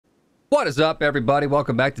What is up, everybody?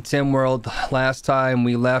 Welcome back to Rimworld. Last time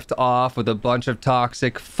we left off with a bunch of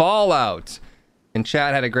toxic fallout. And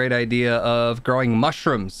Chad had a great idea of growing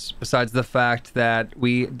mushrooms, besides the fact that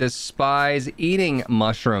we despise eating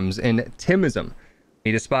mushrooms in Timism.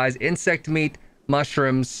 We despise insect meat,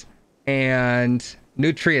 mushrooms, and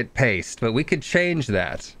nutrient paste. But we could change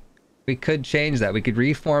that. We could change that. We could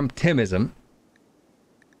reform Timism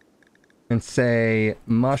and say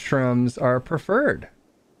mushrooms are preferred.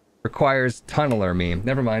 Requires tunneler meme.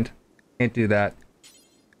 Never mind. Can't do that.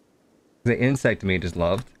 The insect meat is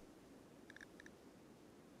loved.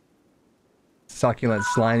 Succulent,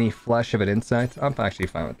 slimy flesh of an insect. I'm actually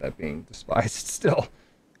fine with that being despised still.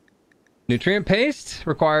 Nutrient paste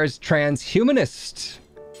requires transhumanist.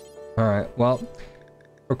 Alright, well,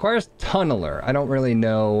 requires tunneler. I don't really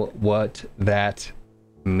know what that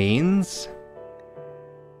means.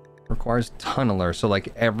 Requires tunneler, so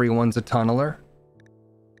like everyone's a tunneler?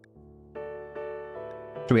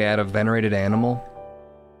 Should we add a venerated animal?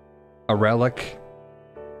 A relic?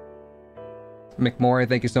 McMorry,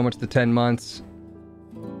 thank you so much for the 10 months.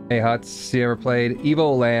 Hey Huts, see you ever played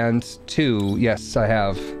Evo Land 2? Yes, I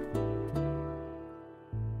have.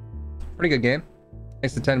 Pretty good game.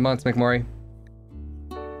 Thanks for 10 months, McMorry.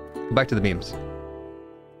 Back to the memes.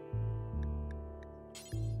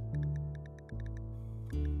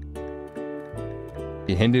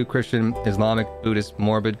 The Hindu, Christian, Islamic, Buddhist,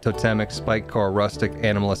 morbid, totemic, spike core, rustic,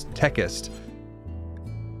 animalist, techist.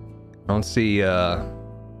 I don't see the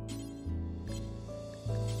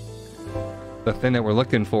thing that we're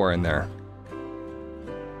looking for in there.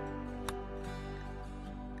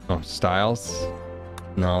 Oh, styles?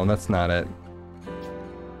 No, that's not it.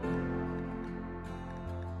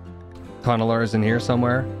 Tunnelers in here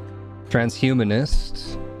somewhere.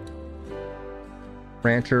 Transhumanist.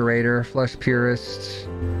 Rancher, raider, flesh purist,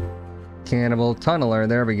 cannibal, tunneler,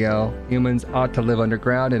 there we go. Humans ought to live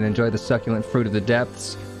underground and enjoy the succulent fruit of the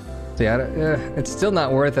depths. So yeah, it's still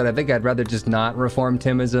not worth it. I think I'd rather just not reform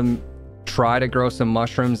Timism, try to grow some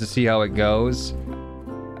mushrooms to see how it goes,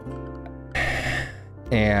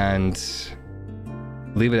 and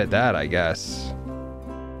leave it at that, I guess.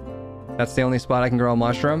 That's the only spot I can grow a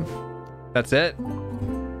mushroom? That's it?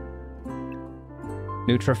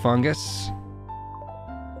 Nutrifungus?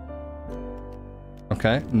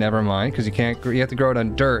 Okay, never mind, because you have to grow it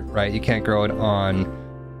on dirt, right? You can't grow it on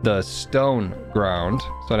the stone ground.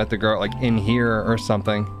 So I'd have to grow it like in here or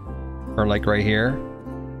something. Or like right here.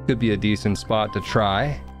 Could be a decent spot to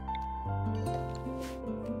try.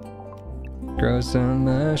 Grow some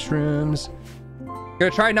mushrooms.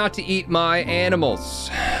 Gonna try not to eat my animals.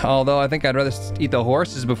 Although I think I'd rather eat the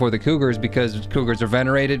horses before the cougars, because cougars are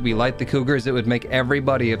venerated. We like the cougars. It would make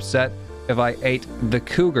everybody upset if I ate the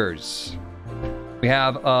cougars. We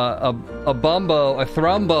have a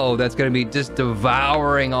thrumbo that's going to be just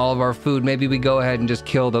devouring all of our food. Maybe we go ahead and just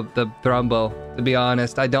kill the thrumbo. To be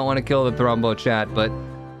honest, I don't want to kill the thrumbo, chat, but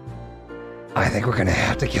I think we're going to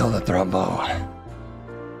have to kill the thrumbo.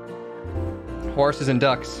 Horses and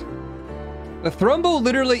ducks. The thrumbo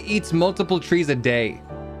literally eats multiple trees a day.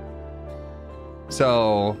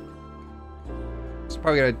 So it's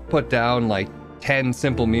probably going to put down like 10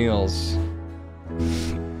 simple meals.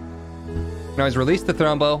 Now he's released the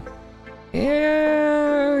thrumbo.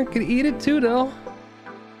 Yeah, could eat it too though.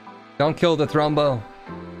 Don't kill the thrumbo.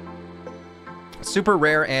 Super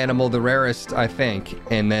rare animal, the rarest I think,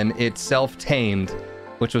 and then it's self-tamed,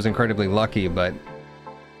 which was incredibly lucky, but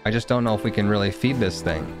I just don't know if we can really feed this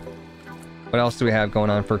thing. What else do we have going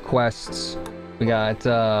on for quests? We got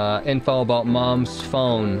info about mom's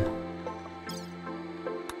phone.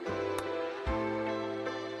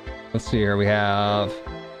 Let's see here, we have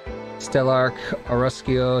Stellark,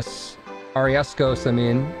 Ariaskos, I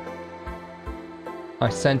mean. I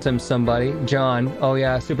sent him somebody. John. Oh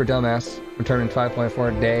yeah, super dumbass. Return in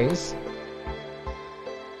 5.4 days.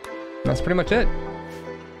 That's pretty much it.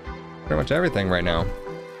 Pretty much everything right now.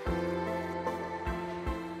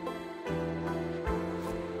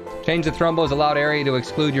 Change the thrumbo's allowed area to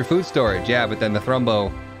exclude your food storage. Yeah, but then the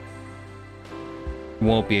thrumbo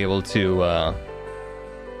won't be able to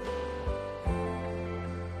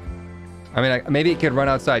I mean, maybe it could run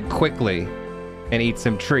outside quickly and eat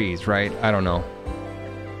some trees, right? I don't know.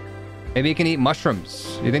 Maybe it can eat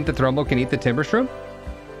mushrooms. You think the thrumbo can eat the timber shroom?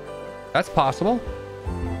 That's possible.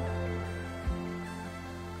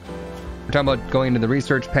 We're talking about going into the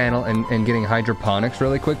research panel and getting hydroponics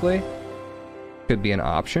really quickly. Could be an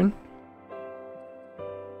option.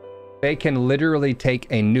 They can literally take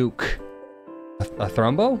a nuke. A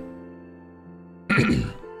thrumbo?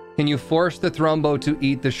 Can you force the thrumbo to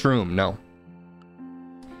eat the shroom? No.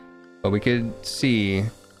 But we could see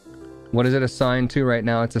What is it assigned to right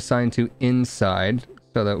now? It's assigned to inside,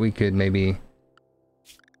 so that we could maybe...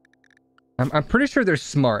 I'm pretty sure they're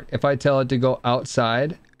smart. If I tell it to go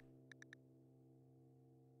outside...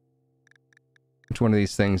 Which one of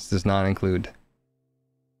these things does not include?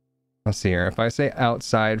 Let's see here. If I say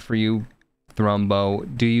outside for you,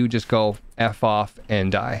 Thrumbo, do you just go F off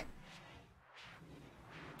and die?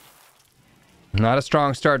 Not a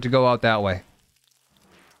strong start to go out that way.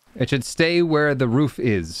 It should stay where the roof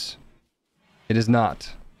is. It is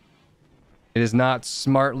not. It is not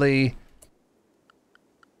smartly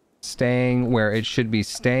staying where it should be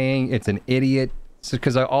staying. It's an idiot.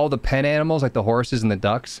 Because all the pen animals, like the horses and the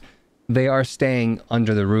ducks, they are staying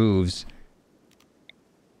under the roofs.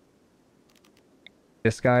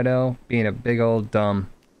 This guy, though, being a big old dumb.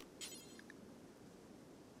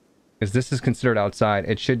 Because this is considered outside.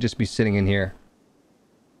 It should just be sitting in here.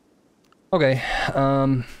 Okay.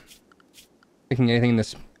 Thinking anything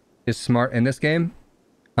this is smart in this game?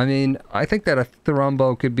 I mean, I think that a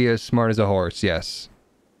Thrumbo could be as smart as a horse, yes.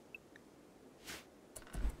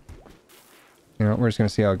 You know, we're just gonna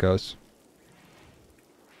see how it goes.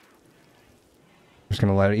 We're just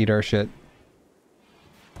gonna let it eat our shit.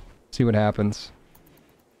 See what happens.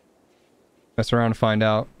 Mess around and find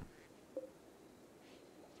out.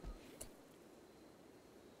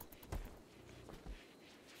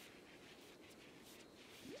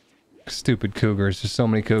 Stupid cougars. There's so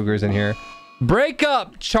many cougars in here. Break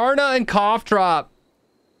up! Charna and Cough Drop.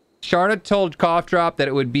 Charna told Cough Drop that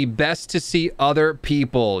it would be best to see other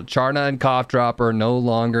people. Charna and Cough Drop are no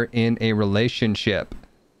longer in a relationship.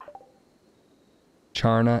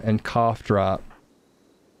 Charna and Cough Drop.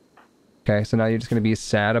 Okay, so now you're just going to be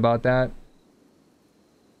sad about that?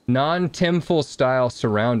 Non-Timful style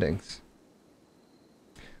surroundings.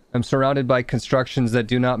 I'm surrounded by constructions that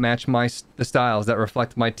do not match the styles that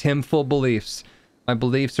reflect my Timful beliefs. My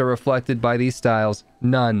beliefs are reflected by these styles.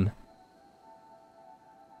 None.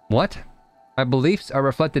 What? My beliefs are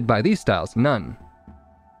reflected by these styles. None.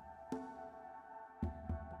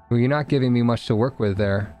 Well, you're not giving me much to work with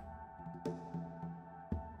there.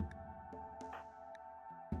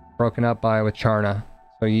 Broken up by with Charna.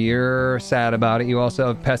 So you're sad about it. You also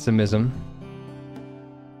have pessimism.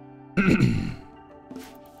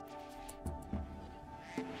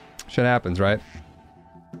 Shit happens, right?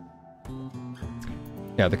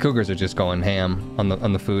 Yeah, the cougars are just going ham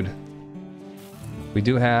on the food. We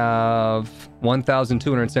do have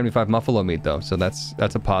 1,275 muffalo meat though, so that's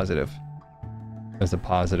a positive. There's a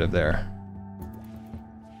positive there.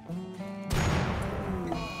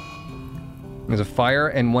 There's a fire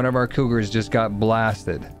and one of our cougars just got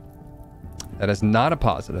blasted. That is not a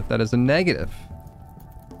positive. That is a negative.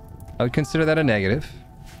 I would consider that a negative.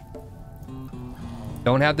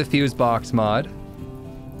 Don't have the fuse box mod.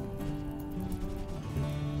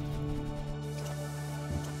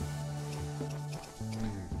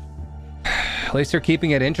 At least they're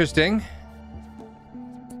keeping it interesting.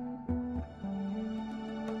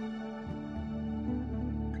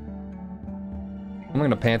 I'm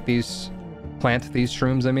gonna plant these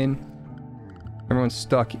shrooms, I mean. Everyone's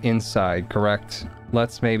stuck inside, correct?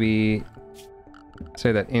 Let's maybe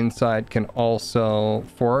say that inside can also,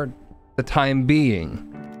 for the time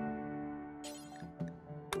being,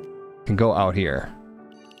 can go out here.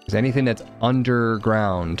 Because anything that's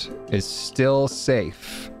underground is still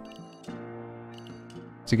safe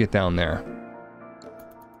to get down there.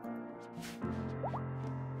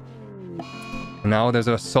 Now there's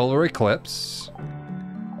a solar eclipse.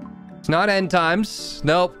 It's not end times.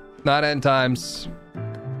 Nope, not end times.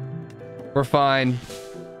 We're fine.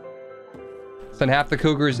 Send half the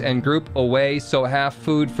cougars and group away, so half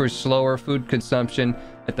food for slower food consumption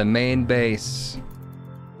at the main base.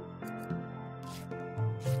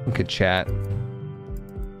 We could chat.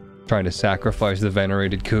 Trying to sacrifice the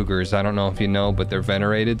venerated cougars. I don't know if you know, but they're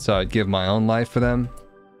venerated, so I'd give my own life for them.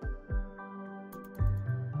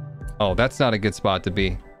 Oh, that's not a good spot to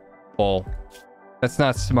be. Full. That's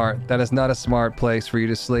not smart. That is not a smart place for you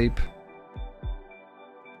to sleep.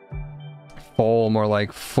 Full, more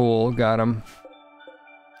like fool. Got him.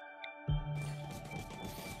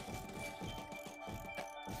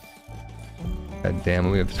 God damn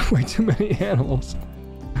it, we have way too many animals.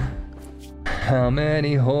 How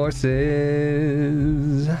many horses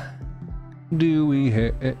do we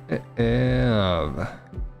have?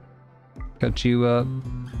 Cut you up.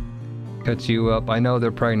 Cut you up. I know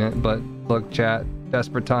they're pregnant, but look, chat.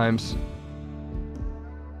 Desperate times.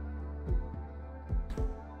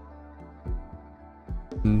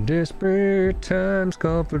 Desperate times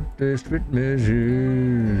call for desperate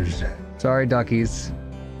measures. Sorry, duckies.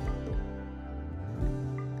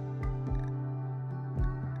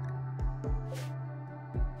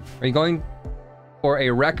 Are you going for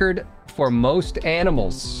a record for most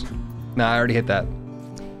animals? Nah, I already hit that.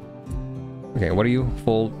 Okay, what are you?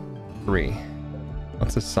 Full 3.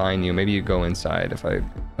 Let's assign you. Maybe you go inside if I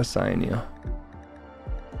assign you.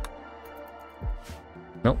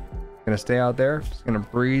 Nope. Gonna stay out there. Just gonna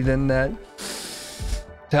breathe in that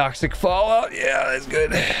toxic fallout. Yeah, that's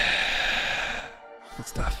good. Good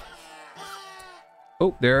stuff.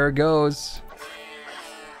 Oh, there it goes.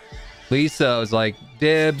 Lisa was like,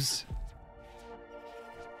 dibs.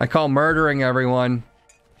 I call murdering everyone.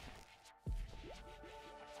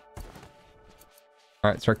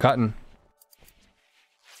 All right, start cutting.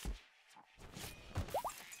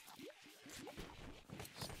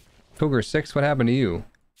 Cougar 6, what happened to you?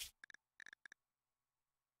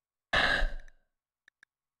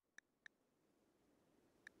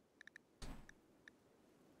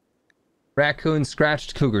 Raccoon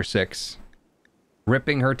scratched Cougar 6,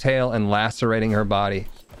 ripping her tail and lacerating her body.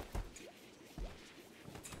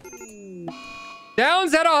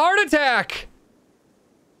 Downs had a heart attack!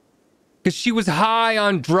 Because she was high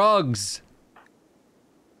on drugs.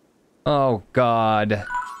 Oh, God.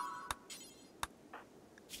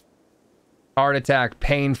 Heart attack,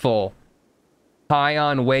 painful. High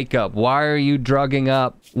on wake up. Why are you drugging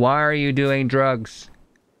up? Why are you doing drugs?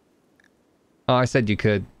 Oh, I said you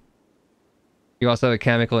could. You also have a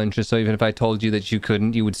chemical interest, so even if I told you that you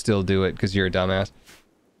couldn't, you would still do it because you're a dumbass.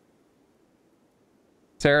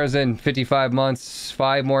 Sarah's in 55 months,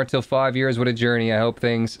 5 more till 5 years. What a journey. I hope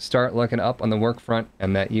things start looking up on the work front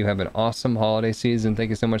and that you have an awesome holiday season. Thank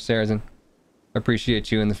you so much, Sarah's.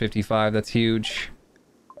 Appreciate you in the 55. That's huge.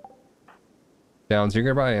 Downs,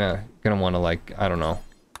 you're probably gonna want to, like, I don't know,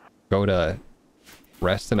 go to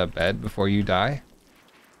rest in a bed before you die.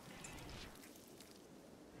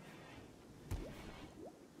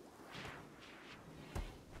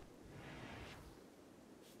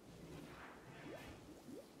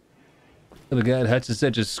 The guy Hutch is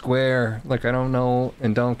such a square. Like, I don't know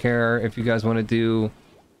and don't care if you guys want to do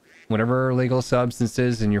whatever illegal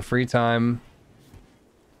substances in your free time.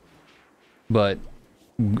 But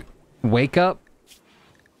wake up.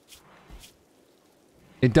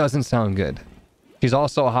 It doesn't sound good. She's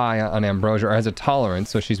also high on ambrosia, or has a tolerance,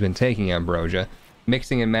 so she's been taking ambrosia.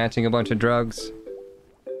 Mixing and matching a bunch of drugs.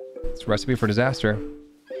 It's a recipe for disaster.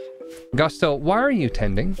 Gusto, why are you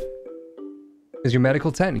tending? Is your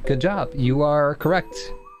medical tent. Good job. You are correct.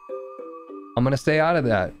 I'm gonna stay out of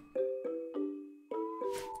that.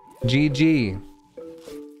 GG.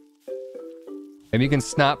 Maybe you can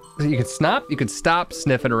stop. You could stop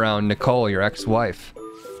sniffing around Nicole, your ex-wife.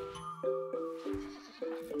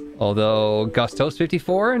 Although Gusto's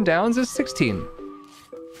 54 and Downs is 16.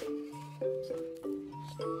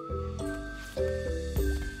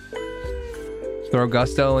 Throw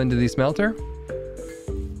Gusto into the smelter.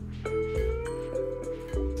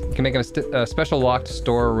 You can make a special locked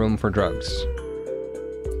storeroom for drugs.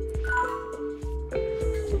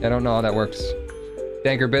 I don't know how that works.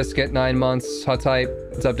 Danker Biscuit, 9 months. Hot type.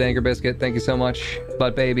 What's up, Danker Biscuit? Thank you so much.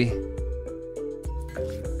 Butt baby.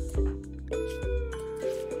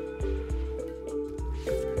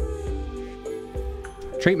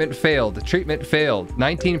 Treatment failed. Treatment failed.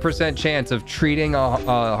 19% chance of treating a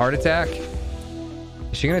heart attack.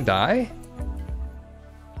 Is she gonna die?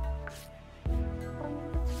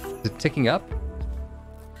 Is it ticking up?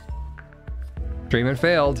 Treatment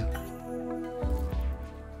failed.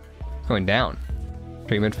 It's going down.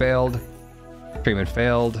 Treatment failed. Treatment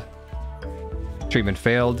failed. Treatment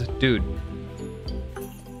failed. Dude.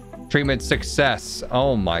 Treatment success.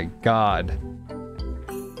 Oh my god.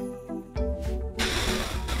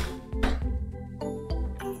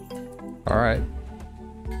 Alright.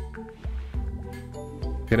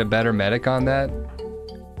 Get a better medic on that.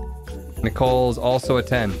 Nicole's also a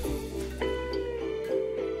 10.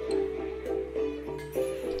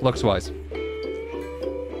 Looks wise.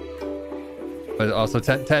 But also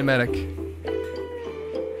 10 medic.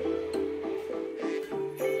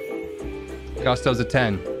 Gusto's a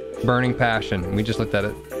 10. Burning passion. We just looked at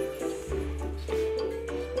it.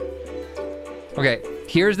 Okay,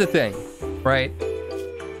 here's the thing, right?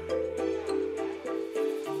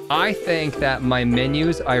 I think that my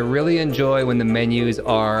menus, I really enjoy when the menus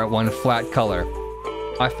are one flat color.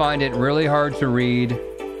 I find it really hard to read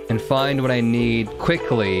and find what I need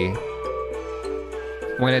quickly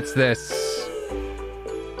when it's this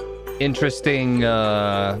interesting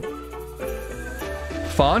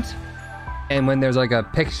font and when there's like a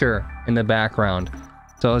picture in the background.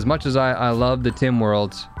 So as much as I love the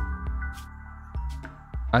Rimworld,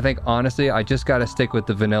 I think honestly I just gotta stick with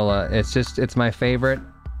the vanilla. It's my favorite.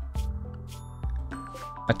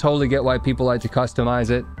 I totally get why people like to customize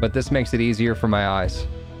it, but this makes it easier for my eyes.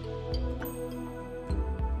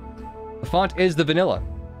 The font is the vanilla.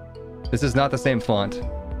 This is not the same font.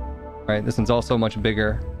 Right, this one's also much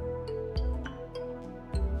bigger.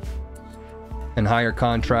 And higher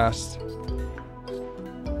contrast.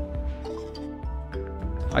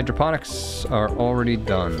 Hydroponics are already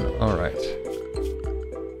done. Alright.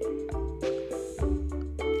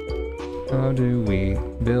 How do we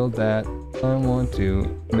build that? I want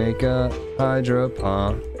to make a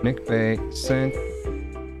hydroponic basin.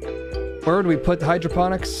 Where would we put the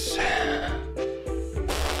hydroponics?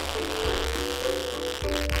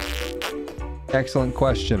 Excellent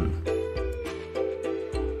question.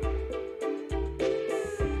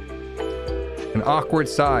 An awkward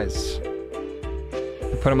size.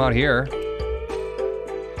 Put them out here.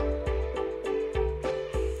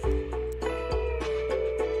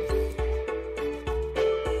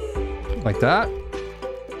 Like that.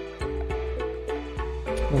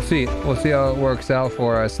 We'll see. We'll see how it works out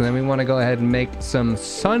for us. And then we want to go ahead and make some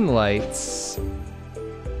sunlights.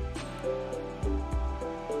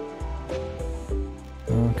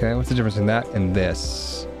 Okay, what's the difference in that and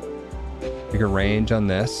this? Bigger range on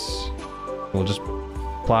this. We'll just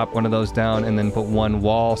plop one of those down and then put one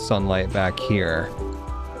wall sunlight back here.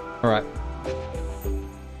 Alright.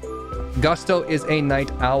 Gusto is a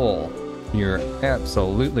night owl. You're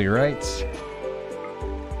absolutely right.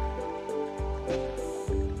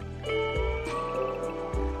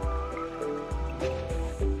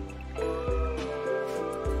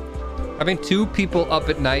 Having two people up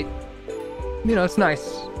at night, you know, it's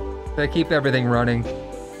nice. They keep everything running.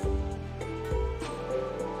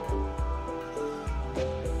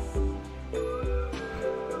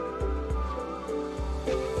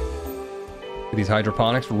 These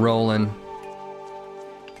hydroponics rolling.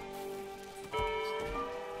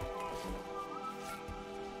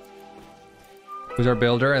 Who's our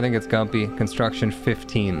builder? I think it's Gumpy. Construction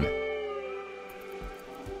 15.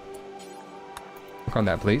 Work on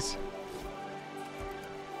that, please.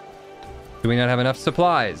 Do we not have enough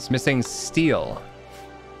supplies? Missing steel.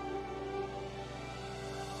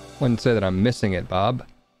 Wouldn't say that I'm missing it, Bob.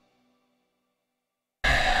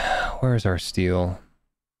 Where's our steel?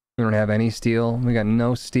 We don't have any steel. We got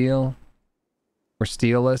no steel. We're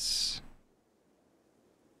steelless.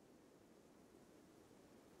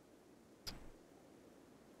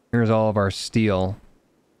 Here's all of our steel.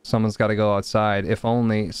 Someone's got to go outside. If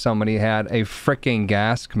only somebody had a fricking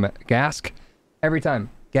gas every time.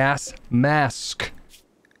 Gas mask.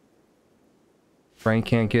 Frank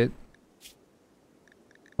can't get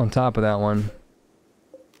on top of that one.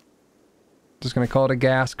 Just gonna call it a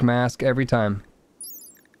gas mask every time.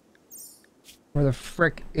 Where the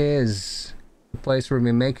frick is the place where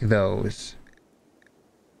we make those?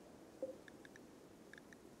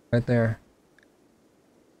 Right there.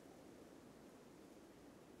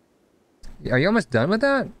 Are you almost done with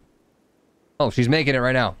that? Oh, she's making it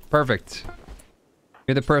right now. Perfect.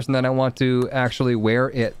 You're the person that I want to actually wear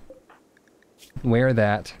it. Wear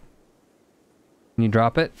that. Can you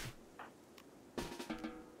drop it?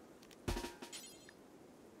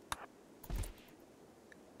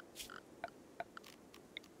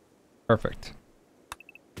 Perfect.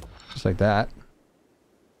 Just like that.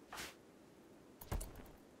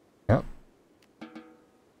 Yep.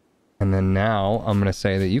 And then now I'm going to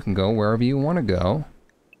say that you can go wherever you want to go.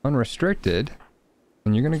 Unrestricted.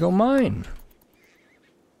 And you're going to go mine.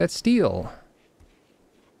 That's steel.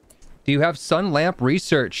 Do you have sun lamp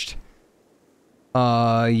researched?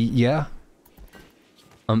 Yeah.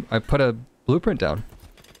 I put a blueprint down.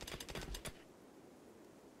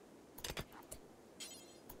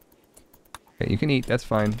 Okay, you can eat, that's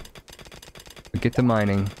fine. But get to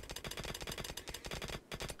mining.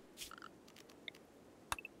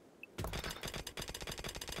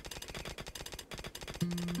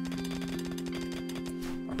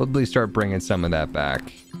 Probably start bringing some of that back.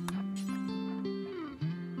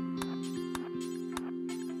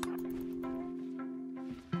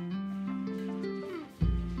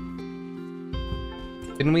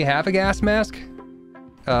 Didn't we have a gas mask?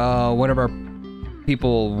 One of our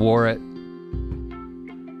people wore it.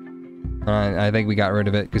 I think we got rid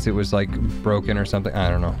of it because it was like broken or something.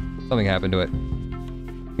 I don't know. Something happened to it.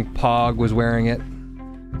 I think Pog was wearing it.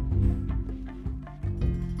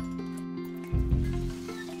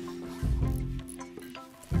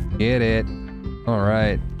 Get it.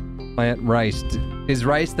 Alright. Plant rice. Is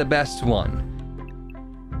rice the best one?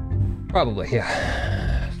 Probably,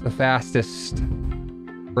 yeah. The fastest.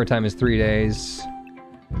 Bird time is 3 days.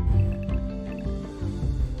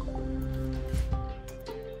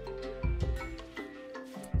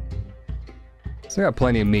 Still got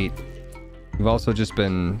plenty of meat. We've also just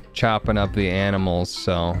been chopping up the animals,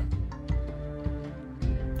 so...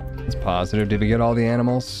 It's positive. Did we get all the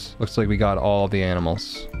animals? Looks like we got all the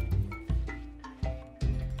animals.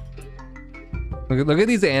 Look at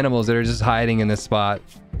these animals that are just hiding in this spot.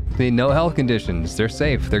 They have no health conditions. They're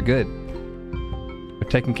safe. They're good. They're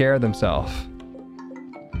taking care of themselves.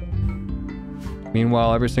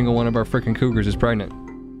 Meanwhile, every single one of our freaking cougars is pregnant.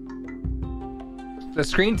 The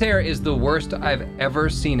screen tear is the worst I've ever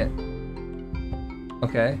seen it.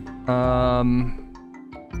 Okay. I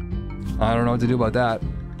don't know what to do about that.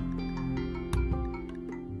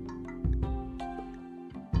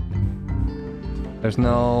 There's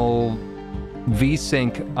no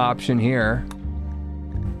VSync option here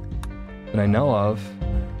that I know of.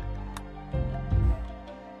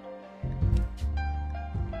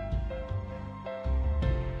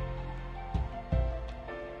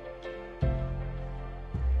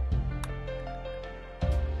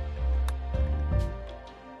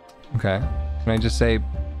 Okay. Can I just say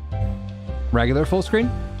regular full screen?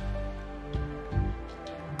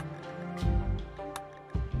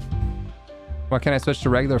 Why can't I switch to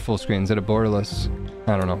regular full screen instead of borderless?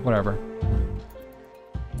 I don't know. Whatever.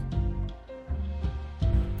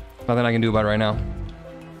 Nothing I can do about it right now.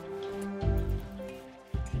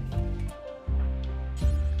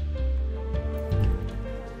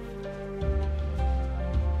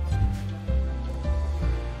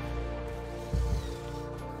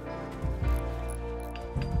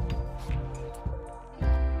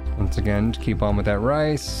 Once again, keep on with that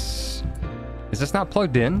rice. Is this not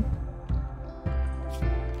plugged in?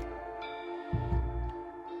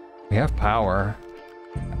 We have power.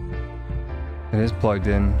 It is plugged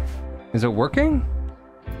in. Is it working?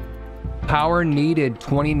 Power needed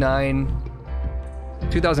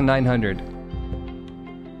 2,900.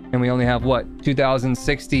 And we only have what?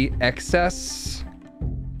 2,060 excess?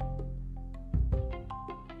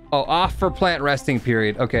 Oh, off for plant resting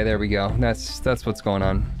period. Okay, there we go. That's what's going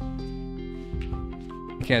on.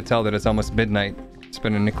 You can't tell that it's almost midnight. It's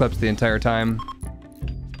been an eclipse the entire time.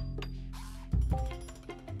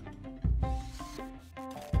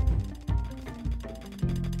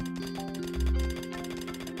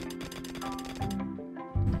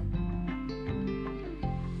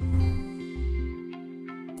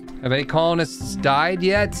 Have any colonists died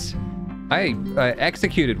yet? I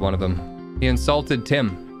executed one of them. He insulted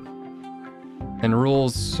Tim. And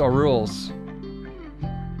rules are rules.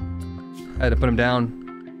 I had to put him down.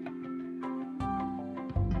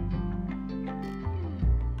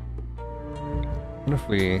 What if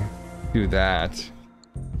we do that?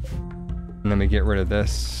 And then we get rid of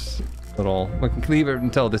this little... We can leave it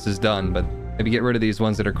until this is done, but maybe get rid of these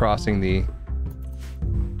ones that are crossing the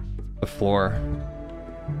floor.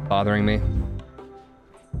 Bothering me.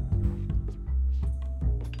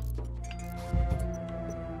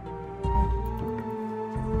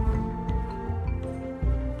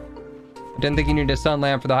 I didn't think you needed a sun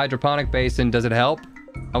lamp for the hydroponic basin. Does it help?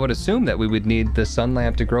 I would assume that we would need the sun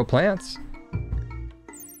lamp to grow plants.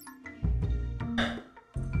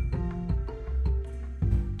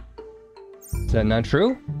 Is that not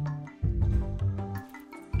true?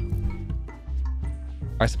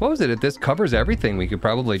 I suppose that if this covers everything, we could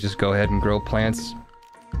probably just go ahead and grow plants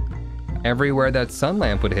everywhere that sun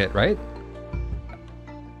lamp would hit, right?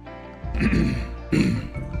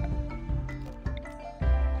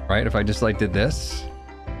 Right, if I just like did this.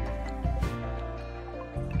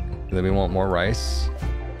 Then we want more rice.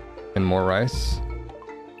 And more rice.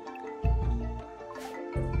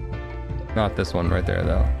 Not this one right there,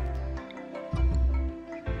 though.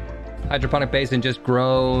 Hydroponic basin just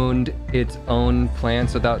grown its own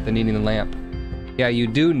plants without the needing the lamp. Yeah, you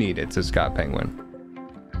do need it, says Scott Penguin.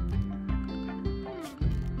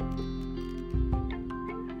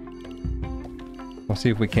 We'll see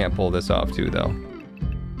if we can't pull this off too, though.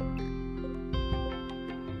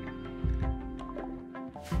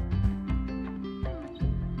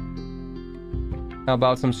 How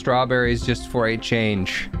about some strawberries just for a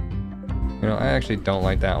change? You know, I actually don't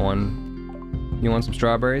like that one. You want some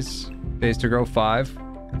strawberries? Days to grow 5.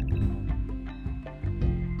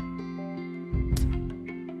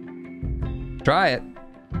 Try it.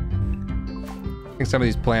 I think some of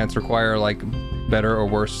these plants require like better or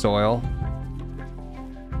worse soil.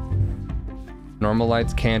 Normal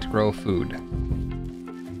lights can't grow food.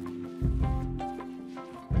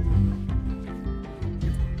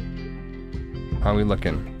 How are we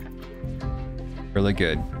looking? Really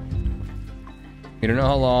good. You don't know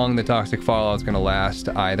how long the toxic fallout is going to last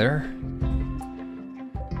either.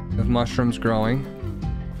 With mushrooms growing.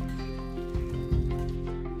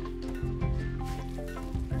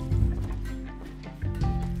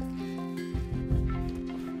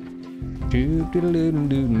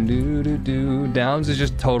 Downs is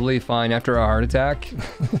just totally fine after a heart attack.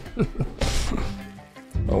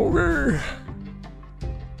 Over.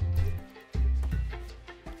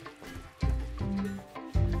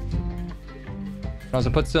 Also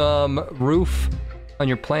put some roof on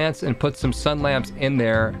your plants and put some sun lamps in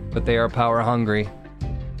there, but they are power hungry.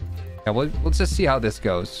 Yeah, let's just see how this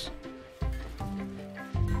goes.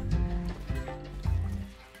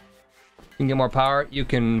 You can get more power. You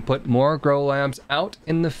can put more grow lamps out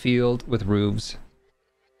in the field with roofs.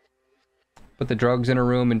 Put the drugs in a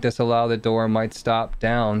room and disallow the door might stop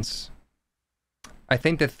Downs. I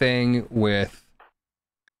think the thing with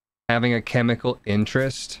having a chemical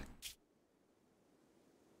interest...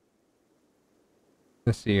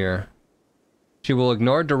 Let's see here. She will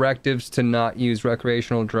ignore directives to not use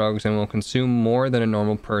recreational drugs and will consume more than a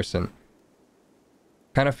normal person.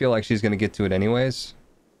 Kind of feel like she's going to get to it anyways,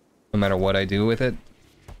 no matter what I do with it.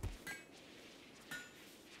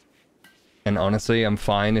 And honestly, I'm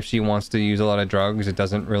fine if she wants to use a lot of drugs. It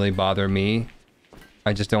doesn't really bother me.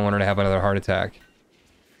 I just don't want her to have another heart attack.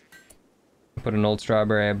 Put an old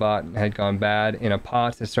strawberry I bought and had gone bad in a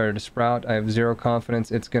pot that started to sprout. I have zero confidence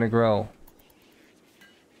it's going to grow.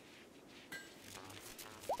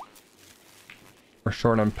 We're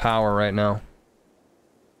short on power right now.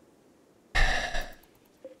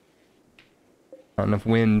 Not enough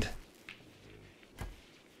wind.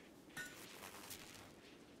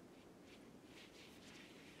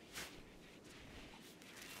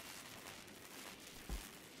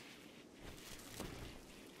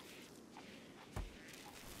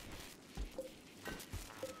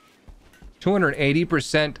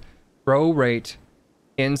 %280% grow rate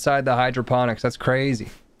inside the hydroponics. That's crazy.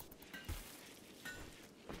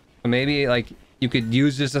 Maybe, like, you could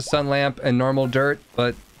use just a sun lamp and normal dirt,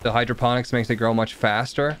 but the hydroponics makes it grow much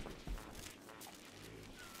faster.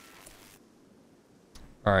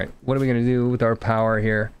 Alright, what are we going to do with our power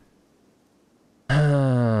here?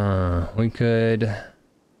 We could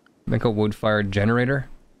make a wood-fired generator.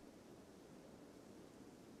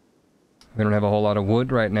 We don't have a whole lot of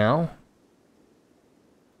wood right now.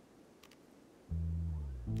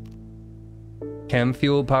 Chem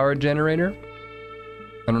fuel powered generator.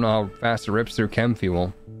 I don't know how fast it rips through chem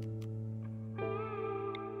fuel.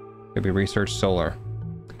 Could be research solar.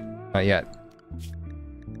 Not yet.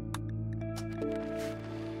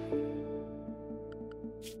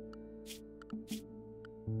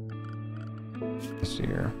 Let's see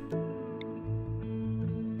here.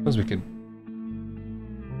 Suppose we could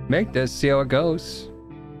make this, see how it goes.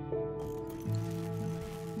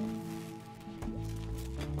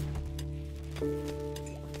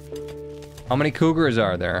 How many cougars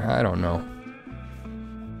are there? I don't know.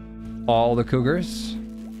 All the cougars?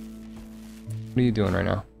 What are you doing right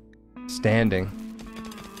now? Standing.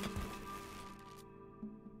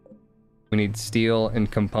 We need steel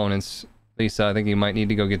and components. Lisa, I think you might need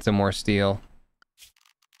to go get some more steel.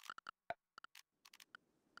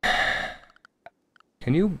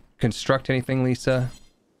 Can you construct anything, Lisa?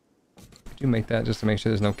 Could you make that just to make sure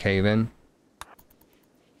there's no cave-in?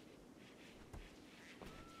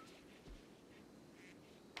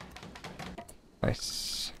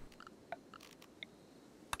 Nice.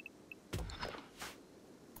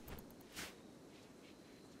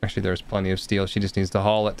 Actually, there's plenty of steel. She just needs to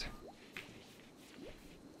haul it.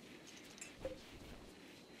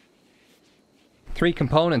 Three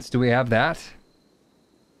components. Do we have that?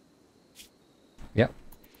 Yep.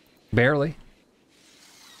 Barely.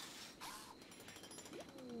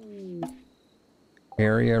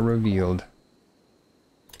 Area revealed.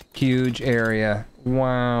 Huge area.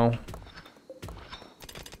 Wow.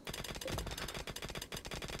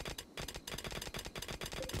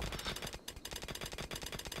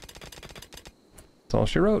 That's all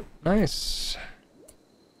she wrote. Nice.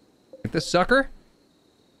 Get this sucker.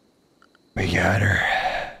 We got her.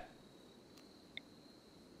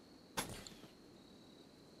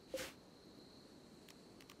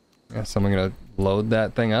 Yeah, someone gonna load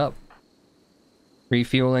that thing up.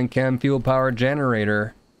 Refueling chem fuel power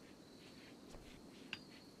generator.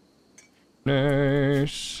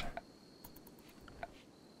 Nice.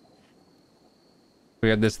 We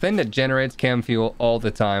have this thing that generates chem fuel all the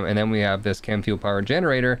time, and then we have this chem fuel power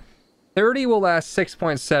generator. 30 will last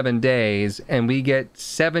 6.7 days, and we get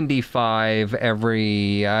 75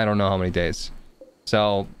 every, I don't know how many days.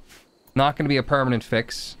 So, not going to be a permanent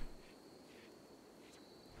fix.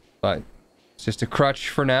 But, it's just a crutch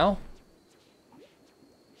for now.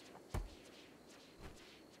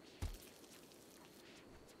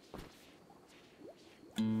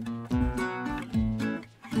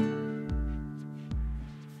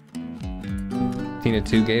 Tina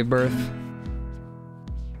 2 gave birth.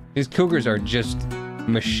 These cougars are just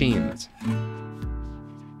machines.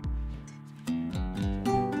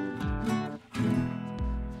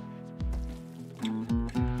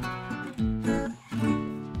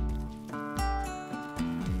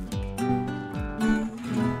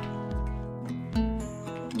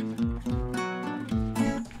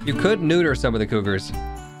 You could neuter some of the cougars.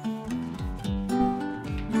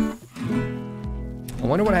 I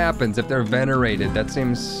wonder what happens if they're venerated. That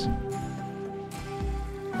seems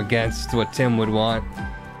against what Tim would want.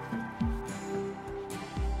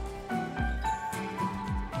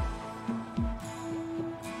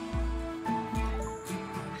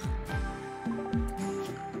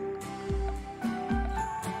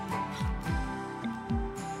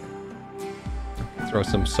 Throw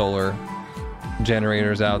some solar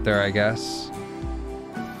generators out there, I guess.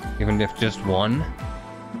 Even if just one.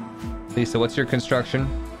 Lisa, what's your construction?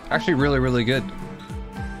 Actually, really, really good.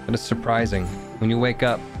 That is surprising. When you wake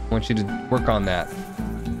up, I want you to work on that.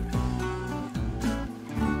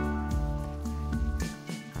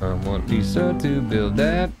 I want Lisa to build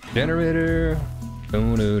that generator.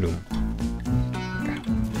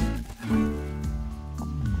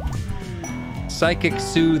 Psychic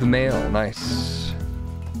Soothe Mail. Nice.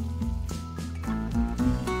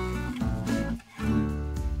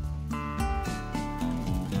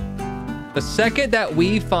 The second that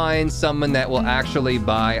we find someone that will actually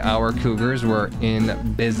buy our cougars, we're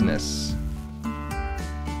in business.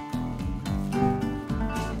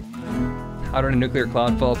 How did a nuclear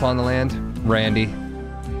cloud fall upon the land? Randy.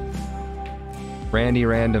 Randy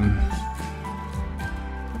Random.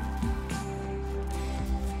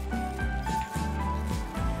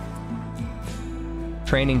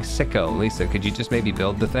 Training sicko. Lisa, could you just maybe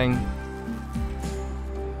build the thing?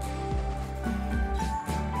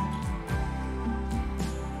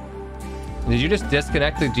 Did you just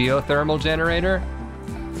disconnect the geothermal generator?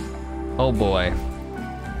 Oh boy.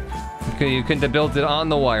 Okay, you couldn't have built it on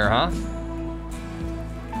the wire, huh?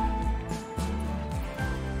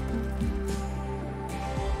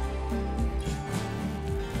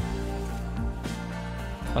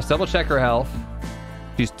 Let's double check her health.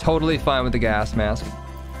 She's totally fine with the gas mask.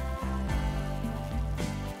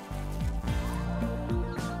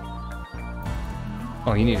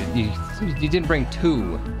 Oh, you didn't bring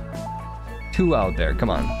two out there.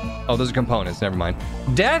 Come on. Oh, those are components. Never mind.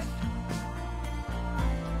 Death?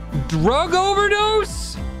 Drug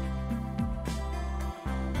overdose?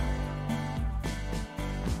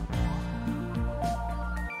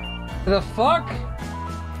 The fuck?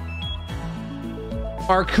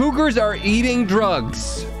 Our cougars are eating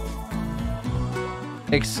drugs.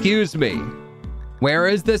 Excuse me. Where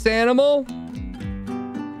is this animal?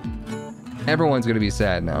 Everyone's gonna be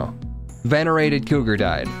sad now. Venerated cougar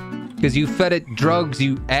died. Because you fed it drugs,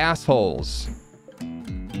 you assholes.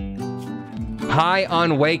 High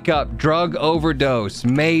on wake up, drug overdose,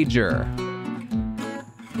 major.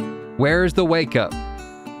 Where's the wake up?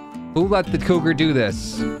 Who let the cougar do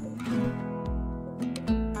this?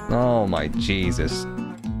 Oh my Jesus.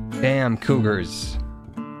 Damn cougars.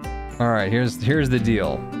 Alright, here's the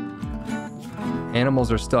deal.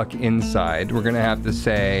 Animals are stuck inside. We're gonna have to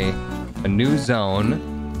say a new zone.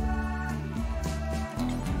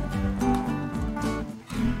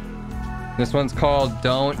 This one's called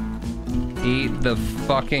Don't Eat the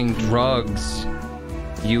Fucking Drugs,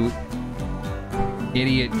 you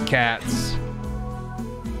idiot cats.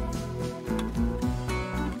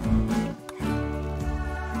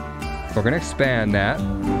 We're gonna expand that.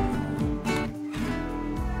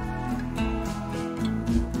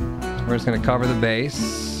 We're just gonna cover the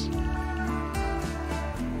base.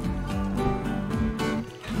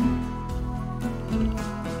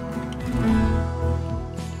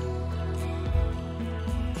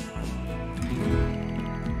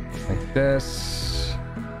 This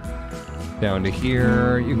down to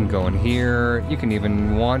here. You can go in here. You can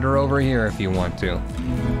even wander over here if you want to.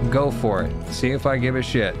 Go for it. See if I give a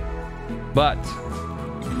shit. But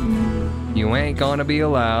you ain't gonna be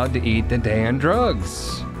allowed to eat the damn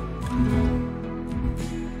drugs.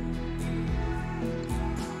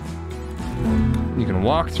 You can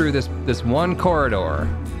walk through this one corridor.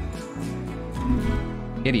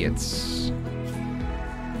 Idiots.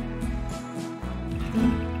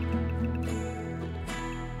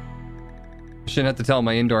 Shouldn't have to tell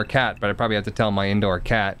my indoor cat, but I probably have to tell my indoor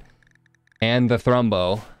cat and the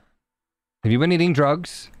Thrumbo. Have you been eating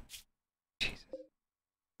drugs? Jesus.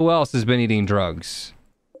 Who else has been eating drugs?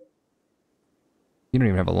 You don't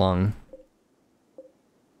even have a lung.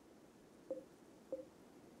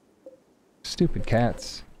 Stupid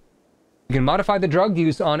cats. You can modify the drug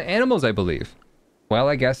use on animals, I believe. Well,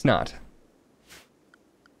 I guess not.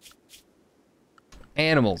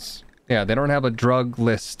 animals. Yeah, they don't have a drug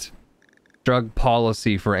list, drug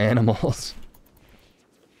policy for animals.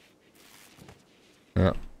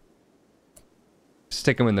 Yeah.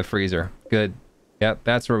 Stick them in the freezer. Good. Yep,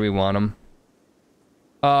 that's where we want them.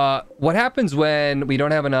 What happens when we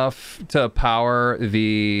don't have enough to power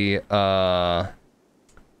the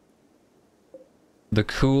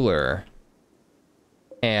cooler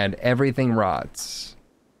and everything rots?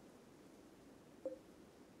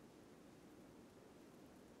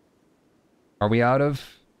 Are we out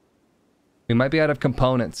of... We might be out of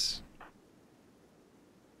components.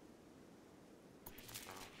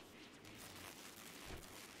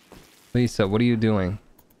 Lisa, what are you doing?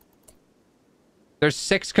 There's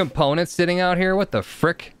 6 components sitting out here? What the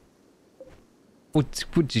frick?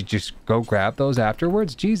 Would you just go grab those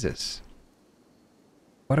afterwards? Jesus.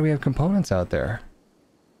 Why do we have components out there?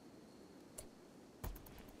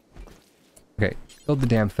 Okay, build the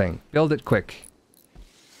damn thing. Build it quick.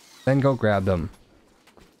 Then go grab them.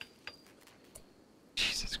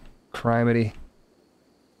 Jesus criminy.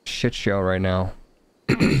 Shit show right now.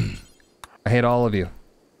 I hate all of you.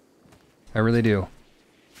 I really do.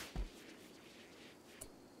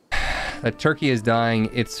 That turkey is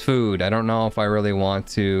dying. It's food. I don't know if I really want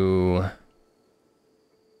to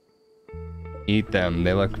eat them.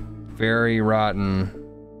 They look very rotten.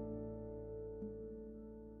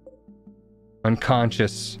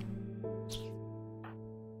 Unconscious.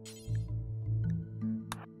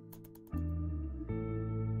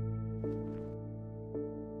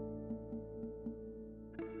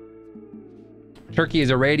 Turkey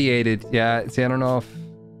is irradiated. Yeah, see, I don't know if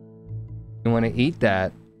you want to eat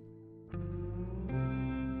that.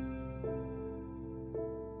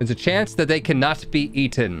 There's a chance that they cannot be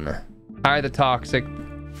eaten. The higher the toxic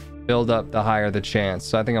buildup, the higher the chance.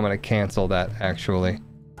 So I think I'm going to cancel that, actually.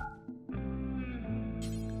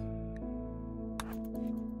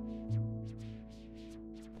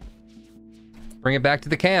 Bring it back to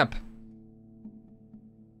the camp.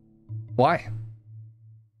 Why?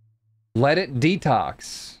 Let it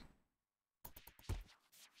detox.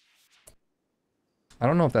 I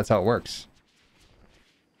don't know if that's how it works.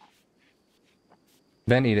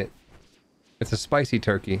 Then eat it. It's a spicy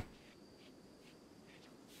turkey.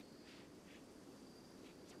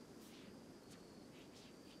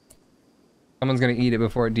 Someone's gonna eat it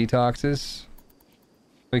before it detoxes.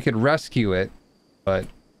 We could rescue it, but...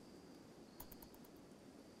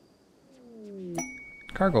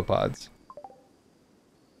 Cargo pods.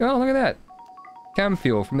 Oh, look at that. Chem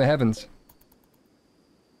fuel from the heavens.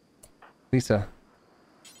 Lisa,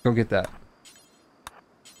 go get that.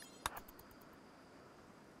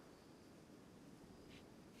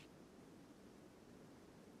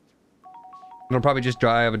 It'll probably just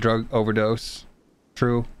die of a drug overdose.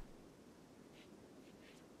 True.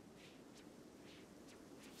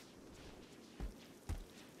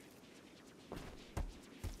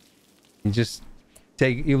 You just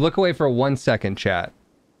take... You look away for 1 second, chat.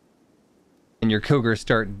 And your cougars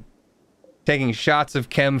start taking shots of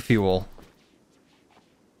chem fuel.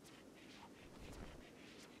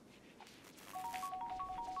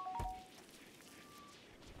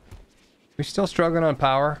 We're still struggling on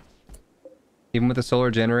power. Even with the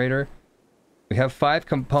solar generator. We have 5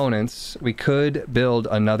 components. We could build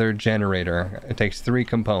another generator. It takes 3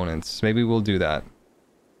 components. Maybe we'll do that.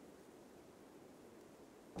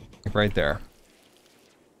 Right there.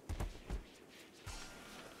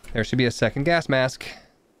 There should be a second gas mask.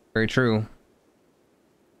 Very true.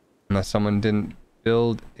 Unless someone didn't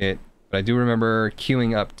build it. But I do remember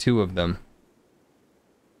queuing up 2 of them.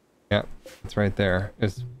 Yep, it's right there.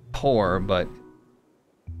 It's poor, but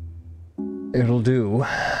it'll do.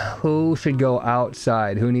 Who should go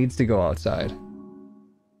outside? Who needs to go outside?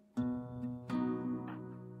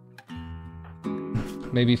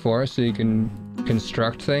 Maybe Forrest, so you can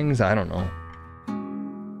construct things? I don't know.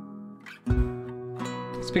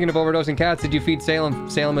 Speaking of overdosing cats, did you feed Salem?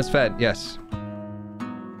 Salem is fed, yes.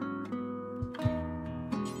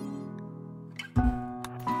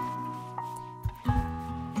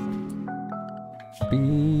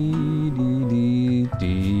 B-D-D-D.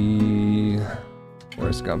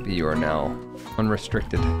 Where's Gumpy? You are now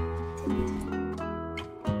unrestricted.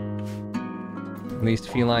 At least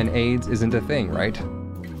feline AIDS isn't a thing, right?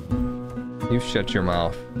 You shut your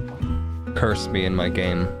mouth. Curse me in my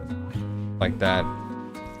game. Like that.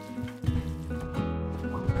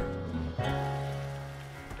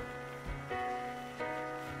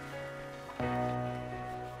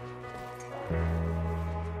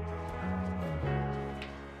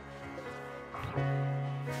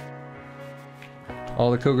 All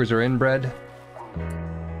the cougars are inbred.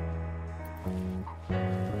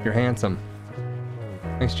 You're handsome.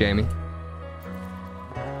 Thanks, Jamie.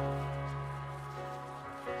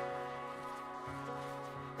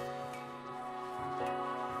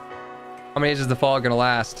 How many days is the fall gonna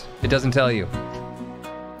last? It doesn't tell you.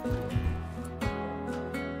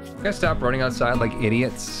 You guys stop running outside like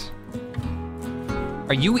idiots.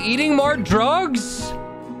 Are you eating more drugs?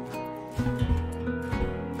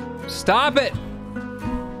 Stop it!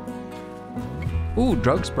 Ooh,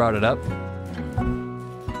 drugs brought it up.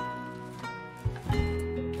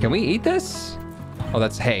 Can we eat this? Oh,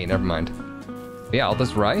 that's hay, never mind. Yeah, all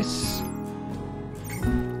this rice.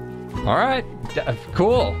 All right,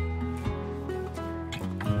 cool.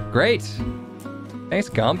 Great. Thanks,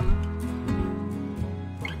 Gump.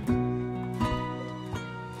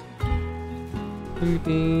 Beep,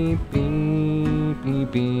 beep, beep,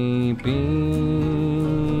 beep, beep,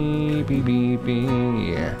 beep, beep, beep,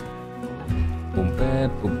 beep. Boom, bap,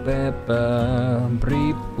 boom, bap,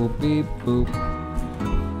 beep, boop, beep, boop.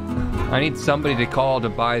 I need somebody to call to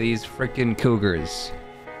buy these freaking cougars.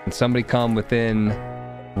 And somebody come within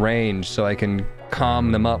range so I can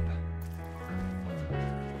calm them up.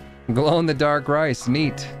 Glow-in-the-dark rice,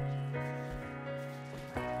 neat.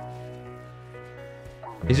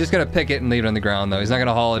 He's just gonna pick it and leave it on the ground, though. He's not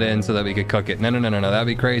gonna haul it in so that we could cook it. No, that'd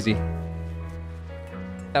be crazy.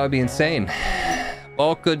 That would be insane.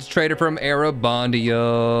 Bulk goods trader from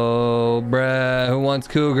Arabondio. Bruh, who wants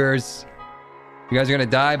cougars? You guys are gonna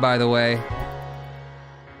die, by the way.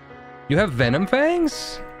 You have venom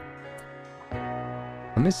fangs?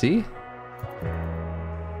 Let me see.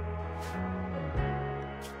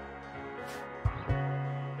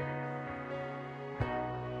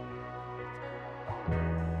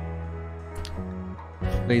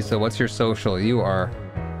 Lisa, what's your social? You are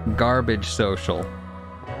garbage social.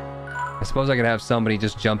 I suppose I could have somebody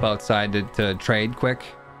just jump outside to trade quick.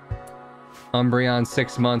 Umbreon,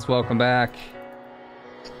 6 months, welcome back.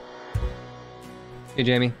 Hey,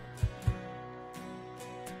 Jamie.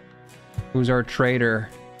 Who's our trader?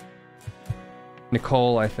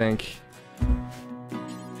 Nicole, I think.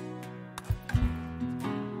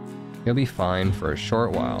 You'll be fine for a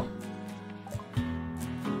short while.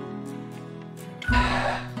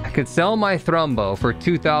 I could sell my Thrumbo for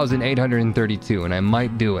 2,832, and I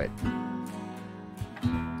might do it.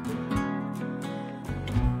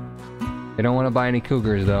 They don't want to buy any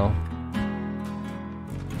cougars, though.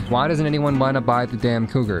 Why doesn't anyone want to buy the damn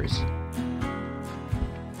cougars?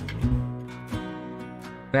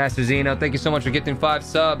 Master Zeno, thank you so much for gifting 5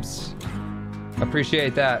 subs.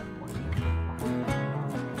 Appreciate that.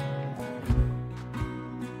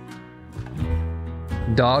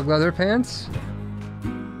 Dog leather pants?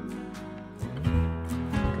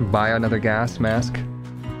 Buy another gas mask.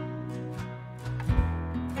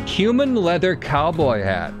 Human leather cowboy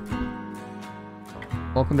hat.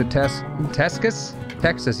 Welcome to Texas,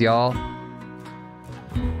 y'all.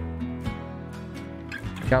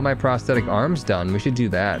 Got my prosthetic arms done. We should do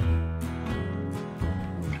that.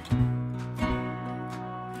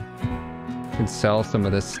 Can sell some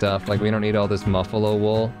of this stuff. Like, we don't need all this muffalo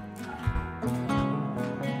wool.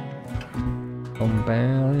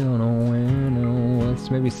 Let's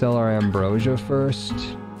maybe sell our ambrosia first.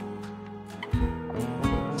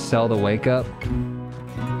 Sell the wake up.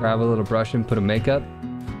 Grab a little brush and put a makeup.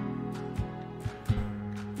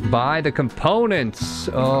 Buy the components.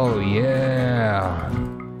 Oh yeah.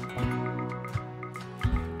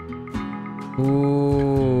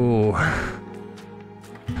 Ooh.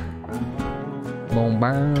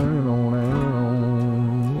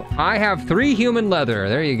 I have 3 human leather.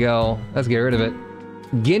 There you go. Let's get rid of it.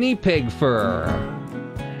 Guinea pig fur.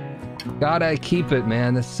 Gotta keep it,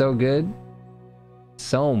 man. That's so good.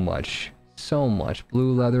 So much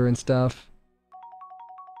blue leather and stuff.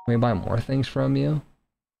 Let me buy more things from you.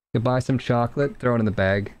 You buy some chocolate, throw it in the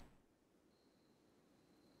bag.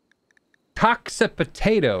 Toxic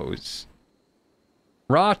potatoes.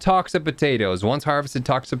 Raw toxic potatoes. Once harvested,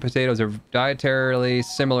 toxic potatoes are dietarily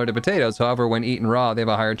similar to potatoes. However, when eaten raw, they have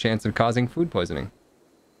a higher chance of causing food poisoning.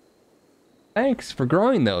 Thanks for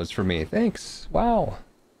growing those for me. Thanks. Wow.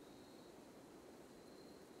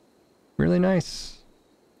 Really nice.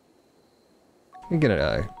 We can get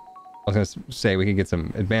I was gonna say we could get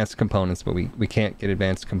some advanced components, but we can't get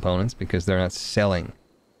advanced components because they're not selling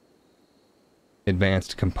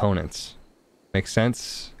advanced components. Makes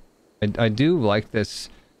sense? I do like this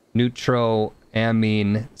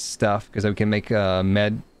neutro-amine stuff because we can make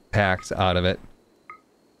med packs out of it.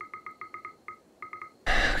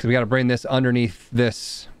 Because we got to bring this underneath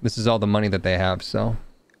this. This is all the money that they have, so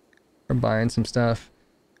we're buying some stuff.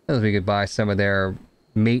 As we could buy some of their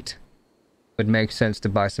meat. Would make sense to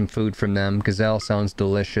buy some food from them. Gazelle sounds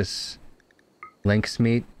delicious. Lynx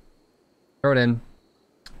meat. Throw it in.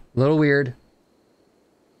 A little weird.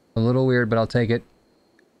 A little weird, but I'll take it.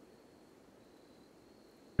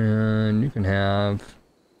 And you can have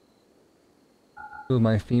 2 of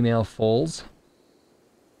my female foals.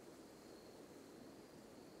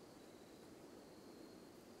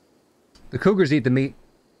 The cougars eat the meat.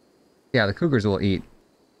 Yeah, the cougars will eat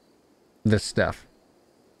this stuff.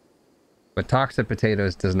 But toxic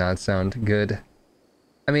potatoes does not sound good.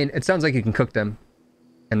 I mean, it sounds like you can cook them,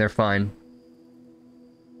 and they're fine.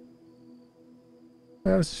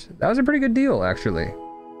 That was a pretty good deal, actually.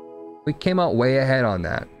 We came out way ahead on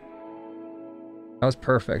that. That was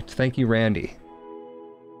perfect. Thank you, Randy.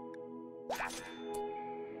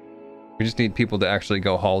 We just need people to actually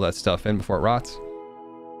go haul that stuff in before it rots.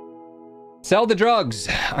 Sell the drugs!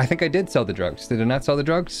 I think I did sell the drugs. Did I not sell the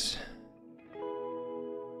drugs?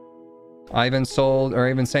 I even sold, or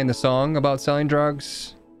even sang the song about selling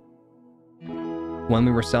drugs when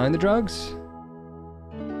we were selling the drugs.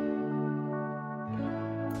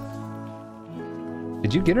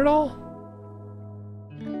 Did you get it all?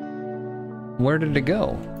 Where did it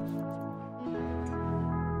go?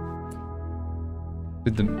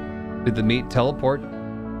 Did the meat teleport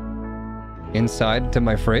inside to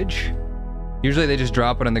my fridge? Usually they just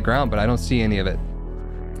drop it on the ground, but I don't see any of it.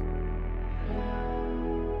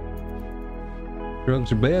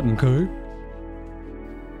 Drugs are bad, okay?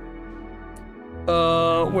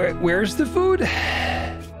 Where's the food?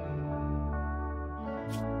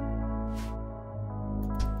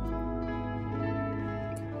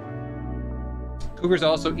 Cougars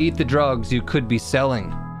also eat the drugs you could be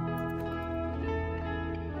selling.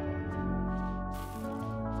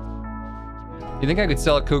 You think I could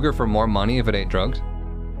sell a cougar for more money if it ate drugs?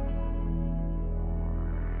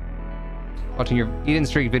 Watching your Eden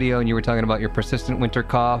Streak video and you were talking about your persistent winter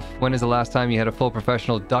cough. When is the last time you had a full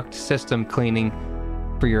professional duct system cleaning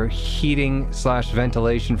for your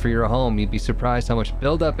heating/ventilation for your home? You'd be surprised how much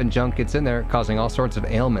buildup and junk gets in there, causing all sorts of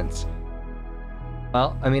ailments.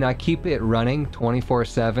 Well, I mean, I keep it running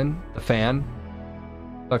 24/7, the fan.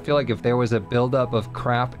 So I feel like if there was a buildup of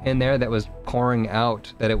crap in there that was pouring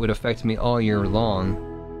out, that it would affect me all year long.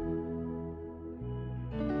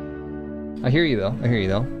 I hear you though. I hear you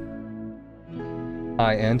though.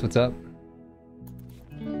 Hi, Ent, what's up?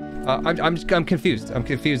 I'm confused. I'm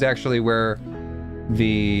confused actually where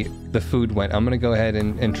the food went. I'm gonna go ahead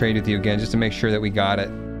and trade with you again just to make sure that we got it.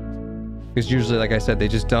 Because usually, like I said, they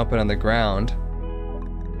just dump it on the ground.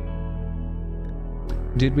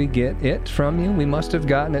 Did we get it from you? We must have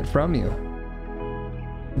gotten it from you.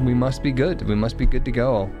 We must be good. We must be good to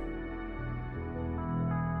go.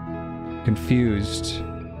 Confused.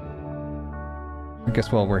 I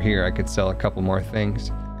guess while we're here, I could sell a couple more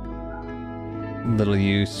things. Little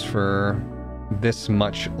use for this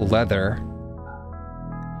much leather.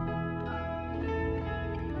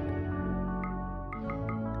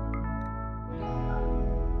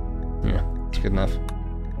 Yeah, that's good enough.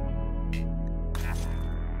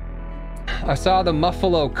 I saw the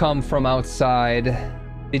muffalo come from outside.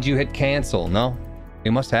 Did you hit cancel? No?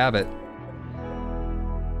 You must have it.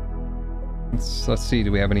 Let's see,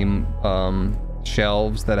 do we have any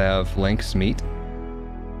shelves that have lynx meat?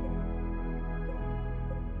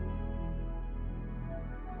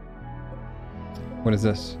 What is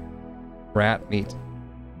this? Rat meat.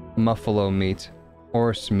 Muffalo meat.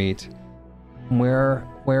 Horse meat.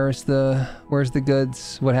 Where's the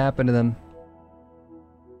goods? What happened to them?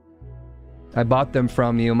 I bought them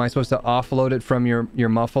from you. Am I supposed to offload it from your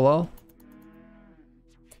muffalo?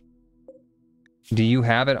 Do you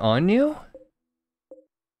have it on you?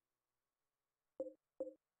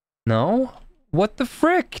 No? What the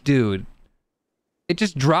frick, dude? It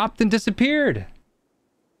just dropped and disappeared.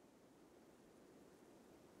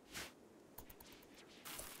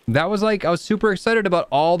 That was like, I was super excited about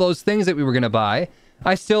all those things that we were gonna buy.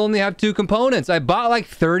 I still only have 2 components. I bought like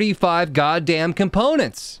 35 goddamn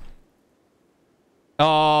components.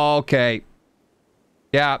 Oh, okay.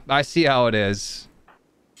 Yeah, I see how it is.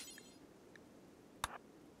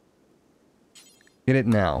 Get it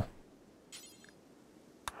now.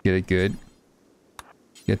 Get it good.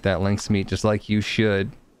 Get that lynx meat just like you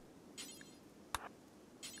should.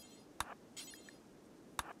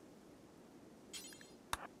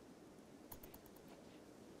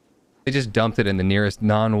 They just dumped it in the nearest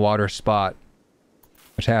non-water spot,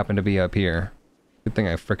 which happened to be up here. Good thing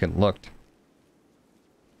I frickin' looked.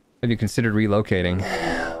 Have you considered relocating?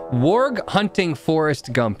 Warg hunting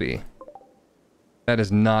forest gumpy. That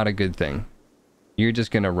is not a good thing. You're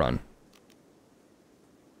just gonna run.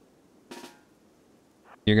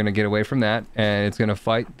 You're gonna get away from that, and it's gonna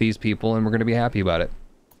fight these people, and we're gonna be happy about it.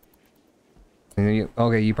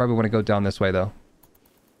 Okay, you probably want to go down this way, though.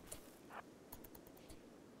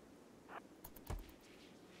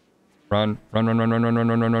 Run. Run, run, run, run, run, run,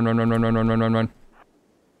 run, run, run, run, run, run, run, run, run, run, run.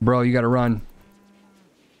 Bro, you gotta run.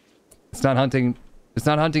 It's not hunting. It's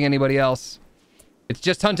not hunting anybody else. It's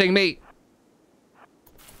just hunting me.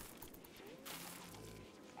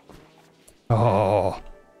 Oh.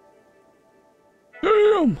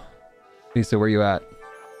 Damn. Lisa, where you at?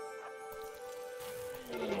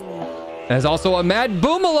 There's also a mad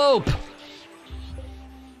boomalope.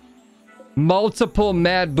 Multiple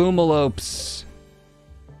mad boomalopes.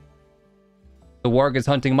 The warg is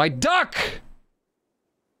hunting my duck.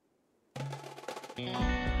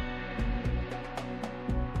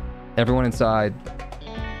 Everyone inside.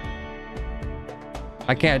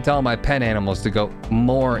 I can't tell my pet animals to go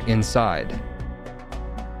more inside.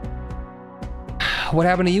 What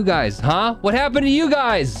happened to you guys, huh? What happened to you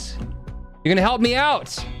guys? You're gonna help me out.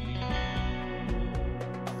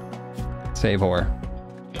 Save whore.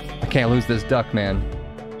 I can't lose this duck, man.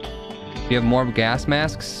 You have more gas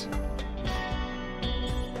masks?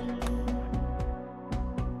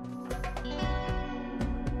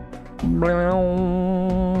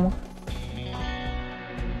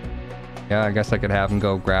 Yeah, I guess I could have him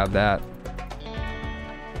go grab that.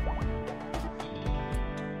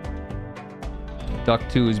 Duck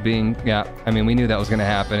 2 is being... Yeah, I mean, we knew that was going to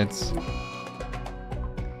happen. It's...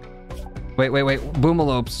 Wait.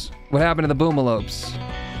 Boomalopes. What happened to the boomalopes?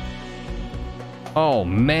 Oh,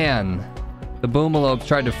 man. The boomalopes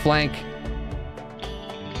tried to flank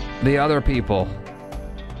the other people.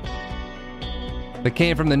 They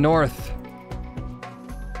came from the north.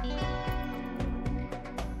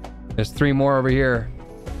 There's 3 more over here.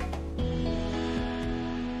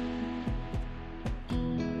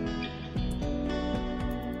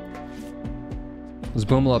 Those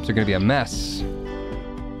boomalopes are going to be a mess.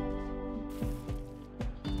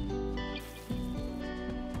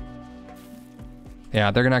 Yeah,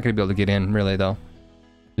 they're not going to be able to get in, really, though.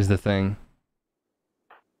 Is the thing.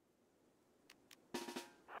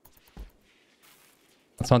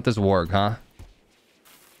 Let's hunt this warg, huh?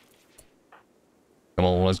 Come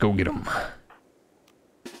on, let's go get him.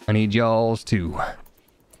 I need y'alls too.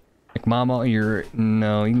 Like, Mama, you're...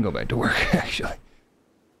 No, you can go back to work, actually.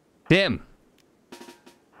 Tim!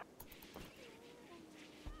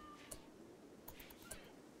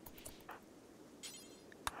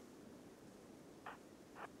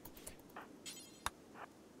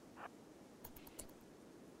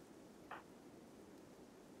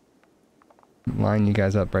 Line you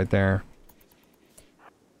guys up right there.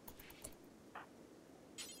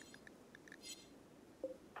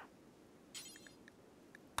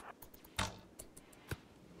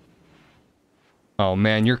 Oh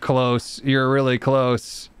man, you're close. You're really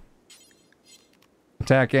close.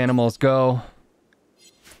 Attack animals, go.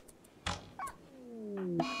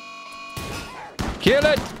 Kill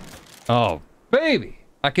it! Oh, baby!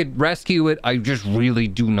 I could rescue it. I just really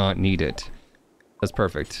do not need it. That's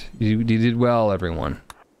perfect. You did well, everyone.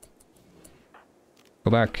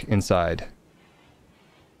 Go back inside.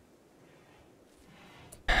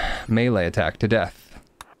 Melee attack to death.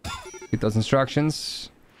 Get those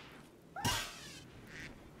instructions.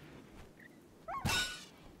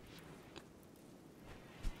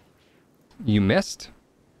 You missed?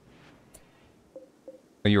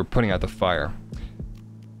 Oh, you were putting out the fire.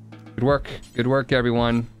 Good work. Good work,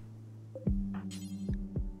 everyone.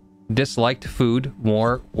 Disliked food.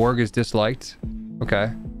 Warg is disliked. Okay.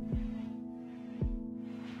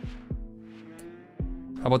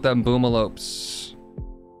 How about them boomalopes?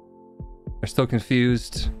 They're still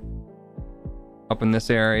confused. Up in this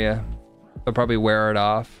area. They'll probably wear it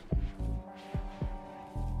off.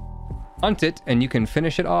 Hunt it, and you can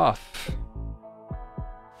finish it off.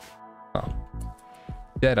 Oh.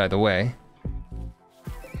 Dead either way.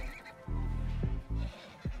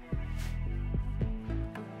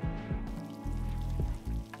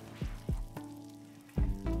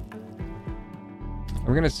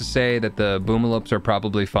 We're gonna just say that the boomalopes are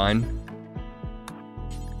probably fine.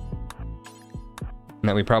 And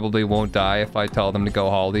that we probably won't die if I tell them to go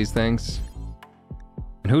haul these things.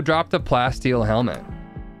 And who dropped a plasteel helmet?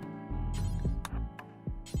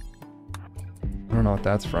 I don't know what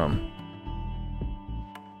that's from.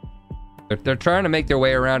 They're trying to make their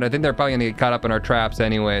way around. I think they're probably gonna get caught up in our traps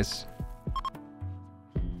anyways.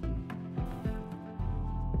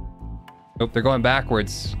 Nope, they're going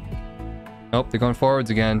backwards. Nope, they're going forwards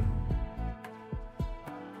again.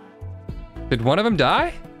 Did one of them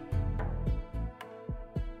die?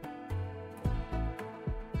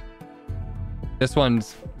 This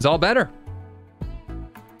one's all better.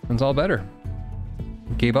 One's all better.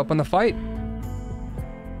 Gave up on the fight.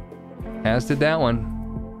 As did that one.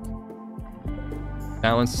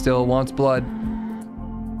 That one still wants blood.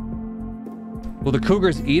 Will the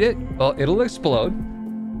cougars eat it? Well, it'll explode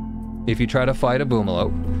if you try to fight a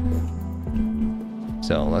boomalope.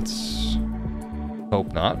 So let's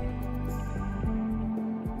hope not.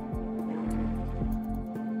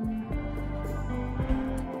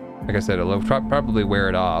 Like I said, it'll probably wear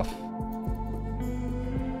it off.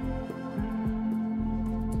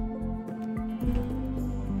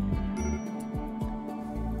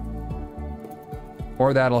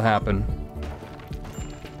 Or that'll happen.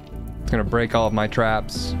 It's gonna break all of my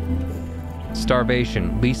traps.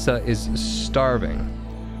 Starvation. Lisa is starving.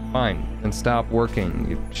 Fine, then stop working,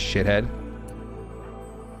 you shithead.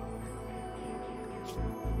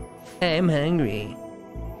 I'm hungry.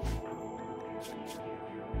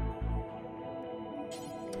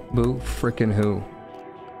 Boo frickin' who?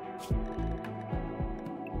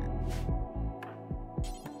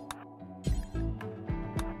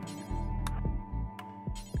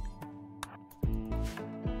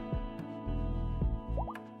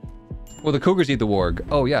 Will the cougars eat the warg?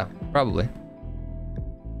 Oh yeah, probably.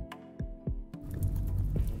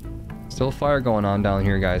 Still fire going on down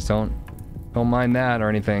here, guys. Don't mind that or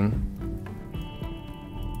anything.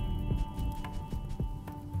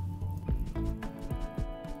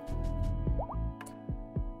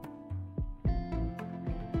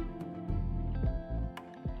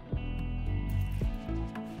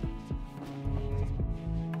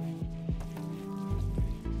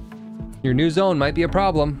 Your new zone might be a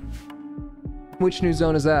problem. Which new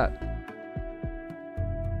zone is that?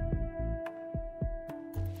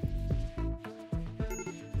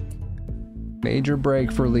 Major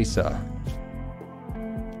break for Lisa.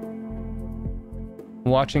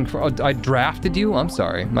 Watching for... Oh, I drafted you? I'm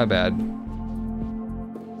sorry. My bad.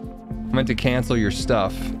 I meant to cancel your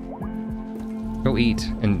stuff. Go eat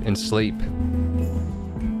and sleep.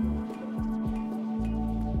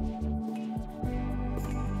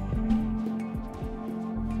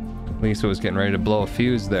 Lisa was getting ready to blow a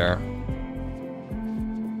fuse there.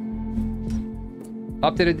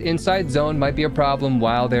 Updated inside zone might be a problem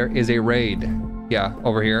while there is a raid. Yeah,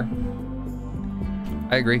 over here.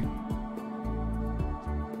 I agree.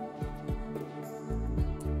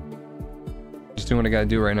 Just doing what I gotta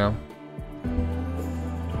do right now.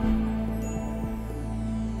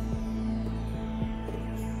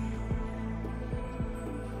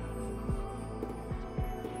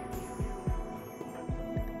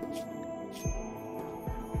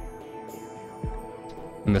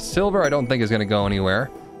 And the silver I don't think is going to go anywhere.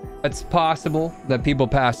 It's possible that people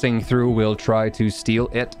passing through will try to steal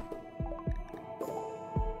it.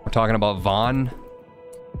 We're talking about Vaughn.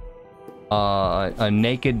 A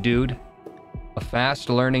naked dude. A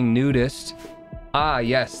fast-learning nudist. Ah,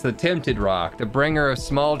 yes, the Tinted Rock. The bringer of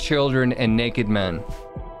small children and naked men.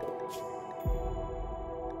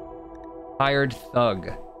 Hired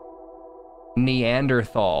thug.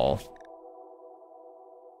 Neanderthal.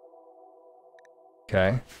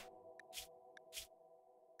 Okay.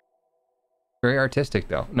 Very artistic,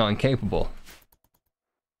 though. No, incapable.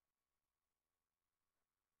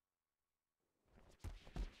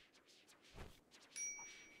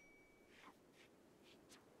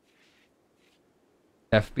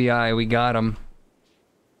 FBI, we got him.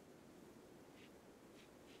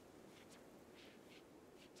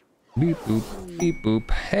 Beep boop, beep boop.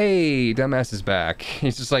 Hey, dumbass is back.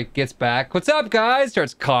 He's just like, gets back. What's up, guys?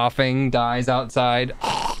 Starts coughing, dies outside.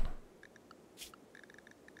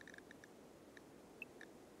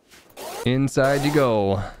 Inside you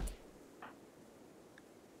go.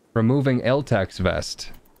 Removing L-Tex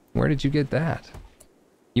vest. Where did you get that?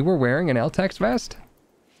 You were wearing an L-Tex vest?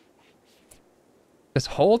 This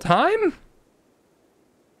whole time?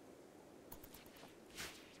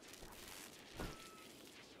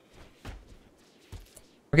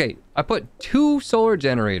 Okay, I put 2 solar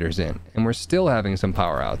generators in, and we're still having some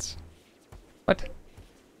power outs. What?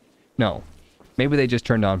 No. Maybe they just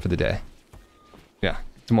turned on for the day. Yeah,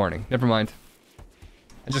 it's morning. Never mind.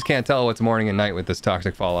 I just can't tell what's morning and night with this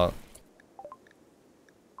toxic fallout.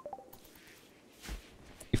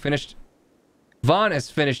 You finished? Vaughn has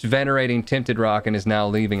finished venerating Tinted Rock and is now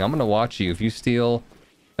leaving. I'm gonna watch you. If you steal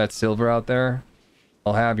that silver out there,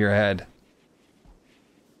 I'll have your head.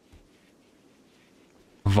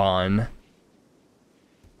 Vaughn.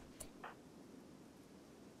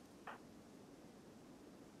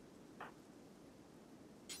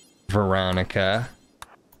 Veronica.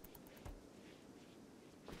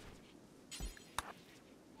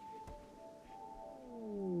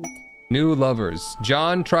 New lovers.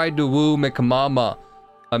 John tried to woo McMama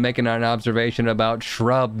by making an observation about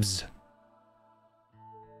shrubs.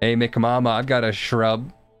 Hey, McMama, I've got a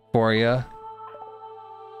shrub for you.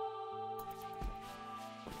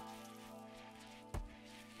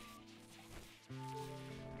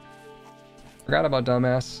 Forgot about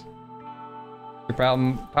dumbass.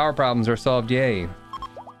 Your power problems are solved, yay.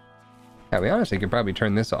 Yeah, we honestly could probably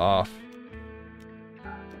turn this off.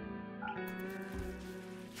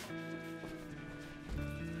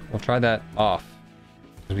 We'll try that off.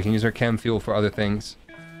 Because we can use our chem fuel for other things.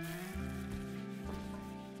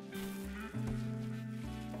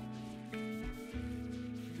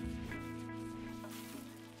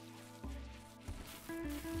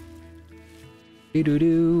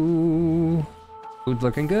 Doo-doo-doo. Food's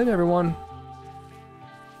looking good, everyone.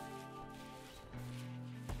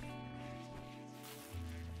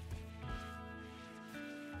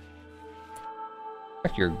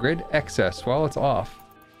 Check your grid excess while it's off.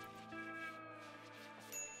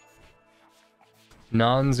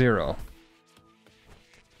 Non-zero.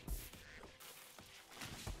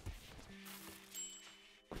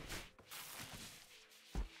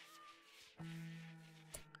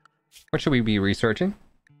 What should we be researching?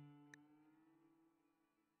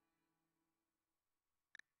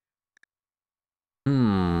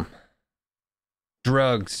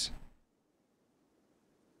 Drugs.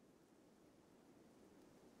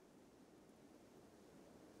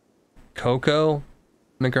 Cocoa.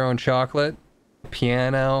 Make our own chocolate.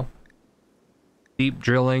 Piano. Deep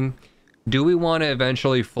drilling. Do we want to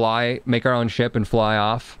eventually make our own ship and fly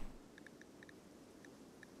off?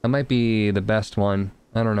 That might be the best one.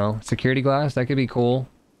 I don't know. Security glass? That could be cool.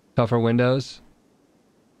 Tougher windows.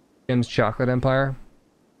 Jim's Chocolate Empire.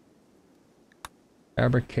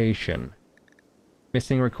 Fabrication.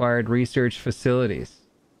 Missing required research facilities.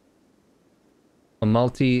 A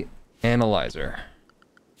multi-analyzer.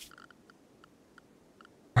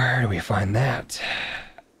 Where do we find that?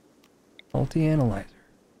 Multi-analyzer.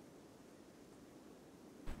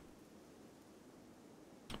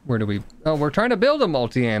 Where do we... Oh, we're trying to build a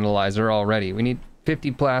multi-analyzer already. We need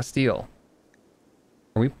 50 plasteel.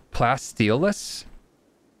 Are we plasteel-less?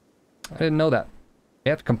 I didn't know that.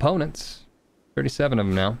 We have components. 37 of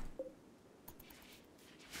them now.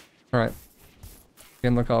 Alright.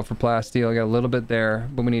 Again, look out for plasteel. I got a little bit there,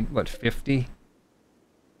 but we need, what, 50?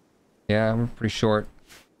 Yeah, we're pretty short.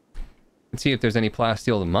 Let's see if there's any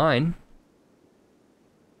plasteel to mine.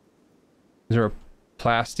 Is there a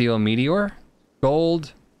plasteel meteor?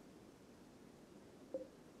 Gold.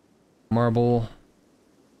 Marble.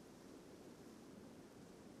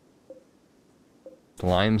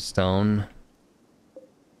 Limestone.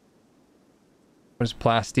 What does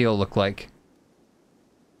plasteel look like?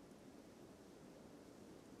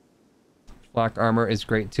 Black armor is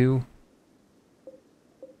great too.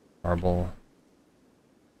 Marble.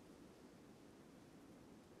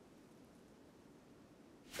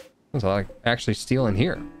 There's like actually steel in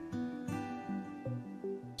here.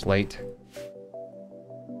 Slate.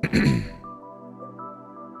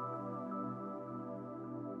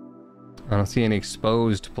 I don't see any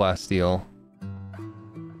exposed plasteel.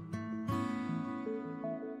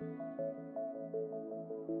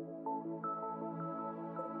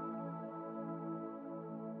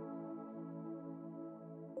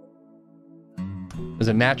 Does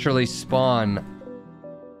it naturally spawn?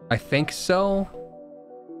 I think so.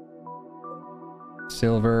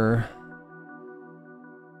 Silver.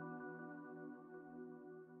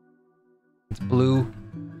 It's blue.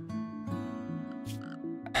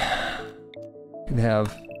 Could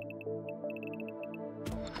have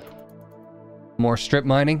more strip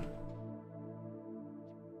mining.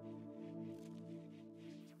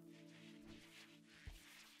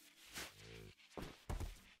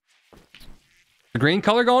 The green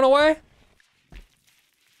color going away?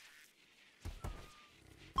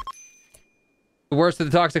 The worst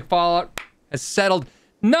of the toxic fallout has settled.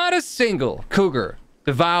 Not a single cougar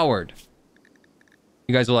devoured.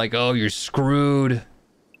 You guys are like, oh, you're screwed.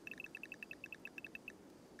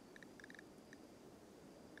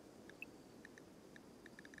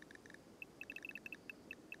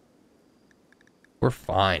 We're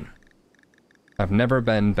fine. I've never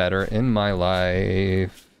been better in my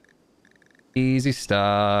life. Easy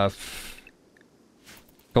stuff.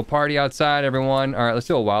 Go party outside, everyone. All right, let's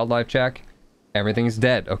do a wildlife check. Everything's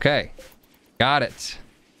dead. Okay. Got it.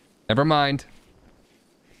 Never mind.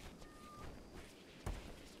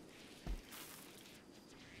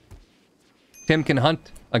 Tim can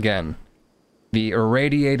hunt again. The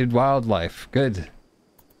irradiated wildlife. Good.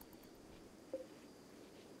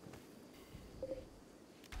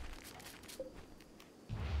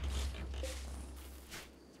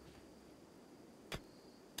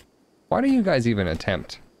 Why do you guys even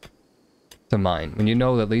attempt to mine when you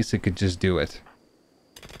know that Lisa could just do it.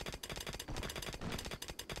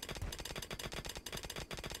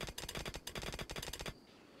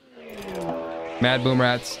 Mad boom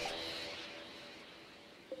rats.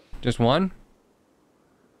 Just one?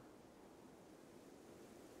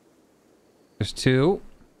 There's 2.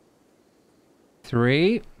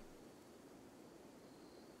 3.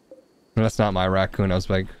 That's not my raccoon. I was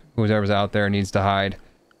like, whoever's out there needs to hide.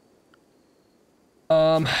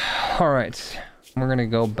 Alright. We're gonna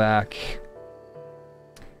go back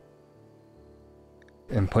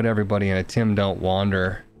and put everybody in a Tim Don't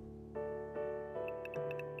Wander.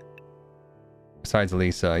 Besides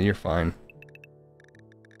Lisa, you're fine.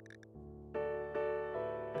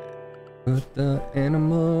 Put the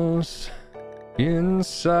animals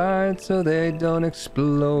inside so they don't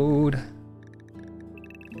explode.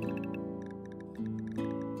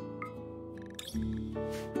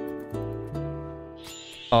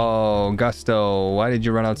 Oh, Gusto, why did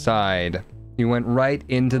you run outside? You went right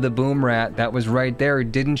into the boom rat that was right there,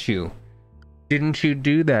 didn't you? Didn't you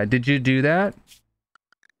do that? Did you do that?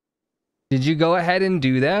 Did you go ahead and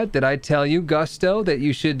do that? Did I tell you, Gusto, that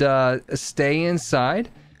you should stay inside?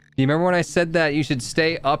 Do you remember when I said that you should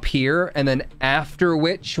stay up here, and then after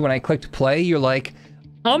which, when I clicked play, you're like,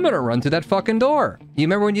 I'm gonna run through that fucking door. You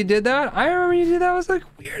remember when you did that? I remember when you did that. I was like,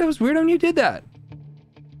 weird. It was weird when you did that.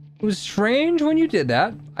 It was strange when you did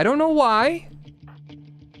that. I don't know why.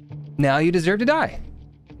 Now you deserve to die.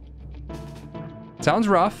 Sounds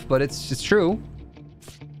rough, but it's true.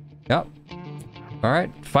 Yep.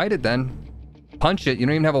 Alright, fight it then. Punch it. You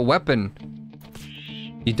don't even have a weapon.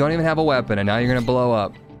 You don't even have a weapon, and now you're gonna blow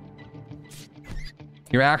up.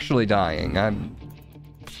 You're actually dying. I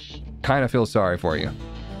kind of feel sorry for you.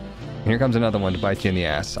 And here comes another one to bite you in the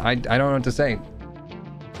ass. I don't know what to say.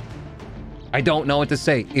 I don't know what to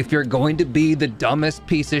say. If you're going to be the dumbest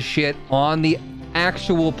piece of shit on the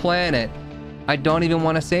actual planet, I don't even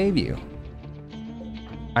want to save you.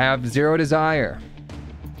 I have zero desire.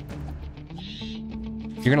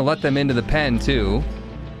 You're gonna let them into the pen too.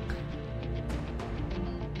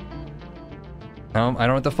 I don't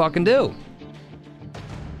know what to fucking do.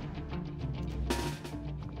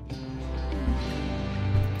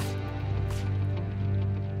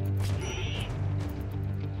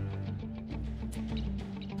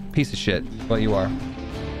 Piece of shit, what you are.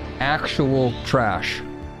 Actual trash.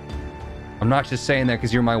 I'm not just saying that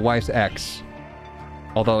because you're my wife's ex.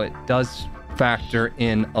 Although it does factor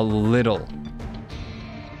in a little.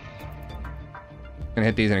 Gonna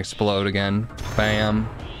hit these and explode again. Bam.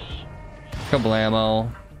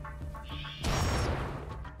 Kablamo.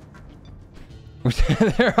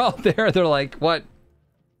 They're out there, they're like, what?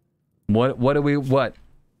 What do we, what?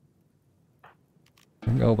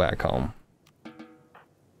 Go back home.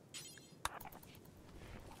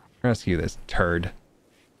 Rescue this turd.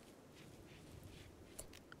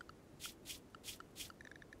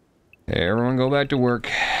 Hey, everyone go back to work.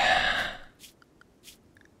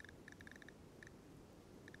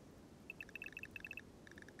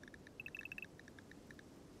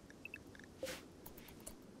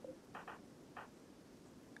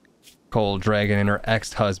 Cold dragon and her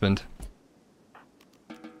ex-husband.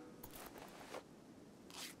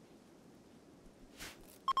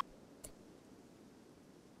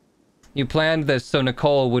 You planned this so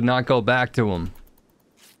Nicole would not go back to him.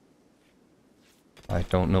 I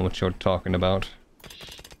don't know what you're talking about.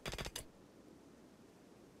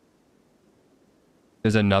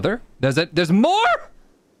 There's another? There's more?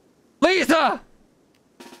 Lisa!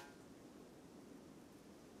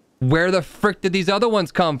 Where the frick did these other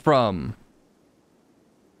ones come from?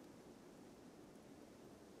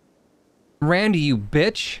 Randy, you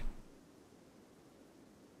bitch.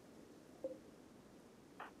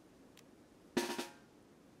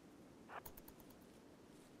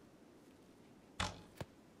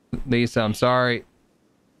 Lisa, I'm sorry.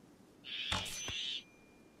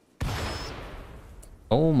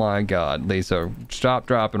 Oh my god, Lisa. Stop,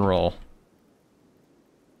 drop, and roll.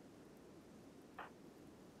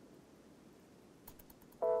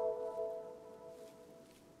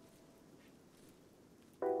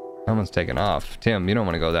 Someone's taking off. Tim, you don't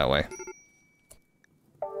want to go that way.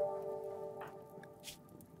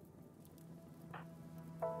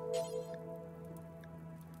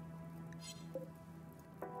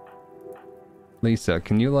 Lisa,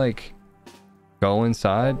 can you, like, go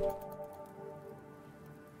inside?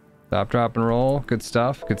 Stop, drop, and roll. Good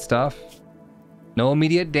stuff, good stuff. No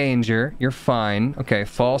immediate danger. You're fine. Okay,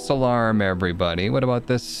 false alarm, everybody. What about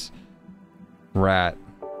this rat?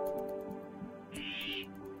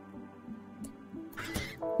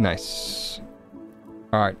 Nice.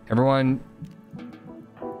 Alright, everyone.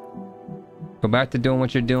 Go back to doing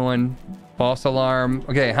what you're doing. False alarm.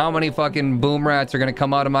 Okay, how many fucking boom rats are gonna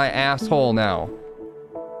come out of my asshole now?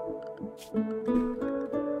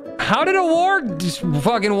 How did a warg just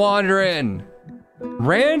fucking wander in?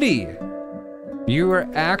 Randy, you are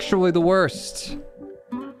actually the worst.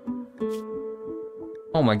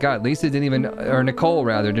 Oh my god, Lisa didn't even, or Nicole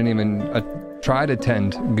rather, didn't even try to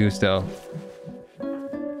tend Gusto.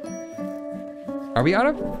 Are we out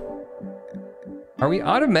of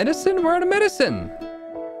medicine? We're out of medicine.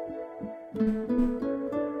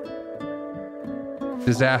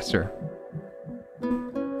 Disaster.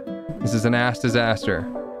 This is an ass disaster.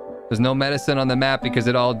 There's no medicine on the map because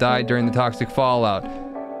it all died during the toxic fallout.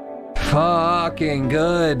 Fucking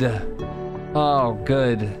good. Oh,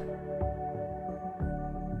 good.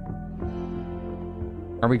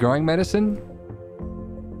 Are we growing medicine?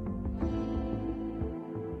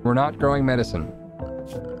 We're not growing medicine.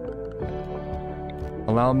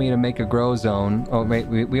 Allow me to make a grow zone. Oh, wait,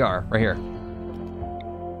 we are. Right here.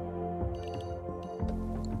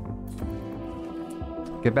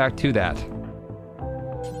 Get back to that.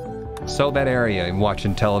 Sow that area and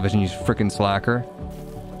watching television, you frickin' slacker.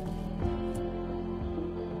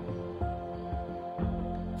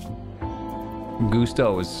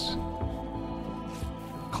 Gusto is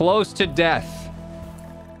close to death.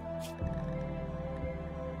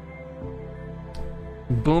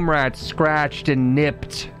 Boomrat scratched and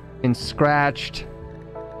nipped and scratched.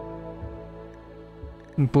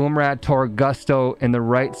 Boomrat tore Gusto in the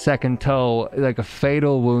right second toe, like a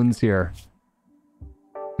fatal wounds here.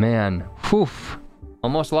 Man, whew,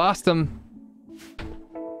 almost lost him.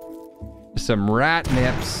 Some rat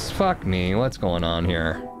nips. Fuck me, what's going on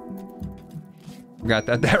here? Forgot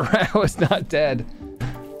that that rat was not dead.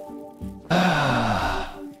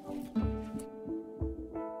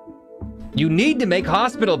 You need to make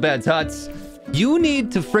hospital beds, Huts. You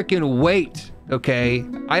need to frickin' wait, okay?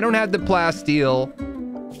 I don't have the plasteel.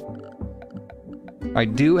 I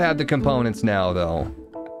do have the components now, though.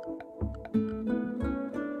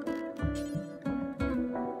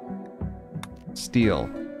 Steel.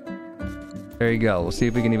 There you go. We'll see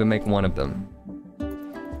if we can even make one of them.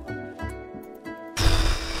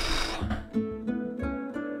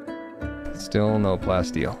 Still no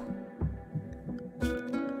plasteel.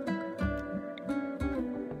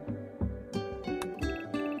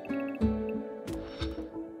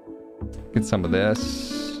 Get some of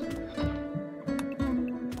this.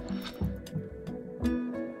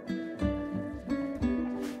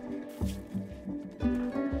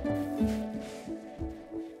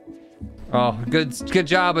 Oh, good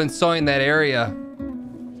job in sewing that area.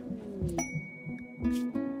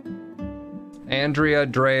 Andrea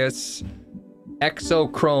Dreas,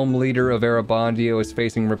 Exochrome leader of Arabondio, is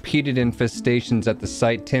facing repeated infestations at the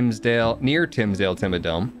site near Timsdale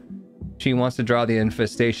Timidome. She wants to draw the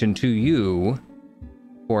infestation to you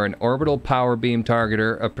for an orbital power beam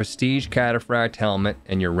targeter, a prestige cataphract helmet,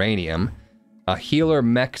 and uranium, a healer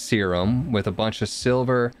mech serum with a bunch of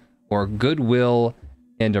silver, or goodwill,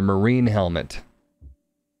 and a marine helmet.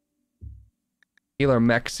 Healer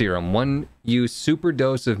mech serum. One use super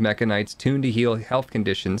dose of mechanites tuned to heal health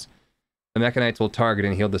conditions. The mechanites will target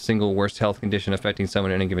and heal the single worst health condition affecting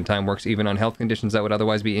someone at any given time. Works even on health conditions that would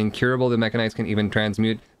otherwise be incurable. The mechanites can even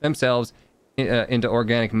transmute themselves into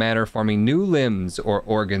organic matter, forming new limbs or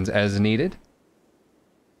organs as needed.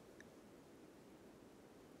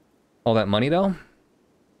 All that money, though?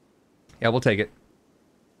 Yeah, we'll take it.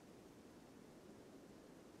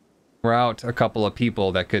 We're out a couple of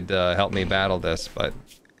people that could help me battle this, but...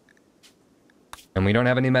 And we don't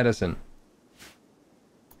have any medicine.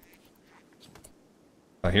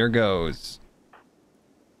 Well, here goes.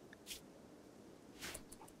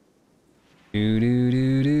 Do.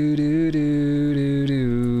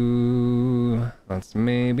 Let's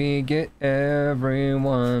maybe get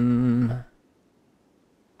everyone.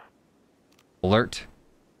 Alert.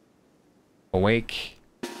 Awake.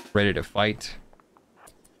 Ready to fight.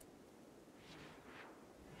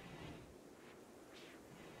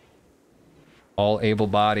 All able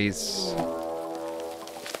bodies.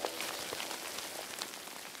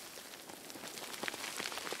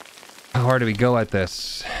 How hard do we go at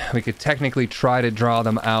this? We could technically try to draw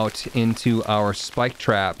them out into our spike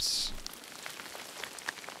traps.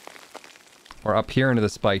 Or up here into the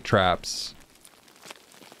spike traps.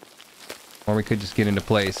 Or we could just get into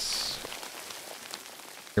place.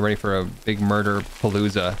 Get ready for a big murder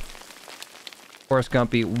palooza. Forrest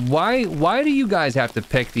Gumpy, why do you guys have to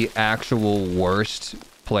pick the actual worst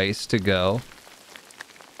place to go?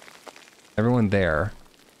 Everyone there.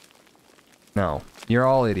 No, you're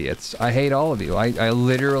all idiots. I hate all of you. I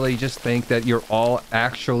literally just think that you're all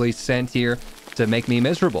actually sent here to make me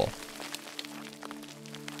miserable.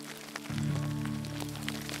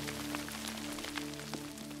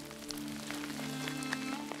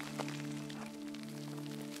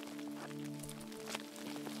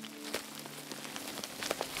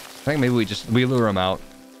 I think maybe we lure them out,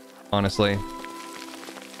 honestly.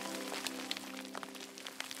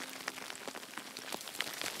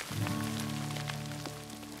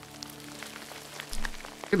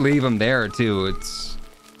 Could leave them there too. It's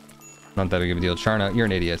not that big of a deal. Charna, you're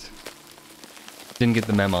an idiot. Didn't get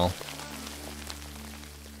the memo.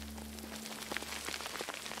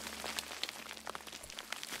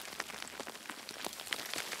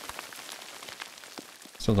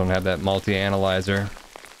 Still don't have that multi-analyzer.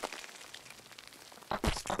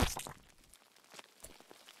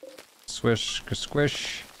 Swish,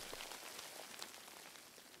 squish.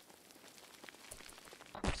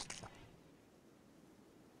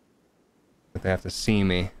 But they have to see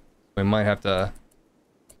me. We might have to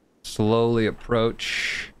slowly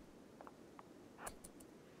approach.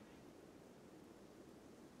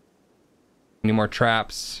 Any more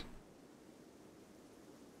traps?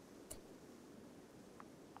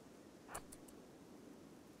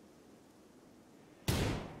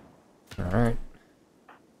 All right.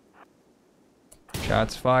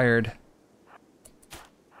 Shots fired.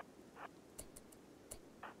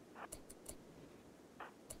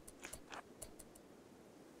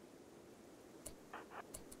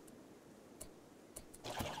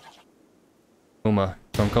 Uma,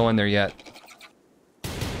 don't go in there yet.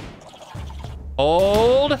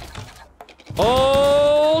 Hold!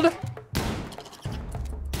 Hold!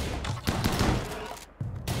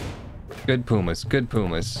 Good Pumas, good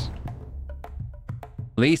Pumas.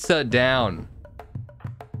 Lisa down.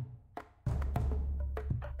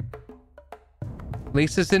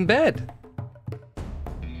 Lisa's in bed.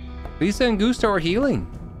 Lisa and Gusto are healing.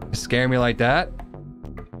 You scare me like that.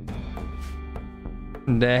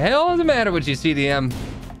 The hell is the matter with you, CDM?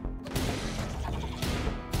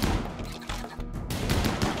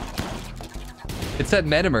 It said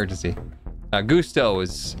med emergency. Gusto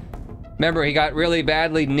is... Remember, he got really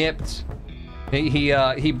badly nipped.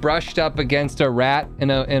 He brushed up against a rat in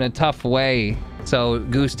a tough way. So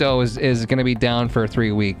Gusto is gonna be down for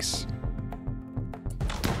 3 weeks.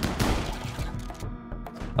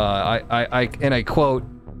 I quote,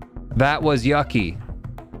 "That was yucky.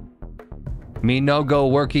 Me no go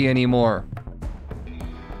worky anymore."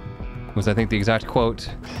 Was I think the exact quote.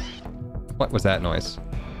 What was that noise?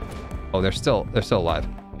 Oh, they're still alive.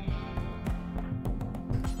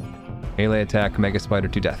 Melee attack, Mega Spider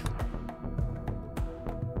to death.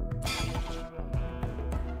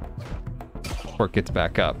 Before it gets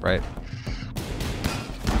back up, right?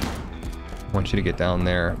 I want you to get down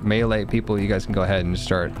there. Melee people, you guys can go ahead and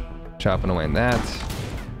start chopping away in that.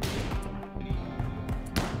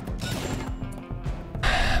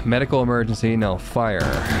 Medical emergency, no fire.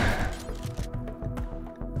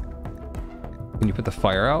 Can you put the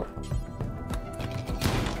fire out?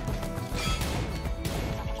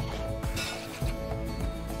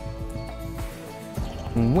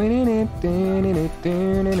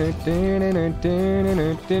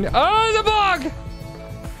 Oh, the bug!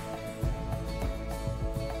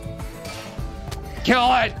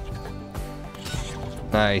 Kill it!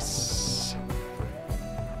 Nice.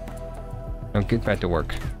 Now get back to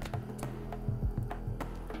work.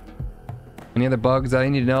 Any other bugs that I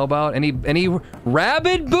need to know about? Any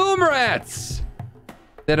rabid boom rats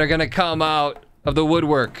that are gonna come out of the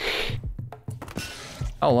woodwork?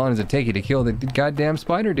 How long does it take you to kill the goddamn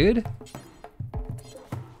spider, dude?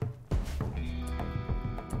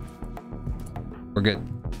 We're good.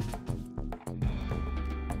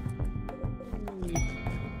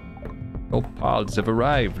 Oh, pods have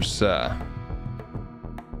arrived, sir.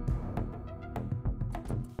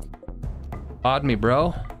 Pod me,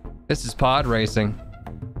 bro. This is pod racing.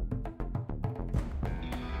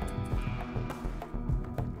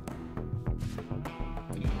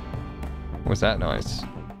 What's that noise?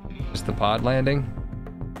 Just the pod landing?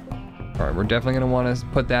 Alright, we're definitely gonna want to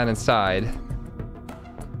put that inside.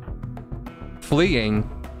 Fleeing?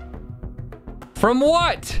 From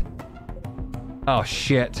what? Oh,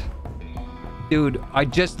 shit. Dude, I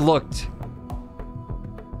just looked.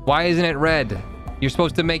 Why isn't it red? You're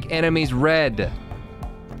supposed to make enemies red.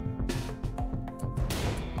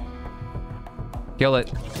 Kill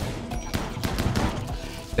it.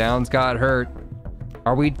 Downs got hurt.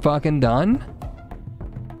 Are we fucking done?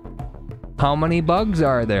 How many bugs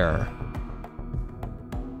are there?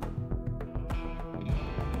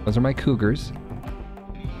 Those are my cougars.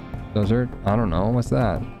 Those are, I don't know, what's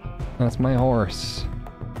that? That's my horse.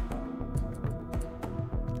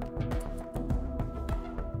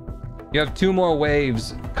 You have 2 more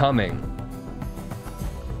waves coming.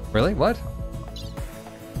 Really? What?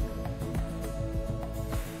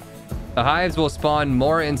 The hives will spawn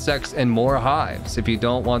more insects and more hives. If you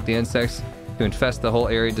don't want the insects to infest the whole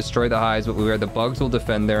area, destroy the hives, but beware the bugs will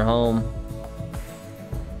defend their home.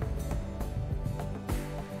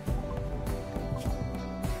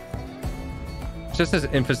 It's just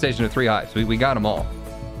an infestation of 3 hives. We got them all.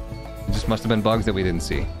 It just must have been bugs that we didn't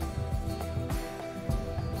see.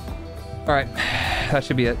 All right, that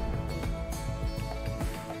should be it.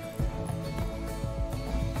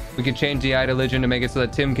 We can change the Ida Legion to make it so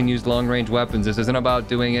that Tim can use long-range weapons. This isn't about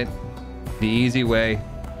doing it the easy way.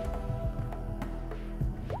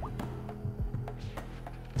 It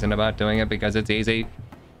isn't about doing it because it's easy.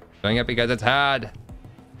 Doing it because it's hard.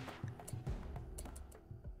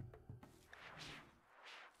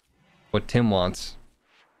 What Tim wants.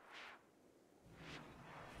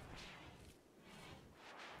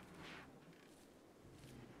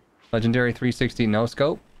 Legendary 360 no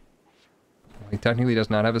scope. He technically does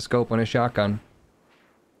not have a scope on his shotgun.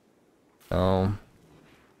 So...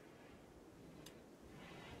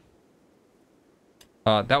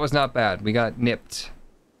 that was not bad. We got nipped.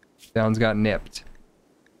 Downs got nipped.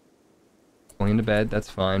 Going to bed, that's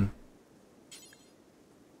fine.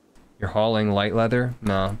 You're hauling light leather?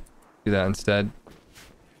 No. Do that instead.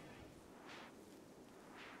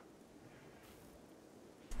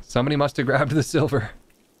 Somebody must have grabbed the silver.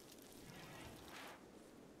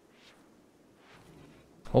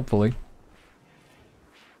 Hopefully.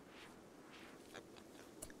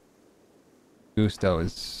 Gusto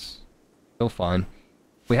is still fine.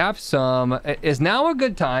 We have some... Is now a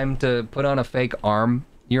good time to put on a fake arm?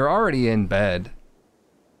 You're already in bed.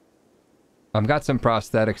 I've got some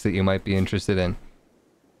prosthetics that you might be interested in.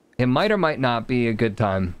 It might or might not be a good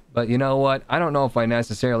time. But you know what? I don't know if I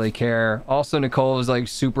necessarily care. Also, Nicole is like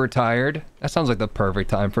super tired. That sounds like the perfect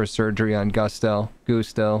time for surgery on Gusto.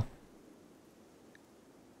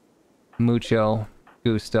 Mucho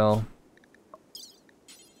gusto.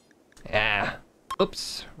 Yeah.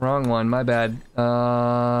 Oops. Wrong one. My bad.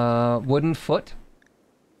 Wooden foot?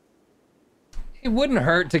 It wouldn't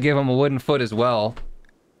hurt to give him a wooden foot as well.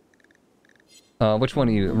 Which one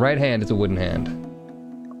are you? Right hand is a wooden hand.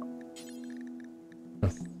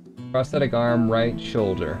 Prosthetic arm, right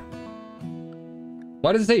shoulder.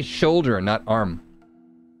 Why does it say shoulder and not arm?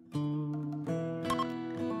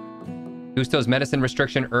 Gusto's medicine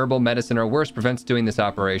restriction, herbal medicine, or worse, prevents doing this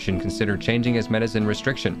operation. Consider changing his medicine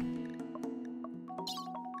restriction.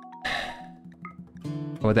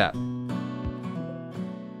 What with that?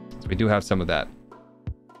 So we do have some of that.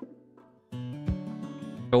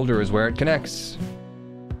 Shoulder is where it connects.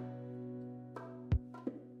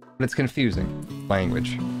 But it's confusing.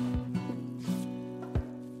 Language.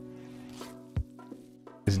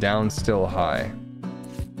 Is down still high?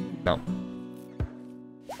 No.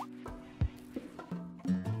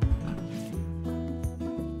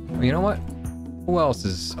 You know what? Who else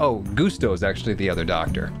is... Oh, Gusto is actually the other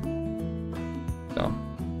doctor. So.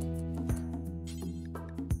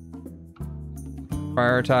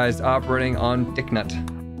 Prioritized operating on Dicknut.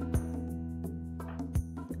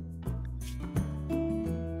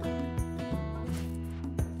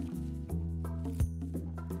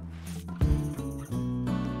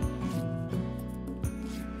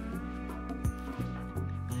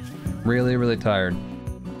 Really, really tired.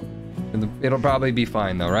 It'll probably be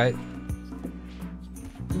fine though, right?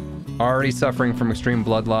 Already suffering from extreme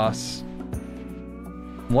blood loss.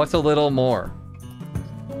 What's a little more?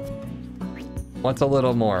 What's a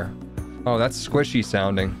little more? Oh, that's squishy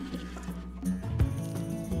sounding.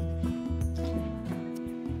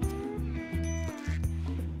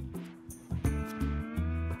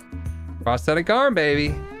 Prosthetic arm,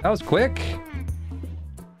 baby. That was quick.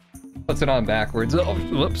 Puts it on backwards. Oh,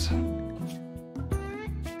 whoops.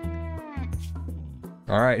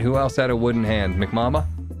 Alright, who else had a wooden hand? McMama?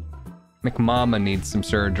 McMama needs some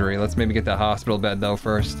surgery. Let's maybe get the hospital bed, though,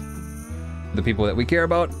 first. The people that we care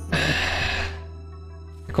about.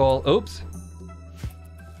 Nicole, oops.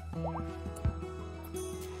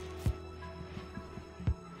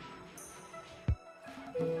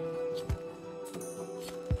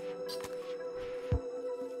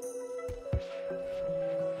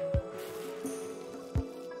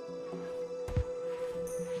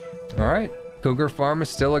 Alright. Cougar Farm is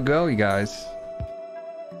still a go, you guys.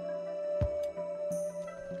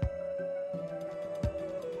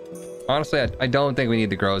 Honestly, I don't think we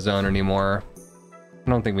need the grow zone anymore. I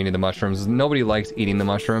don't think we need the mushrooms. Nobody likes eating the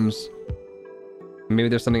mushrooms. Maybe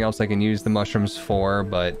there's something else I can use the mushrooms for,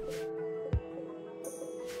 but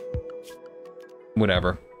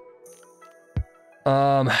whatever.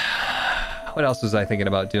 What else was I thinking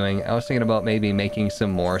about doing? I was thinking about maybe making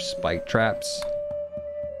some more spike traps.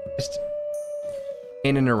 Just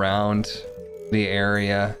in and around the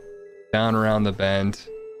area, down around the bend.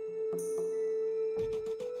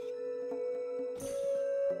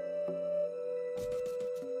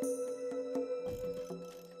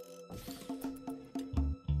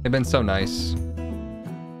 They've been so nice.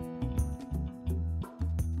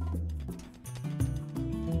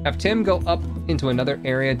 Have Tim go up into another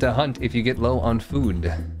area to hunt if you get low on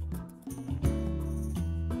food.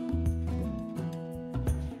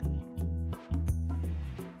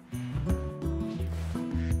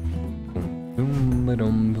 Boom,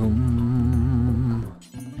 ba-dum, boom.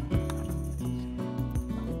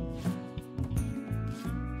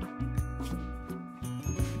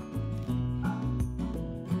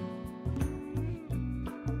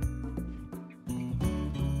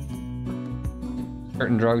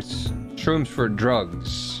 Certain drugs, shrooms for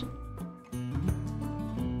drugs.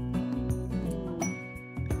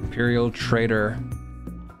 Imperial Trader.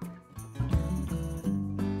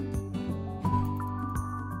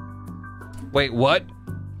 Wait, what?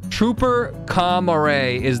 Trooper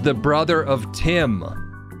Kamare is the brother of Tim.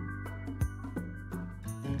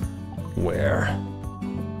 Where?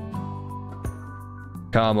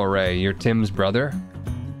 Kamare, you're Tim's brother?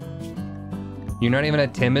 You're not even a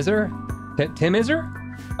Timizer? Timizer?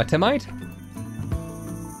 A Timite?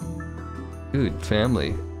 Good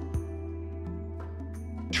family.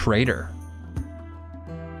 Traitor.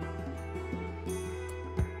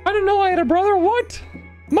 I didn't know I had a brother. What?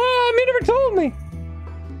 Mom, you never told me.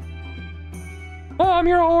 Mom,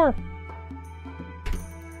 you're a whore.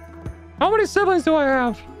 How many siblings do I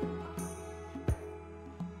have?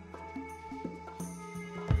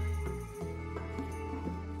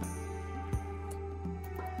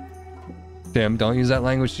 Tim, don't use that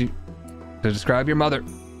language to describe your mother.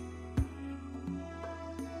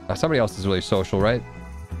 Somebody else is really social, right?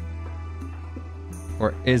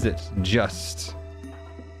 Or is it just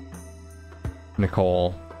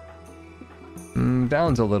Nicole?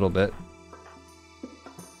 Down's a little bit.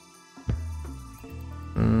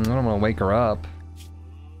 I don't want to wake her up.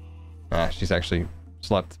 She's actually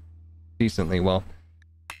slept decently well.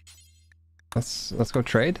 Let's go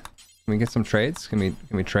trade. Can we get some trades? Can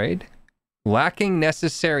we trade? Lacking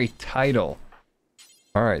necessary title.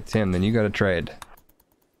 All right, Tim, then you got to trade.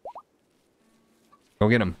 Go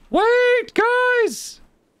get him. Wait, guys!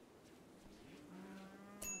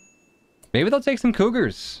 Maybe they'll take some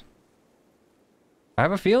cougars. I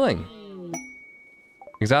have a feeling.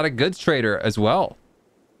 Exotic goods trader as well.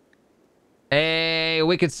 Hey,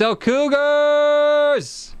 we could sell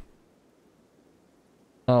cougars!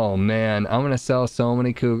 Oh man, I'm gonna sell so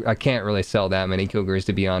many cougars. I can't really sell that many cougars,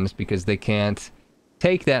 to be honest, because they can't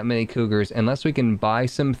take that many cougars unless we can buy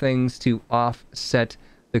some things to offset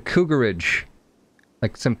the cougarage.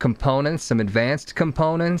 Like some components, some advanced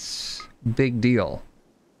components. Big deal.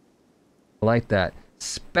 I like that.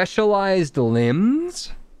 Specialized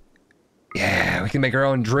limbs? Yeah, we can make our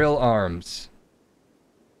own drill arms.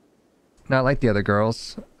 Not like the other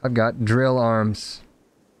girls. I've got drill arms.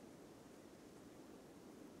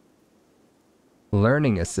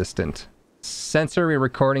 Learning assistant. Sensory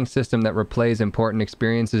recording system that replays important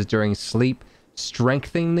experiences during sleep,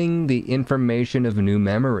 strengthening the information of new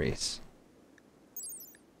memories.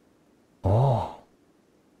 Oh.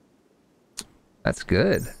 That's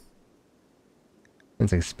good.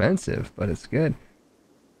 It's expensive, but it's good.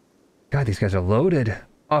 God, these guys are loaded.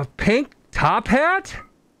 A pink top hat?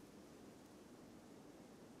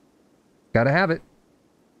 Gotta have it.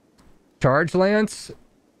 Charge lance?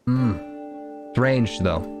 It's ranged,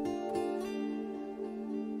 though.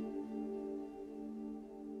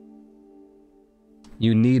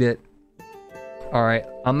 You need it. Alright,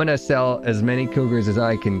 I'm gonna sell as many cougars as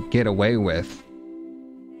I can get away with.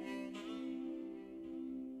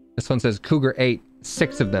 This one says Cougar 8.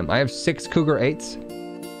 6 of them. I have 6 Cougar 8s.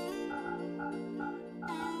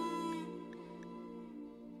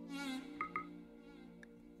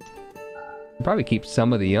 I'll probably keep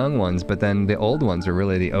some of the young ones, but then the old ones are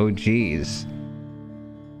really the OGs.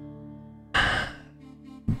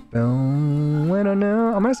 I don't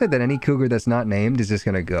know. I'm gonna say that any cougar that's not named is just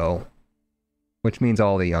gonna go. Which means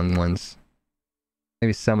all the young ones.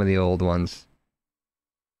 Maybe some of the old ones.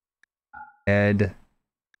 Ed.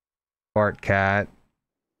 Bart Cat.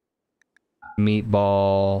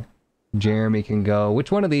 Meatball. Jeremy can go.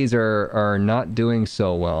 Which one of these are not doing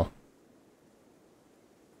so well?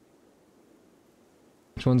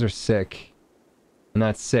 Which ones are sick? I'm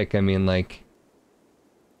not sick, I mean like...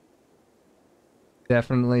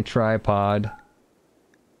 Definitely tripod.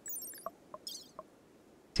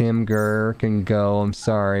 Tim Gurr can go, I'm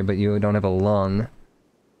sorry, but you don't have a lung.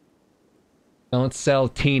 Don't sell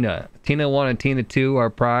Tina. Tina 1 and Tina 2 are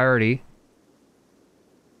priority.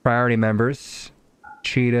 Priority members.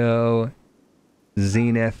 Cheeto,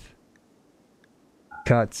 Zenith,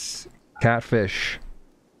 Cuts, Catfish.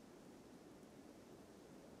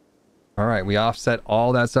 Alright, we offset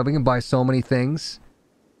all that stuff. We can buy so many things.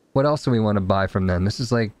 What else do we want to buy from them? This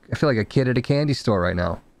is like, I feel like a kid at a candy store right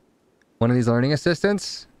now. One of these learning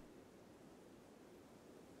assistants?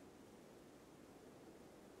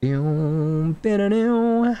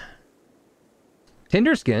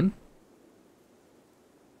 Tinder skin?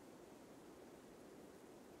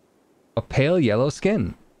 A pale yellow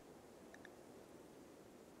skin.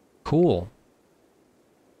 Cool.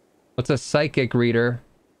 What's a psychic reader?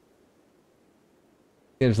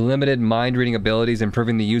 Gives limited mind-reading abilities,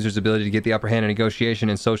 improving the user's ability to get the upper hand in negotiation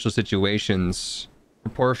in social situations,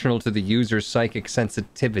 proportional to the user's psychic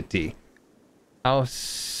sensitivity. How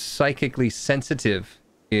psychically sensitive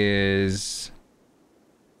is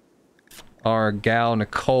our gal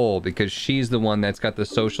McColl? Because she's the one that's got the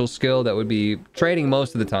social skill that would be trading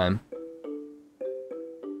most of the time.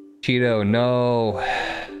 Cheeto, no.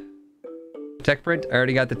 Tech print? I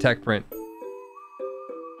already got the tech print.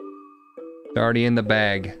 It's already in the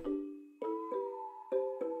bag.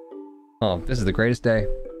 Oh, this is the greatest day.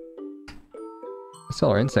 Let's sell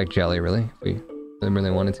our insect jelly, really, if we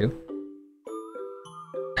really wanted to.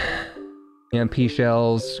 EMP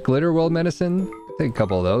shells, glitter world medicine. I'll take a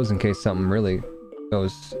couple of those in case something really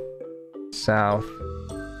goes south.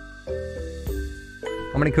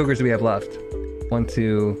 How many cougars do we have left? 1,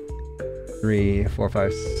 2, 3, 4,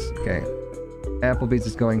 5. Okay. Applebee's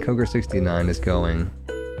is going. Cougar 69 is going.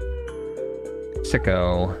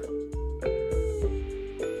 Sicko.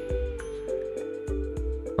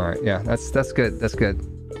 Alright, yeah, that's good. That's good.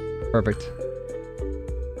 Perfect.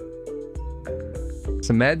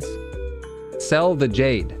 Some meds? Sell the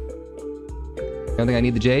jade. You don't think I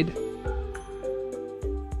need the jade?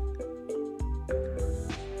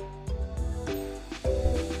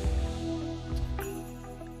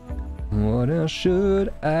 What else should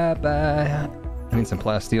I buy? I need some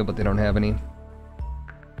plasteel, but they don't have any.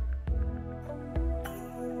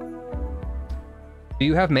 Do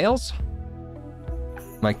you have males?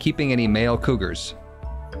 Am I keeping any male cougars?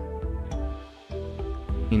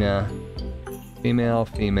 You know, female,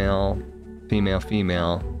 female, female,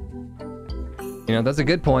 female. You know, that's a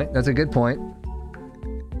good point. That's a good point.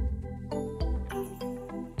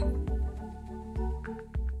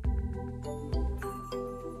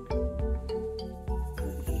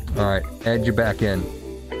 Alright, edge you back in.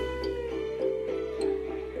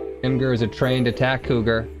 Timgur is a trained attack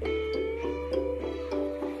cougar.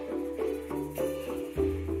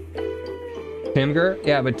 Timgur?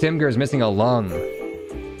 Yeah, but Timgur is missing a lung.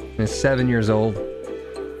 And is 7 years old.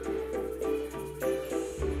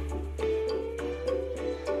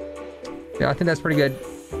 Yeah, I think that's pretty good.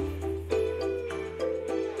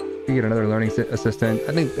 We get another learning assistant.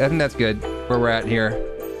 I think that's good where we're at here.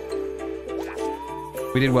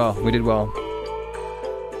 We did well. We did well.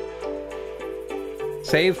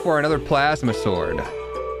 Save for another plasma sword.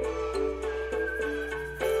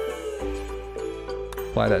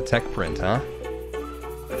 Apply that tech print, huh?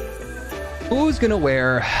 Who's gonna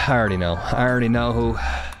wear... I already know. I already know who.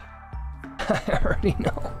 I already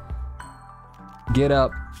know. Get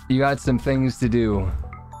up. You got some things to do.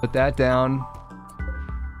 Put that down.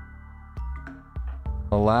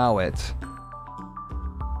 Allow it.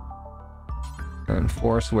 And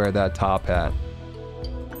force wear that top hat.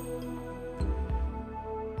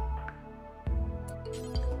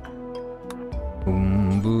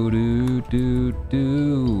 Boom, boo, doo, doo,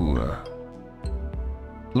 doo.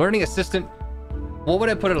 Learning assistant. What would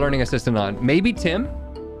I put a learning assistant on? Maybe Tim?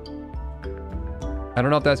 I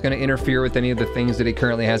don't know if that's going to interfere with any of the things that he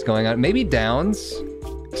currently has going on. Maybe Downs,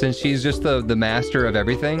 since she's just the master of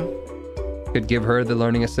everything, could give her the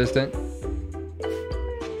learning assistant.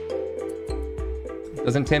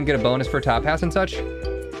 Doesn't Tim get a bonus for top hats and such?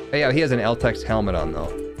 Oh, yeah, he has an L-Tex helmet on, though.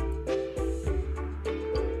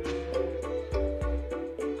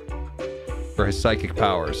 For his psychic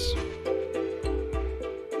powers.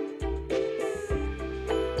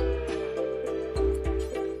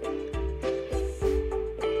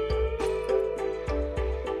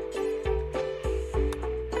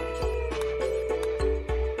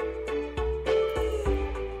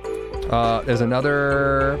 There's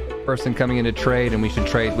another person coming in to trade, and we should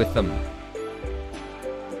trade with them.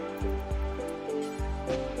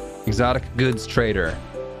 exotic goods trader.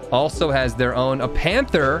 Also has their own... A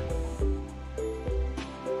panther?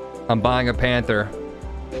 I'm buying a panther.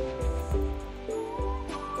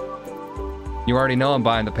 You already know I'm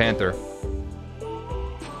buying the panther.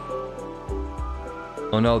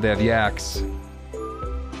 Oh no, they have yaks.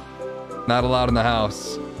 Not allowed in the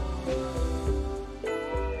house.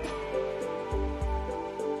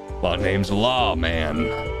 Law name's law, man.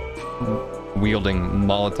 Wielding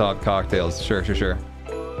Molotov cocktails. Sure, sure, sure.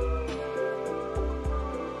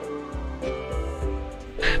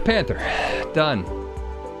 Panther. Done.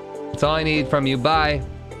 That's all I need from you. Bye.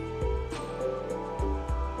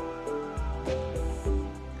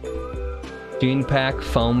 Gene pack,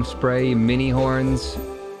 foam spray, mini horns.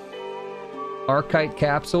 Archite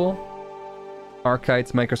capsule.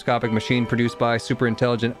 Archite's microscopic machine produced by super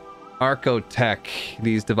intelligent Archotech.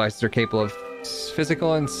 These devices are capable of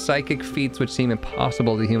physical and psychic feats which seem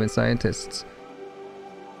impossible to human scientists.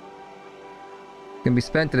 Can be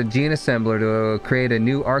spent at a gene assembler to create a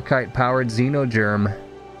new Archite-powered xenogerm.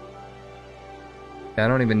 I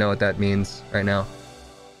don't even know what that means right now.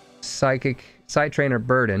 Psychic Side Trainer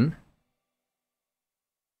Burden.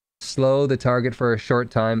 Slow the target for a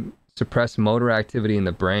short time. Suppress motor activity in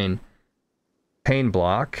the brain. Pain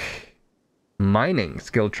block. Mining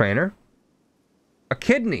skill trainer. A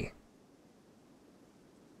kidney.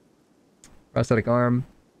 Prosthetic arm.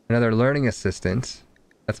 Another learning assistant.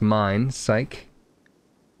 That's mine. Psych.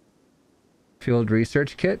 Field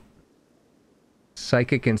research kit.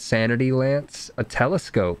 Psychic insanity lance. A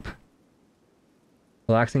telescope.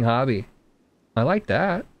 Relaxing hobby. I like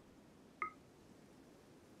that.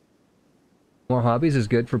 More hobbies is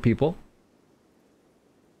good for people.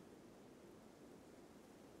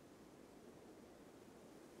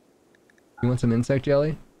 You want some insect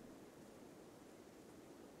jelly?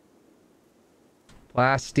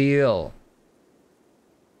 Plasteel.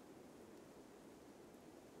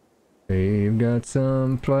 We've got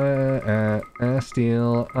some plasteel.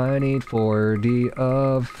 I need 40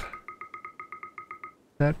 of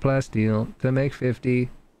that plasteel to make 50.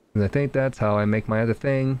 And I think that's how I make my other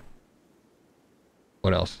thing.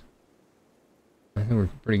 What else? I think we're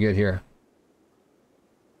pretty good here.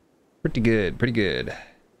 Pretty good, pretty good.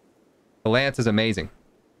 The lance is amazing.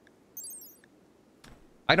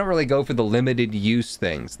 I don't really go for the limited use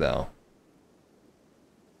things, though.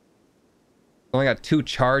 Only got 2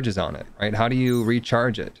 charges on it, right? How do you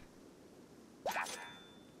recharge it?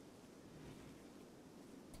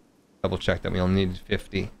 Double check that we only needed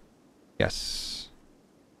 50. Yes.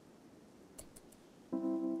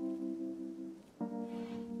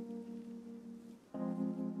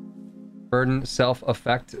 Burden,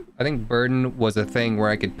 self-effect. I think Burden was a thing where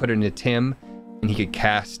I could put it into Tim and he could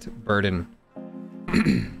cast Burden.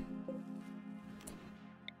 Where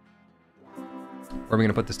are we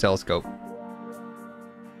gonna put this telescope?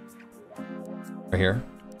 Right here.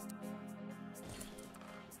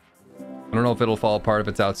 I don't know if it'll fall apart if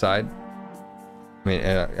it's outside. I mean,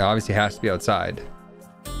 it obviously has to be outside.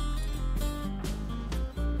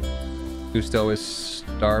 Gusto is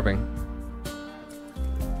starving.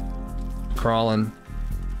 Crawling.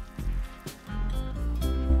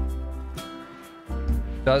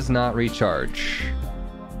 Does not recharge.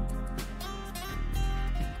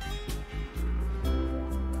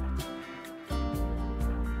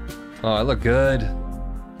 Oh, I look good.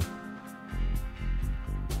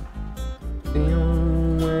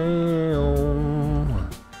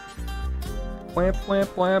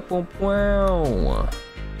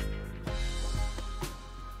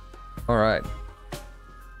 All right.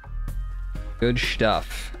 Good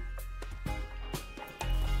stuff.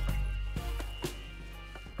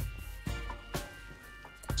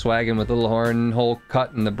 Swagging with a little horn hole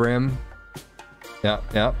cut in the brim. Yep,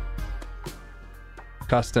 yep.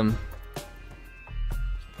 Custom.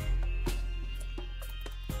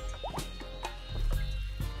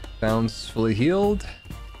 Sounds fully healed.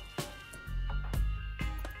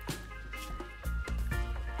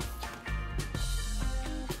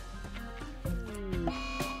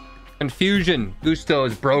 Confusion. Gusto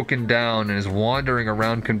is broken down and is wandering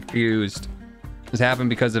around confused. This happened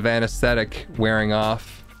because of anesthetic wearing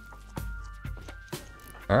off.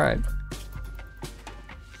 Alright.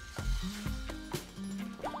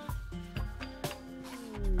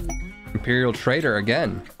 Imperial Trader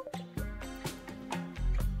again.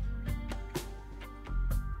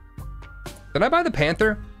 Did I buy the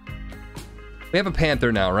Panther? We have a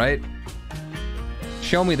Panther now, right?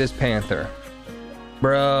 Show me this Panther.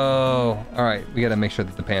 Bro. Alright, we gotta make sure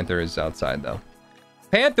that the Panther is outside, though.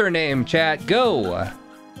 Panther name, chat, go!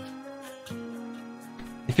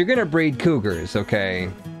 If you're gonna breed cougars, okay...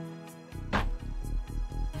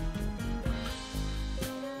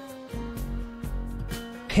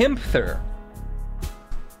 Pimpther.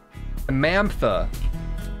 Mamtha.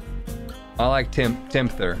 I like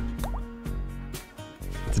Timther.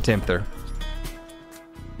 It's a Timther.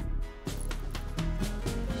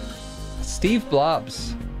 Steve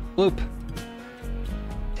Blobs. Bloop.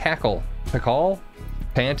 Tackle. McColl.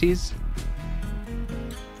 Panties.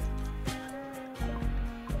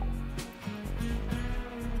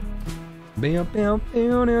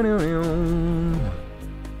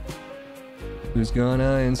 Who's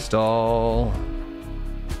gonna install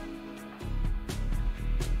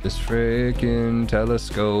this freaking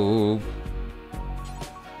telescope?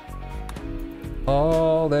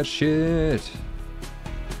 All that shit.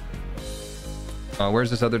 Where's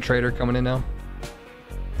this other trader coming in now?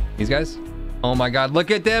 These guys? Oh my god, look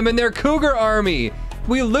at them and their cougar army!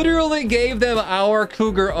 We literally gave them our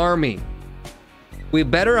cougar army. We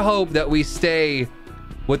better hope that we stay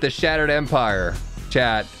with the Shattered Empire,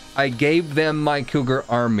 chat. I gave them my cougar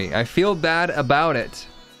army. I feel bad about it.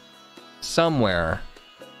 Somewhere.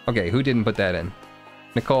 Okay, who didn't put that in?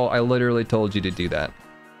 Nicole, I literally told you to do that.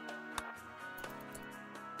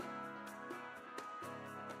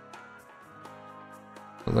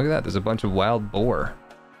 Oh, look at that, there's a bunch of wild boar.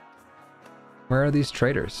 Where are these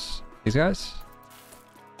traders? These guys?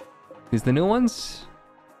 These the new ones?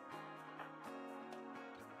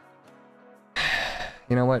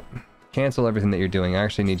 You know what? Cancel everything that you're doing. I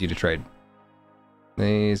actually need you to trade.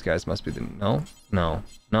 These guys must be the... No? No.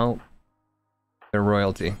 No. They're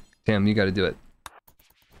royalty. Tim, you gotta do it.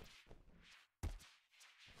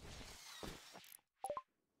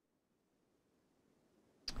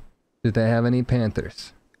 Do they have any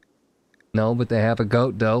panthers? No, but they have a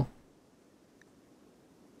goat, though.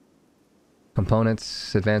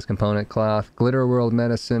 Components, advanced component, cloth, glitter world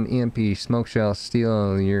medicine, EMP, smoke shell,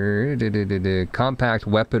 steel, your compact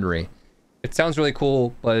weaponry. It sounds really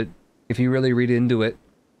cool, but if you really read into it,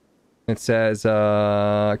 it says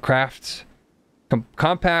craft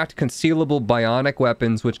compact concealable bionic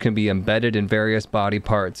weapons which can be embedded in various body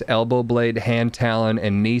parts, elbow blade, hand talon,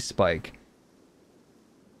 and knee spike.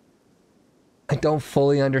 I don't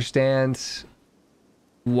fully understand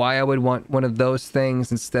why I would want one of those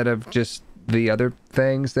things instead of just the other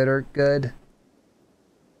things that are good.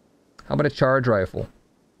 How about a charge rifle?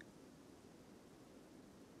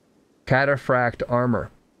 Cataphract armor.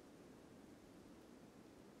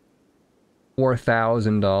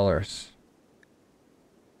 $4,000.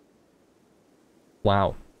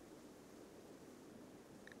 Wow.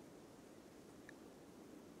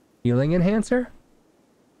 Healing enhancer?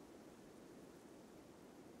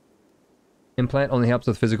 Implant only helps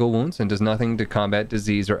with physical wounds and does nothing to combat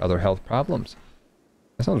disease or other health problems.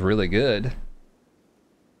 That sounds really good.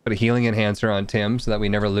 Put a healing enhancer on Tim so that we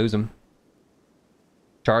never lose him.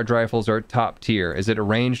 Charge rifles are top tier. Is it a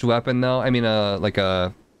ranged weapon though? I mean, like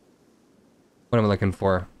a... What am I looking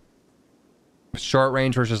for? Short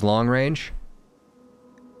range versus long range?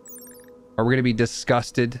 Are we gonna be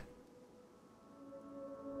disgusted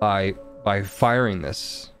by firing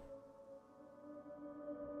this?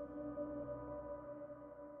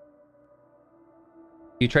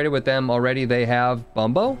 You traded with them already, they have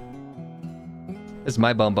Bumbo? This is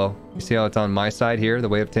my Bumbo. You see how it's on my side here, the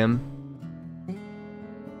way of Tim?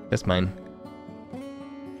 That's mine.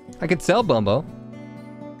 I could sell Bumbo.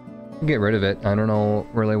 Get rid of it. I don't know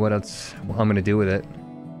really what else I'm gonna do with it.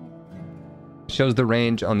 Shows the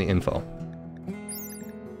range on the info.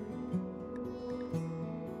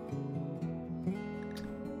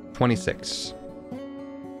 $26.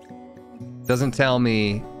 Doesn't tell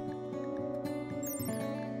me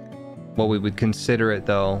what we would consider it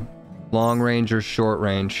though. Long range or short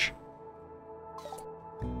range.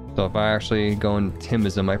 So if I actually go in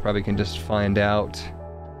Timism, I probably can just find out.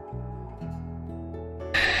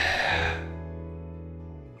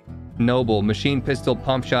 Noble, machine pistol,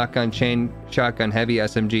 pump shotgun, chain shotgun, heavy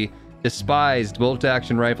SMG, despised, bolt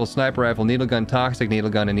action rifle, sniper rifle, needle gun, toxic needle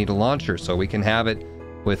gun, and needle launcher. So we can have it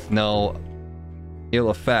with no ill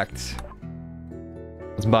effect.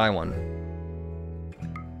 Let's buy one.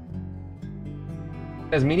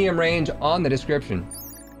 It has medium range on the description.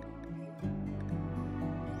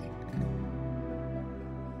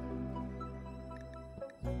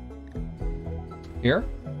 Here?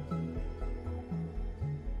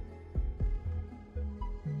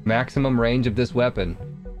 Maximum range of this weapon,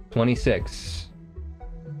 26.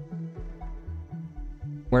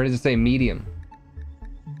 Where does it say medium?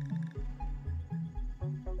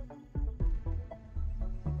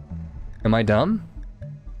 Am I dumb?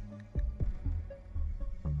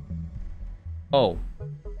 Oh.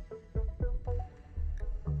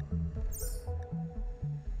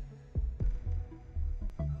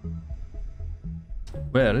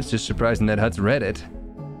 Well, it's just surprising that Hut's read it.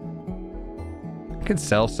 I could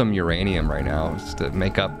sell some uranium right now just to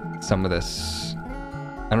make up some of this.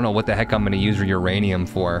 I don't know what the heck I'm going to use uranium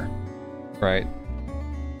for, right?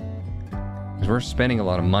 Because we're spending a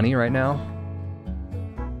lot of money right now.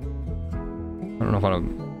 I don't know if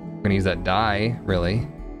I'm going to use that dye, really.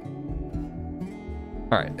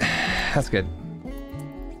 Alright, that's good.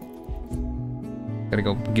 Gotta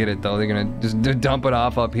go get it, though. They're going to just dump it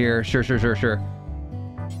off up here. Sure.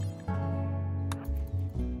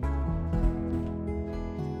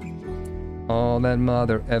 Oh, that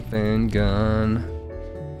mother effing gun.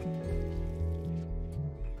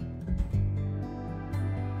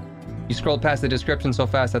 You scrolled past the description so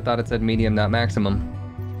fast I thought it said medium, not maximum.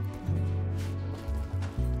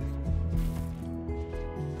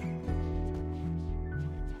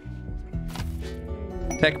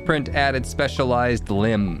 Tech print added specialized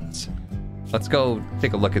limbs. Let's go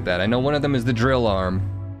take a look at that. I know one of them is the drill arm.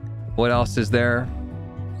 What else is there?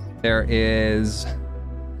 There is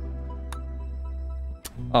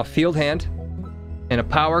a field hand and a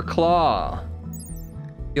power claw.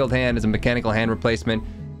 Field hand is a mechanical hand replacement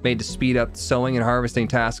made to speed up sowing and harvesting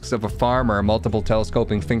tasks of a farmer. Multiple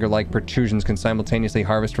telescoping finger-like protrusions can simultaneously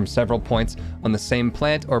harvest from several points on the same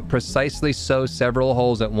plant or precisely sow several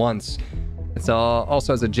holes at once. It's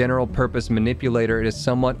also as a general purpose manipulator. It is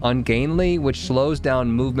somewhat ungainly, which slows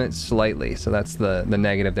down movement slightly. So that's the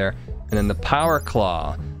negative there. And then the power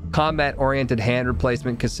claw. Combat-oriented hand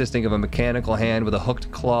replacement consisting of a mechanical hand with a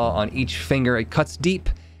hooked claw on each finger. It cuts deep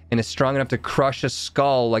and is strong enough to crush a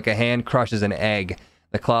skull like a hand crushes an egg.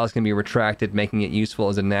 The claws can be retracted, making it useful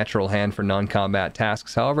as a natural hand for non-combat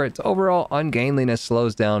tasks. However, its overall ungainliness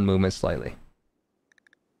slows down movement slightly.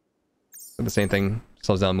 The same thing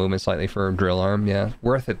slows down movement slightly for a drill arm. Yeah,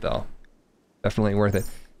 worth it though. Definitely worth it.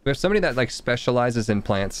 We have somebody that like specializes in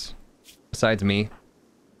plants besides me.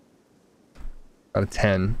 Out of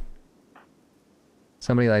 10.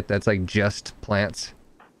 Somebody like that's like just plants.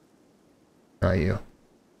 Not you.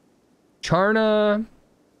 Charna,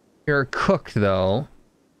 you're cooked though.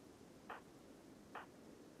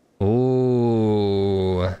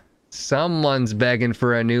 Ooh, someone's begging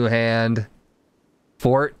for a new hand.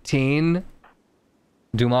 14.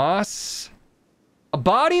 Dumas. A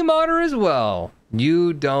body modder as well.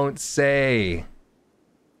 You don't say.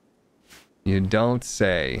 You don't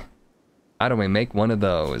say. How do we make one of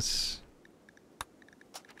those?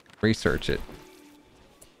 Research it.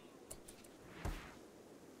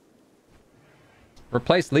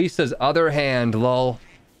 Replace Lisa's other hand, lol.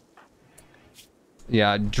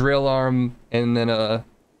 Yeah, drill arm and then how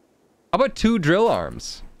about 2 drill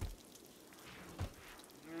arms?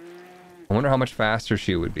 I wonder how much faster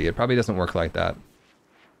she would be. It probably doesn't work like that.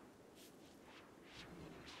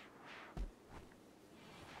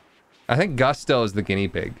 I think Gusto is the guinea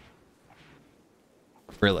pig.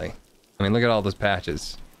 Really. I mean, look at all those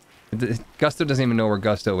patches. Gusto doesn't even know where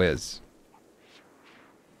Gusto is.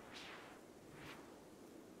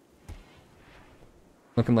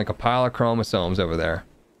 Looking like a pile of chromosomes over there.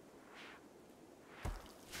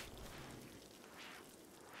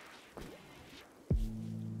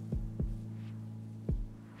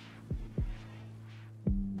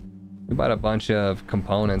 We bought a bunch of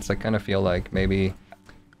components. I kind of feel like maybe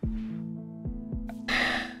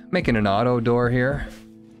making an auto door here.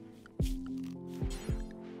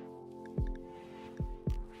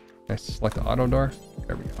 I select the auto door.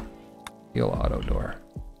 There we go. Heal auto door.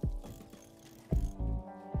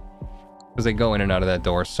 Because they go in and out of that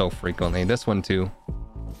door so frequently. This one too.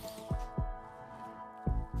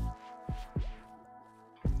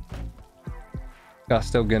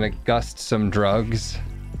 Gusto gonna gust some drugs.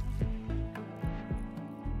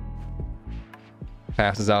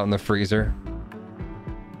 Passes out in the freezer.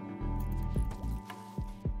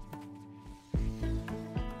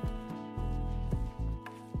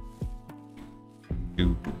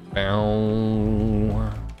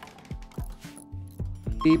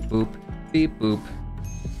 Beep boop, beep boop.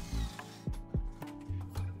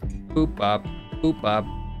 Boop bop, boop bop.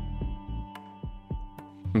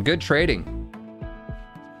 Good trading.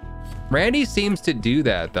 Randy seems to do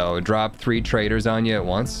that though. Drop 3 traders on you at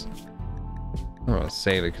once. I'm gonna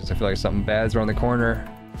save it because I feel like something bad's around the corner.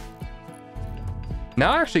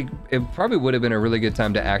 Now actually, it probably would have been a really good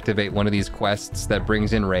time to activate one of these quests that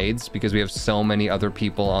brings in raids because we have so many other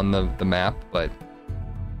people on the map, but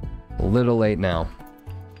a little late now.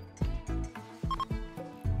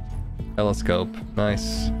 Telescope,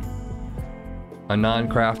 nice. A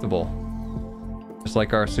non-craftable. Just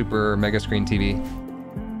like our super mega screen TV.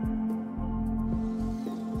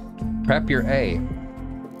 Prep your A.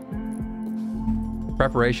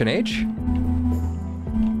 Preparation H?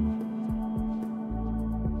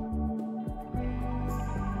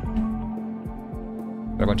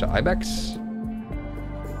 Got a bunch of ibex.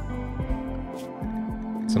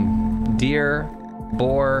 Some deer,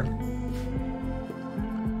 boar.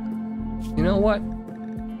 You know what?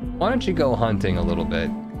 Why don't you go hunting a little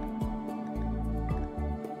bit?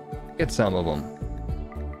 Get some of them.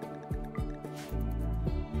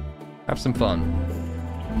 Have some fun.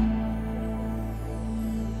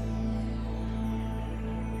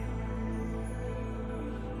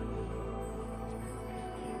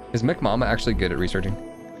 Is McMama actually good at researching?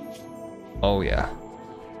 Oh yeah.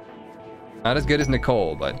 Not as good as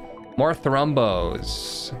Nicole, but more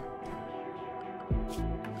thrumbos.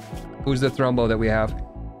 Who's the thrumbo that we have?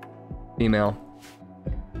 Female.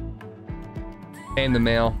 Name the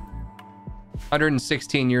male.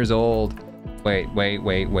 116 years old. Wait.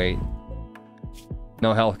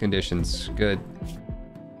 No health conditions. Good.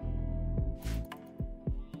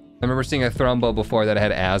 I remember seeing a thrumbo before that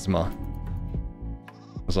had asthma.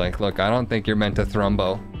 I was like, look, I don't think you're meant to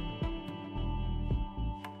thrumbo.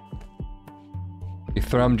 You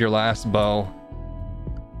thrummed your last bow.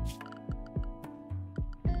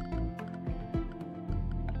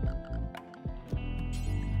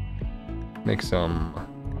 Make some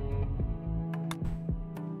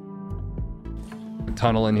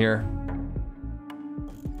tunnel in here.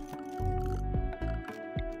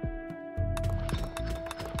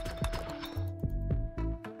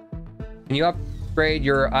 Can you upgrade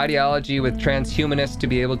your ideology with transhumanists to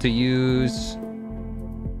be able to use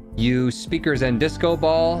speakers and disco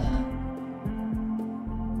ball?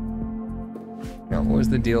 Now, what was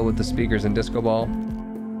the deal with the speakers and disco ball?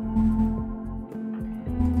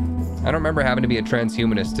 I don't remember having to be a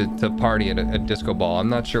transhumanist to party at a disco ball. I'm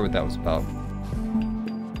not sure what that was about.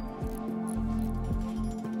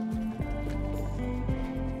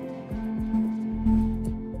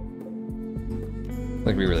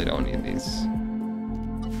 Like, we really don't need these.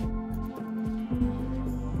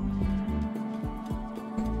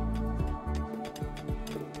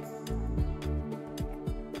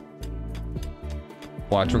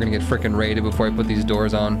 Watch, we're gonna get frickin' raided before I put these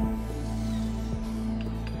doors on.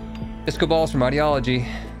 Disco balls from ideology.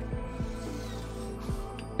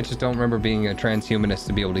 I just don't remember being a transhumanist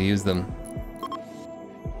to be able to use them.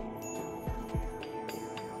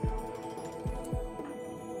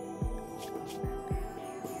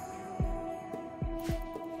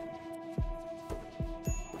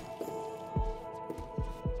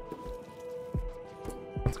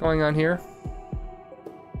 What's going on here?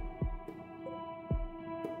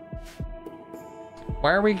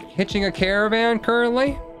 Why are we hitching a caravan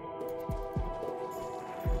currently?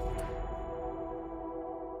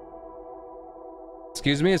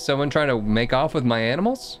 Excuse me, is someone trying to make off with my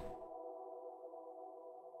animals?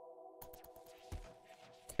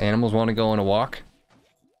 Animals want to go on a walk?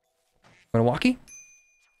 On a walkie?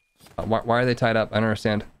 Why are they tied up? I don't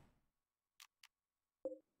understand.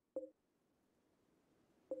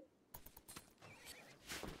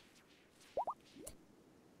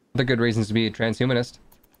 Other good reasons to be a transhumanist.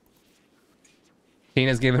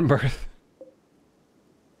 Tina's given birth.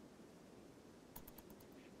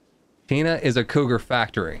 Tina is a cougar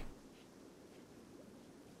factory.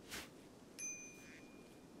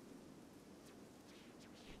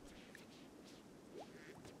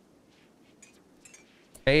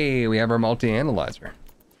 Hey, we have our multi-analyzer.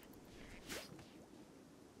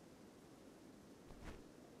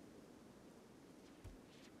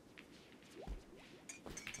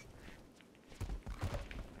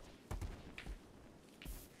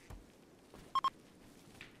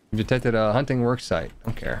 We detected a hunting work site.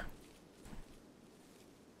 Don't care.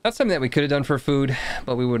 That's something that we could have done for food,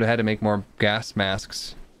 but we would have had to make more gas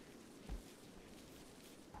masks.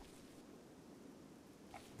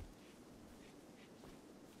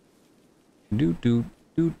 Been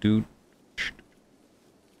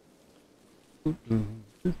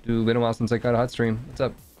a while since I got a hot stream. What's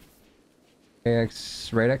up?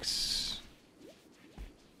 AX Radix.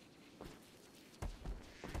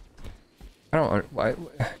 I don't. Why?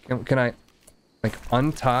 Can I, like,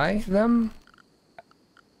 untie them?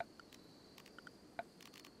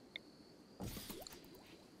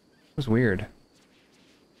 It was weird.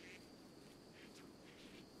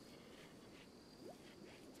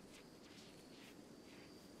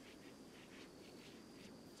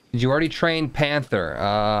 Did you already train Panther?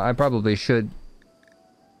 I probably should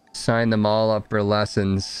sign them all up for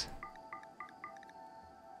lessons.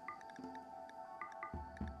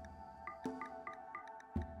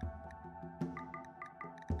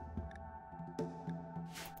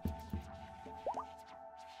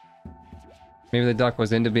 Maybe the duck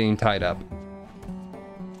was into being tied up.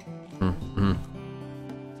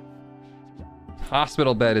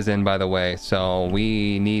 hospital bed is in, by the way, so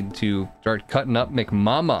we need to start cutting up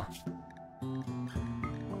McMama.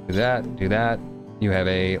 Do that, do that. You have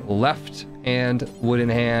a left and wooden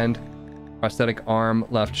hand, prosthetic arm,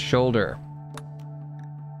 left shoulder.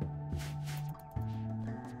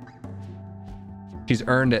 She's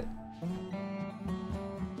earned it.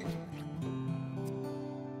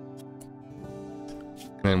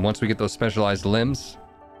 And once we get those specialized limbs,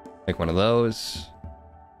 make one of those.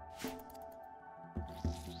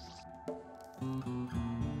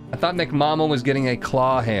 I thought McMama was getting a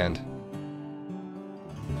claw hand.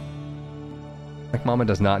 McMama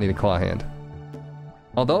does not need a claw hand.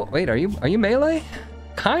 Although, wait, are you melee?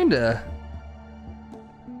 Kinda.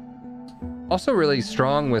 Also really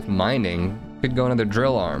strong with mining. Could go another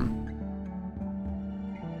drill arm.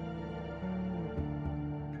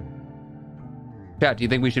 Chat, do you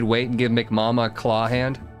think we should wait and give McMama a claw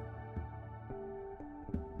hand?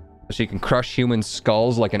 So she can crush human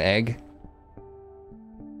skulls like an egg?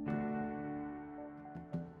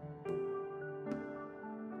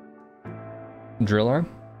 Drill arm?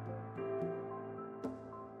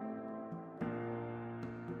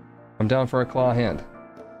 I'm down for a claw hand.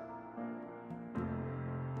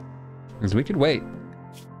 Because we could wait.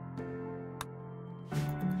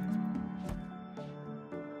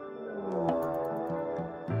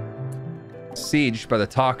 Sieged by the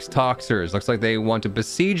Toxers. Looks like they want to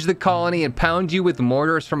besiege the colony and pound you with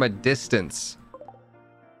mortars from a distance.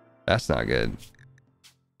 That's not good.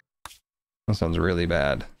 That sounds really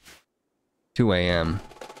bad. 2 a.m.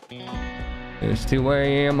 It's 2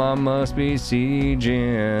 a.m. I must be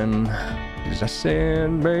sieging. As I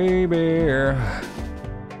said, baby.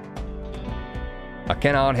 I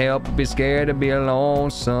cannot help but be scared to be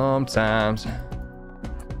alone sometimes.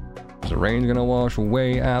 The rain's gonna wash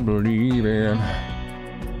away, I believe in.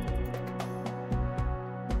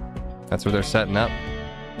 That's where they're setting up.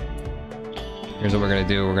 Here's what we're gonna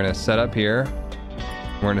do. We're gonna set up here.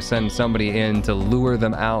 We're gonna send somebody in to lure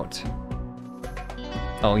them out.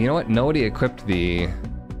 Oh, you know what? Nobody equipped the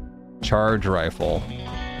charge rifle.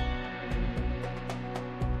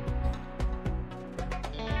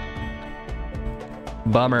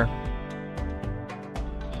 Bummer.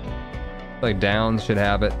 Like Downs should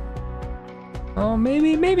have it. Oh,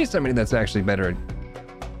 maybe somebody that's actually better at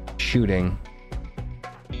shooting.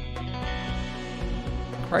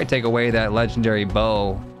 Probably take away that legendary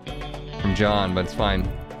bow from John, but it's fine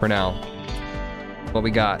for now. What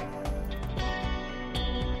we got?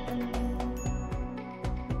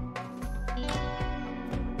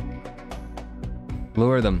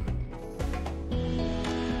 Lure them.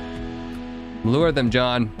 Lure them,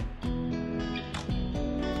 John.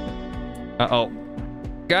 Uh-oh.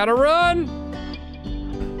 Gotta run!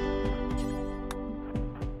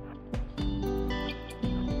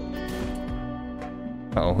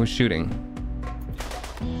 Uh-oh, who's shooting?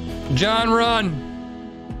 John, run!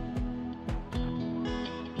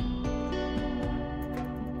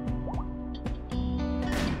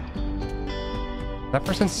 That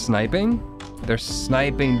person's sniping? They're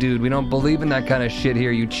sniping, dude. We don't believe in that kind of shit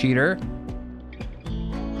here, you cheater.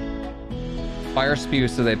 Fire spew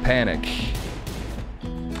so they panic.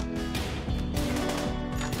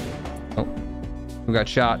 Oh. Who got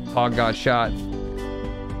shot? Hog got shot.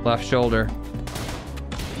 Left shoulder.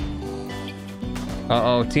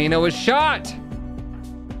 Uh-oh, Tina was shot! I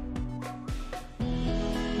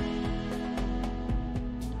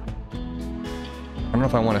don't know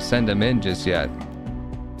if I want to send him in just yet.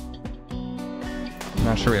 I'm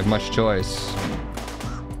not sure we have much choice.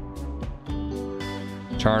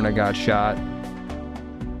 Charna got shot.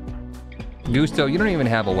 Gusto, you don't even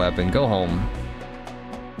have a weapon. Go home.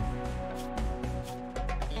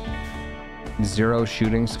 0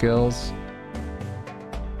 shooting skills.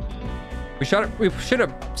 We should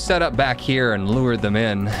have set up back here and lured them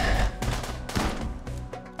in.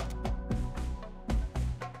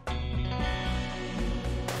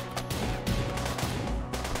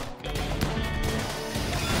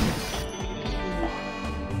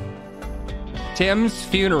 Tim's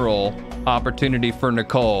funeral opportunity for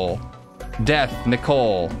Nicole. Death,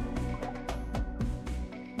 Nicole.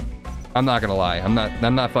 I'm not gonna lie. I'm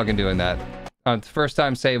not fucking doing that. It's the first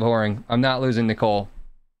time save whoring. I'm not losing Nicole.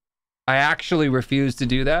 I actually refuse to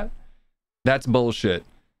do that. That's bullshit.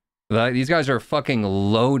 These guys are fucking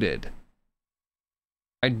loaded.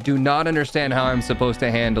 I do not understand how I'm supposed to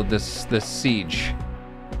handle this siege.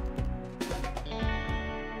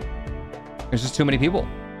 There's just too many people.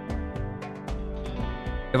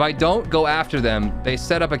 If I don't go after them, they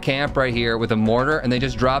set up a camp right here with a mortar and they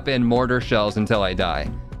just drop in mortar shells until I die.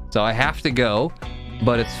 So I have to go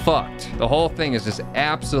but it's fucked. The whole thing is just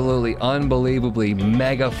absolutely, unbelievably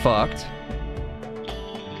mega fucked.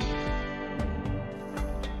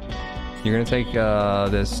 You're gonna take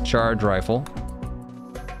this charge rifle.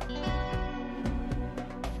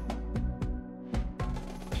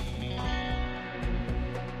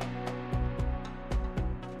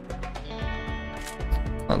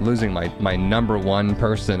 I'm losing my number one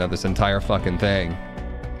person of this entire fucking thing.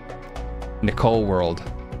 McColl World.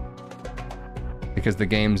 Because the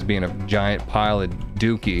game's being a giant pile of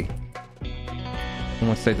dookie.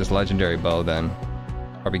 Let's take this legendary bow then.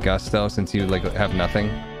 Probably Gusto, since you like have nothing.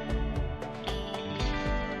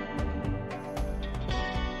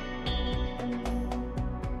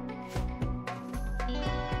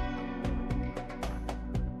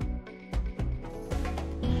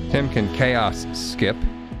 Tim can chaos skip.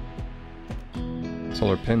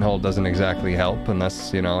 Solar pinhole doesn't exactly help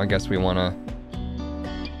unless, you know, I guess we want to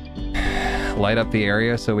light up the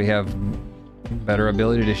area so we have better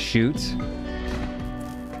ability to shoot.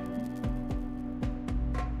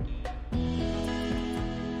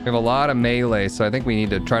 We have a lot of melee, so I think we need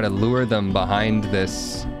to try to lure them behind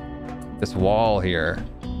this wall here.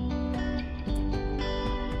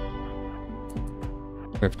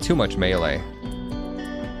 We have too much melee.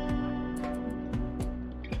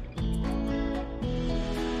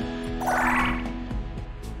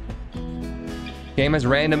 Game has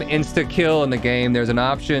random insta-kill in the game. There's an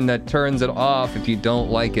option that turns it off if you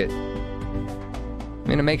don't like it. I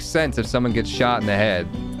mean, it makes sense if someone gets shot in the head.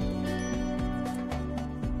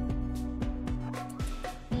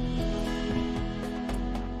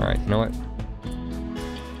 Alright, you know what?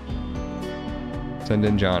 Send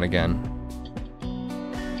in John again.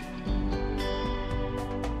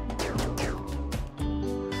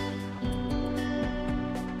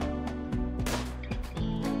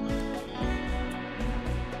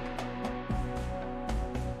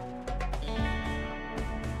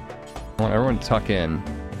 I want everyone to tuck in.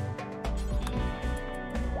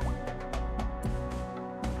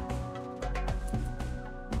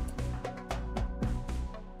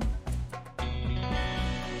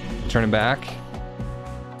 Turning back.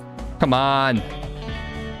 Come on.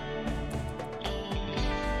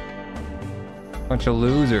 Bunch of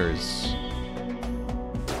losers.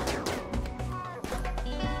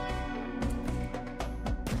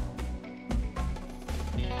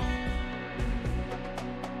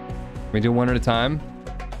 We do one at a time.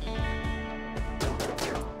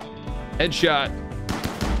 Headshot.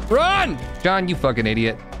 Run! John, you fucking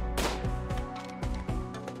idiot.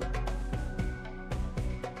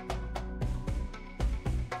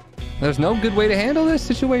 There's no good way to handle this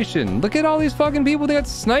situation. Look at all these fucking people. They got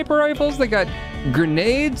sniper rifles. They got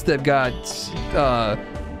grenades. They've got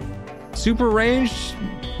super ranged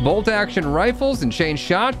bolt action rifles and chain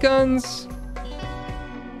shotguns.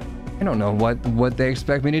 I don't know what they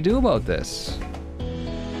expect me to do about this.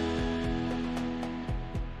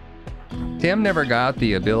 Tim never got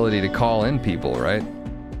the ability to call in people, right?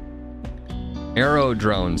 Arrow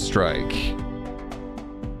drone strike.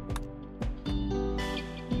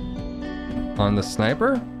 On the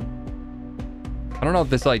sniper? I don't know if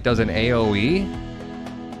this like does an AoE.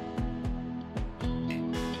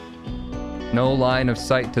 No line of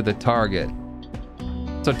sight to the target.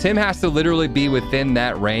 So Tim has to literally be within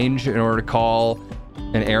that range in order to call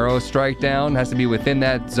an arrow strike down. Has to be within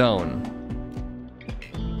that zone.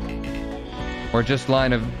 Or just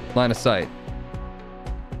line of sight.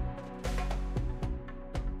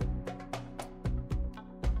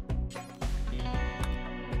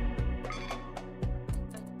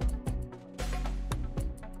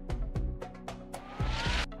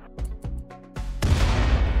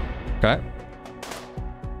 Okay.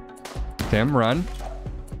 Tim, run.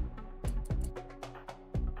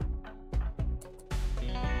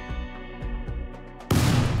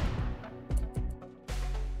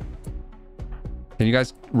 Can you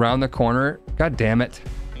guys round the corner? God damn it.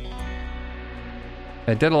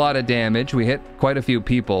 It did a lot of damage. We hit quite a few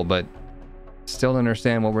people, but still don't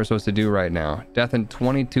understand what we're supposed to do right now. Death in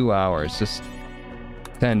 22 hours. Just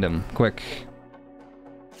send him. Quick.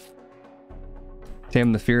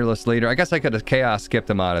 Tim, the fearless leader. I guess I could have chaos skipped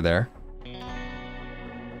him out of there.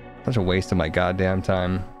 Such a waste of my goddamn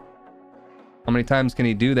time. How many times can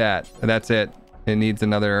he do that? That's it. It needs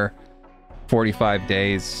another 45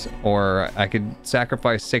 days, or I could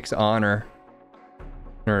sacrifice 6 honor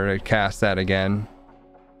in order to cast that again.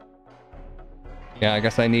 Yeah, I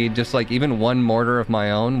guess I need just like even one mortar of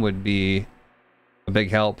my own would be a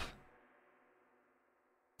big help.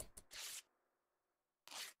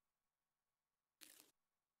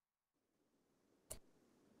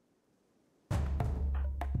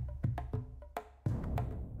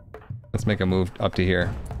 Let's make a move up to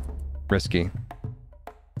here. Risky.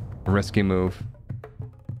 Risky move.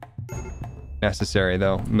 Necessary,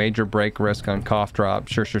 though. Major break risk on cough drop.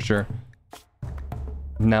 Sure, sure, sure.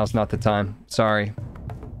 Now's not the time. Sorry.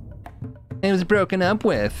 It was broken up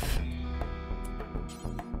with.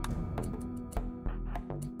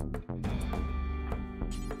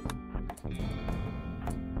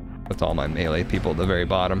 That's all my melee people at the very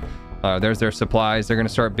bottom. There's their supplies. They're going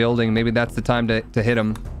to start building. Maybe that's the time to hit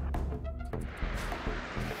them.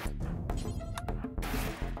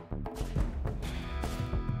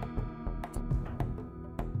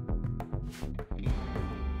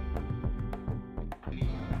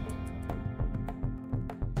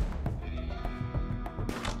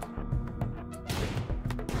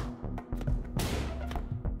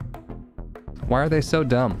 Why are they so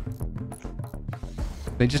dumb?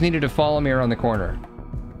 They just needed to follow me around the corner.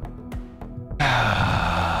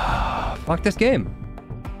 Fuck this game.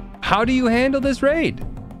 How do you handle this raid?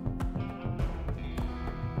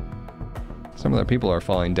 Some of their people are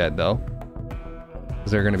falling dead, though.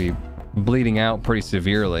 Because they're going to be bleeding out pretty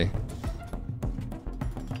severely.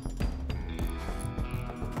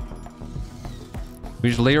 We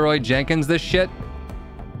just Leroy Jenkins this shit?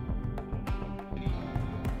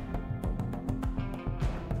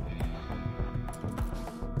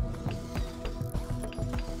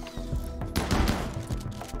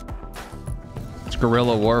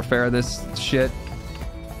 Guerrilla warfare, this shit.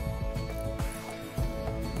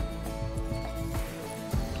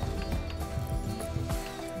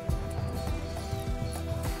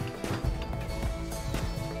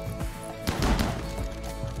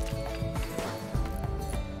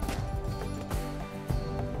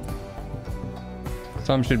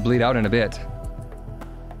 Some should bleed out in a bit.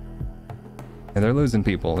 And they're losing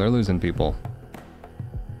people. They're losing people.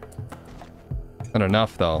 Not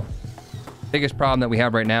enough, though. Biggest problem that we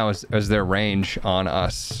have right now is their range on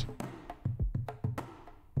us.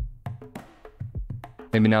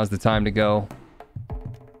 Maybe now's the time to go.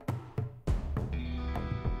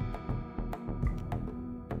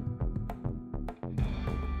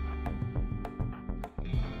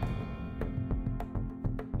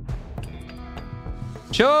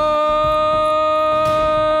 Charge!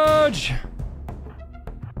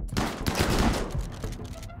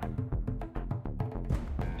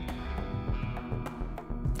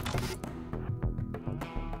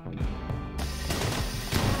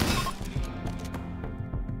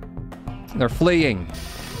 They're fleeing.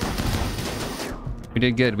 We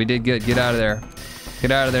did good. We did good. Get out of there. Get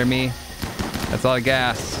out of there, me. That's all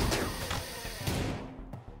gas.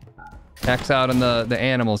 X out on the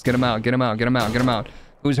animals. Get them out. Get them out. Get them out. Get them out.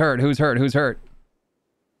 Who's hurt? Who's hurt? Who's hurt?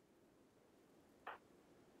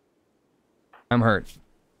 I'm hurt.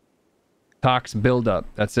 Tox buildup.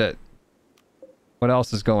 That's it. What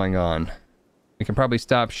else is going on? We can probably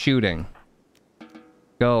stop shooting.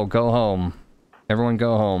 Go home. Everyone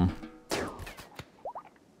go home.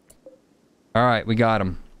 Alright, we got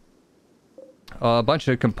them. A bunch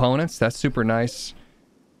of components. That's super nice.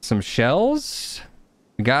 Some shells.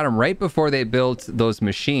 We got them right before they built those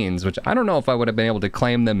machines, which I don't know if I would have been able to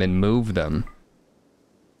claim them and move them.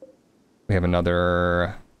 We have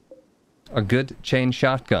a good chain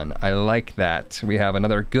shotgun. I like that. We have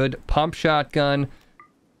another good pump shotgun.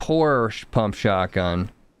 Poor pump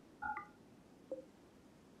shotgun.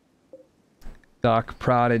 Doc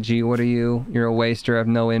Prodigy, what are you? You're a waster. I have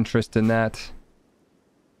no interest in that.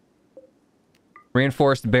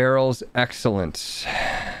 Reinforced barrels, excellent.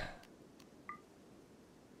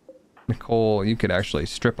 McColl, you could actually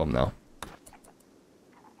strip them though.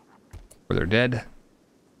 Or they're dead.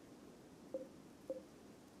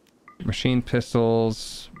 Machine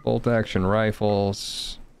pistols, bolt action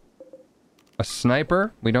rifles. A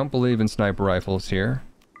sniper? We don't believe in sniper rifles here.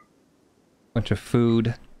 Bunch of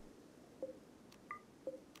food.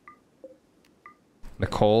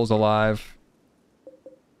 Nicole's alive.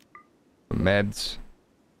 Meds.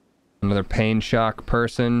 Another pain shock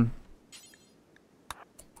person.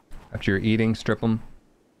 After you're eating, strip them.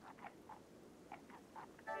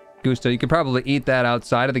 Gusto, you could probably eat that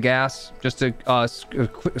outside of the gas. Just a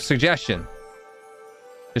suggestion.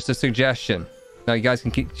 Just a suggestion. Now you guys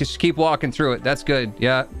can just keep walking through it. That's good.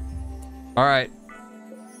 Yeah. All right.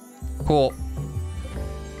 Cool.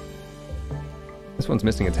 This one's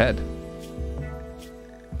missing its head.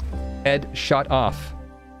 Head shot off.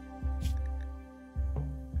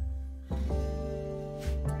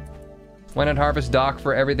 Why not harvest Doc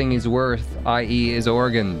for everything he's worth, i.e. his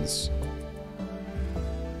organs?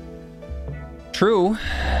 True.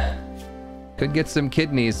 Could get some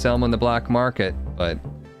kidneys, sell them on the black market, but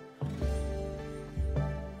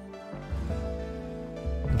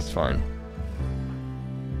It's fine.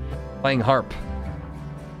 Playing harp.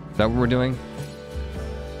 Is that what we're doing?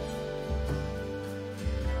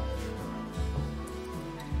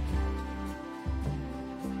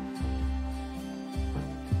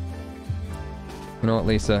 You know what,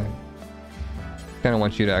 Lisa? Kind of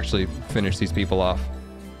want you to actually finish these people off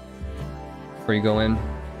before you go in.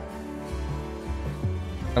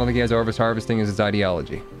 I don't think he has Orvis harvesting as his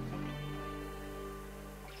ideology.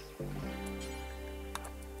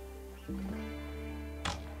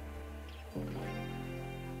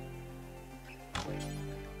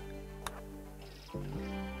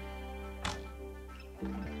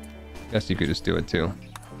 Guess you could just do it too.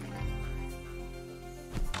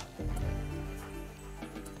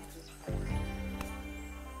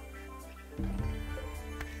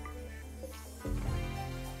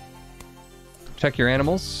 Check your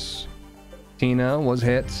animals. Tina was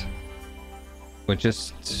hit with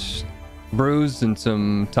just bruise and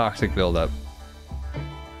some toxic buildup.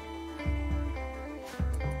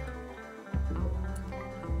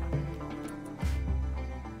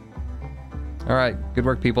 All right, good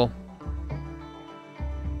work, people.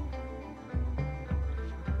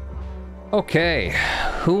 Okay,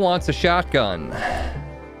 who wants a shotgun?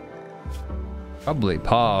 Probably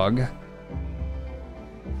Pog.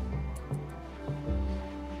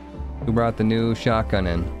 Who brought the new shotgun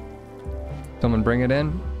in? Someone bring it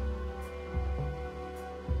in?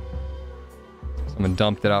 Someone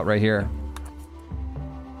dumped it out right here.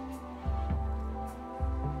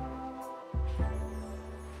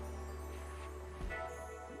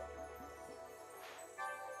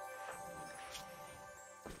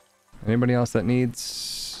 Anybody else that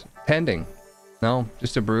needs tending? No,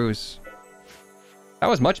 just a bruise. That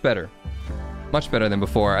was much better. Much better than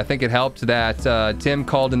before. I think it helped that Tim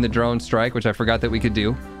called in the drone strike, which I forgot that we could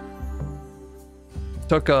do.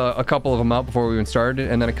 Took a couple of them out before we even started,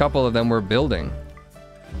 and then a couple of them were building.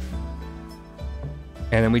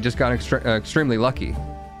 And then we just got extremely lucky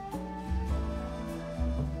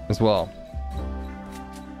as well.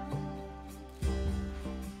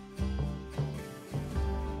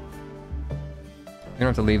 You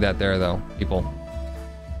don't have to leave that there, though, people.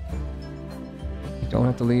 Don't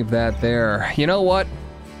have to leave that there. You know what?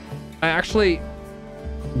 I actually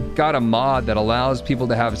got a mod that allows people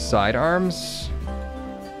to have sidearms.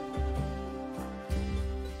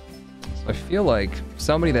 So I feel like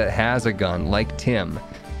somebody that has a gun, like Tim,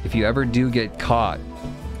 if you ever do get caught,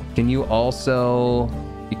 can you also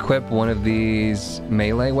equip one of these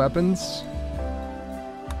melee weapons?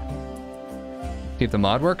 See if the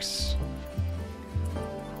mod works.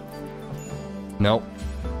 Nope.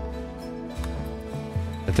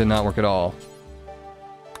 It did not work at all.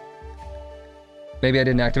 Maybe I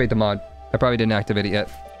didn't activate the mod. I probably didn't activate it yet.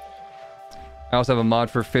 I also have a mod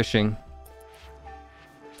for fishing.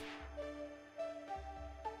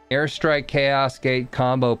 Airstrike Chaos Gate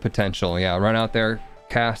combo potential. Yeah, run out there,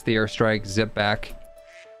 cast the airstrike, zip back,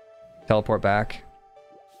 teleport back.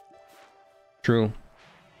 True.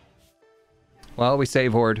 Well, we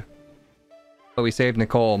save Horde. But we saved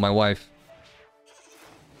Nicole, my wife.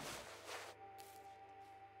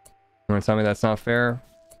 You want to tell me that's not fair?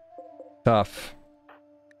 Tough.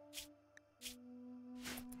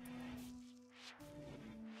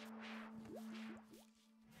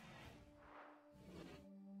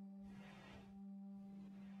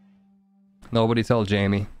 Nobody tell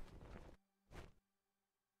Jamie.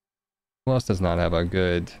 Who else does not have a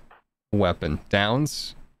good weapon?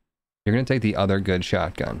 Downs? You're gonna take the other good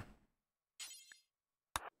shotgun.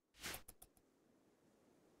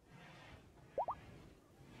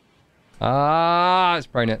 Ah, it's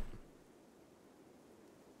pregnant.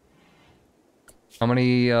 How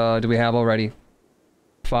many do we have already?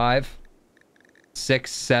 5,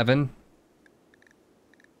 6, 7.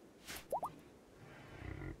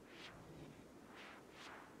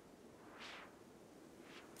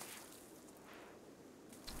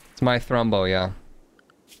 It's my Thrumbo, yeah.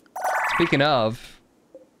 Speaking of,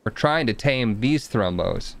 we're trying to tame these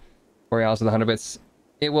Thrumbos. 4 hours with 100 bits.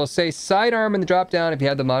 It will say sidearm in the drop down if you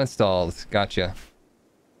had the mod installed. Gotcha.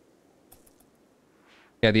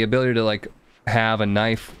 Yeah, the ability to like have a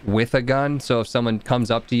knife with a gun. So if someone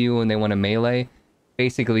comes up to you and they want to melee,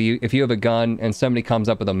 basically if you have a gun and somebody comes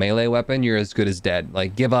up with a melee weapon, you're as good as dead.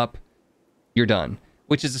 Like give up, you're done.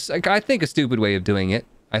 Which is, like, I think, a stupid way of doing it.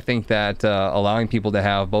 I think that allowing people to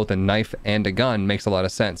have both a knife and a gun makes a lot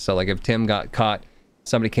of sense. So like if Tim got caught,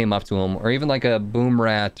 somebody came up to him, or even like a boom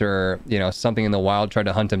rat or, you know, something in the wild tried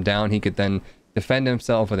to hunt him down, he could then defend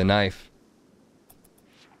himself with a knife.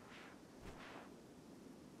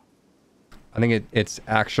 I think it's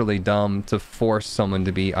actually dumb to force someone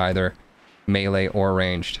to be either melee or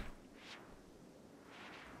ranged.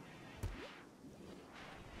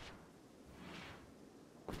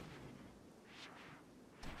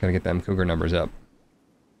 Gotta get them cougar numbers up.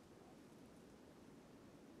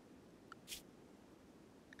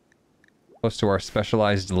 Close to our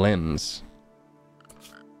specialized limbs.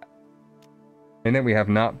 And then we have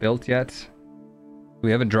not built yet. Do we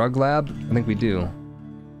have a drug lab? I think we do.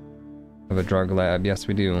 We have a drug lab. Yes,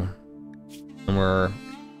 we do. And we're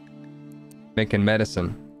making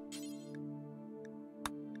medicine.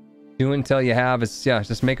 Do until you have is, yeah,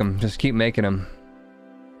 just make them. Just keep making them.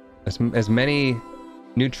 As many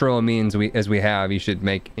neutroamines as we have, you should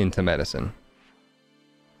make into medicine.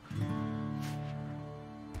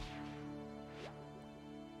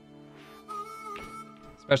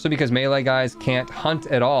 Especially because melee guys can't hunt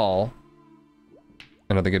at all.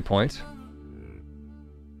 Another good point.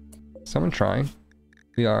 Someone trying.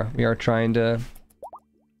 We are trying to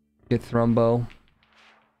get Thrumbo.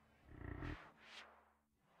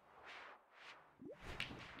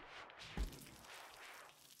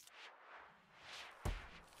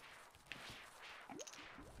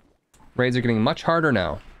 Raids are getting much harder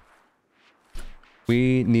now.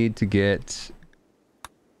 We need to get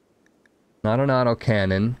not an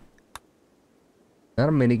autocannon, not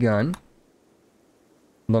a minigun.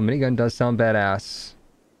 Although minigun does sound badass.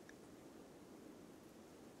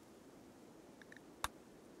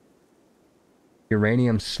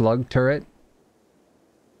 Uranium slug turret.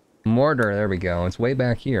 Mortar, there we go. It's way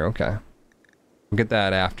back here, okay. We'll get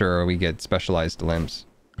that after we get specialized limbs,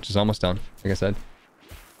 which is almost done, like I said.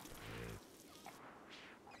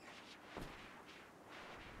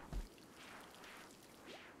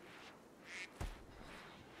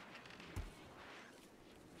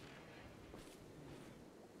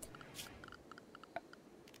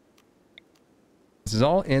 This is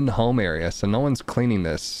all in the home area, so no one's cleaning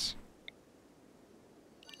this.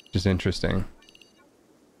 Which is interesting.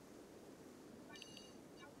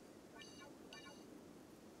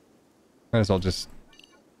 Might as well just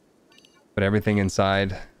put everything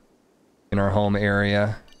inside in our home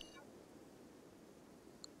area.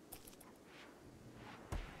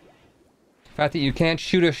 The fact that you can't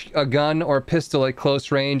shoot a gun or pistol at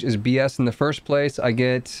close range is BS in the first place. I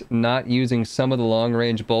get not using some of the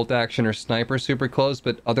long-range bolt action or sniper super close,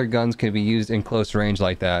 but other guns can be used in close range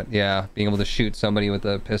like that. Yeah, being able to shoot somebody with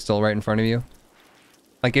a pistol right in front of you.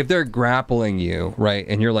 Like, if they're grappling you, right,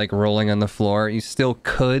 and you're, like, rolling on the floor, you still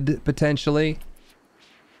could, potentially.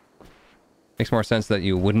 Makes more sense that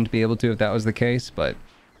you wouldn't be able to if that was the case, but...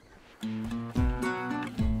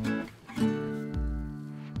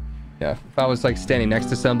 yeah, if I was, like, standing next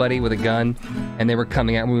to somebody with a gun, and they were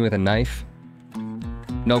coming at me with a knife,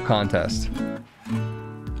 no contest.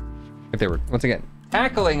 If they were, once again,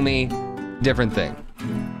 tackling me, different thing.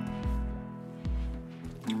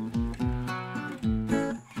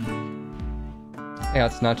 Yeah,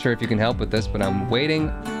 it's not sure if you can help with this, but I'm waiting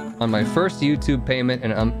on my first YouTube payment,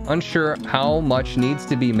 and I'm unsure how much needs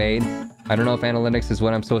to be made. I don't know if analytics is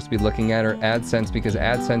what I'm supposed to be looking at, or AdSense, because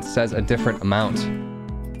AdSense says a different amount.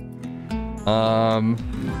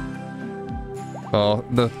 Oh,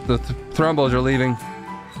 the thrombos are leaving.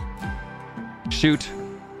 Shoot.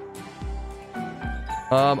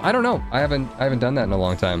 I don't know. I haven't done that in a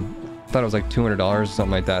long time. I thought it was like $200 or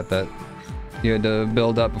something like that that you had to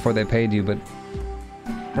build up before they paid you, but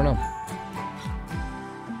I don't know.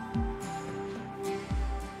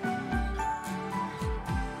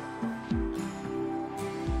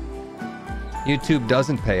 YouTube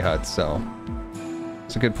doesn't pay HUDs, so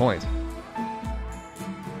it's a good point.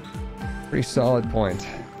 Pretty solid point.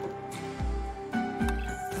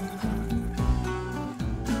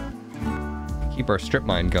 Keep our strip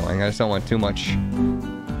mine going. I just don't want too much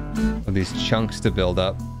of these chunks to build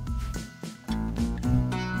up.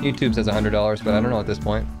 YouTube says $100, but I don't know at this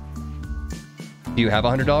point. Do you have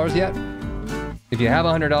 $100 yet? If you have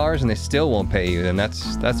 $100 and they still won't pay you, then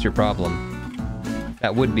that's your problem.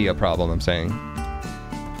 That would be a problem, I'm saying.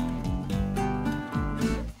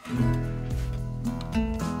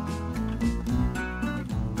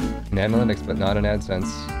 In analytics, but not in AdSense.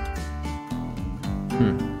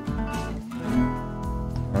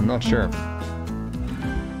 I'm not sure.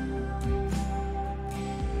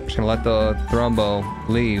 I'm just gonna let the Thrombo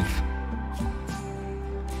leave.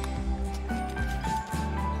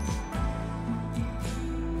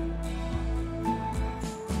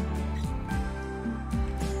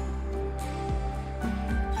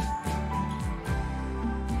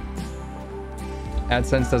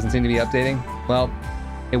 AdSense doesn't seem to be updating. Well,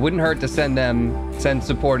 it wouldn't hurt to send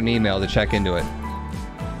support an email to check into it.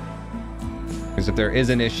 Because if there is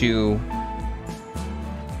an issue,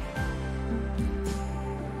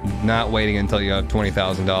 not waiting until you have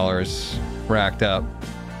 $20,000 racked up.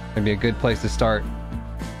 It'd be a good place to start.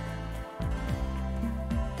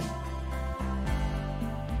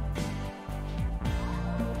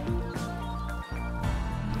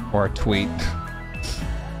 Or a tweet.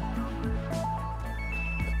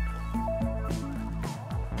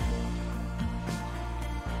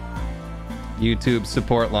 YouTube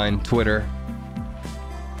support line, Twitter.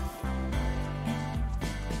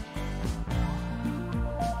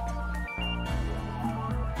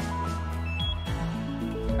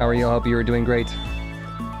 How are you? I hope you are doing great.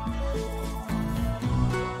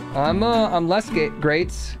 I'm less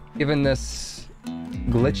great given this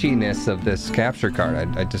glitchiness of this capture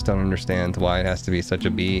card. I just don't understand why it has to be such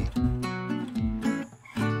a B.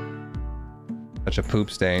 Such a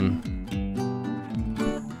poop stain.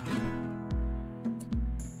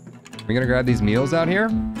 We gonna grab these meals out here?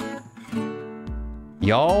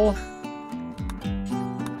 Y'all?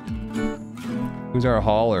 Who's our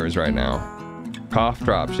haulers right now? Cough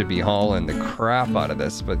Drop should be hauling the crap out of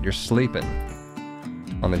this, but you're sleeping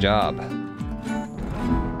on the job.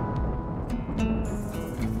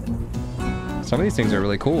 Some of these things are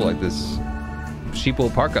really cool, like this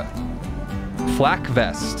sheepwool parka. Flak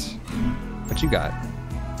vest. What you got?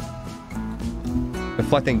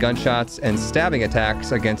 Deflecting gunshots and stabbing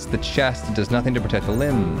attacks against the chest. It does nothing to protect the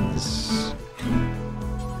limbs.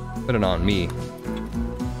 Put it on me,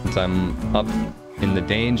 since I'm up in the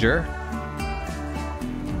danger.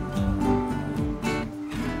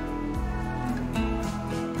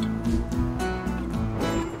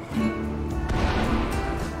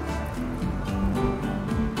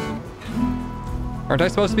 Aren't I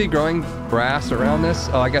supposed to be growing grass around this?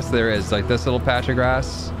 Oh, I guess there is, like this little patch of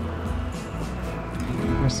grass.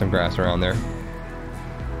 There's some grass around there.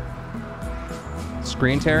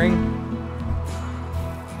 Screen tearing?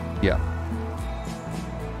 Yeah.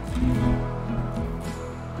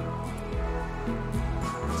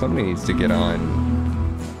 Somebody needs to get on.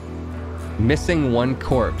 Missing one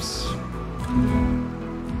corpse.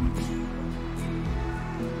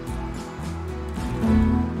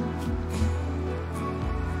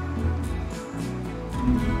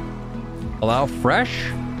 Allow fresh?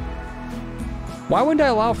 Why wouldn't I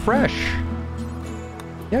allow fresh?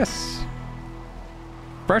 Yes.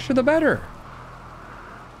 Fresher the better.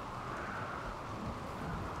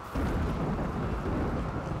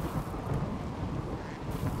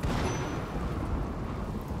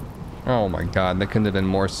 Oh my god, that couldn't have been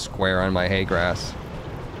more square on my hay grass.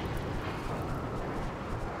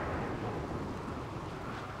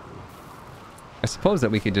 I suppose that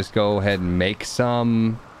we could just go ahead and make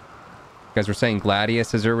some... You guys were saying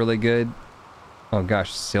gladiuses are really good. Oh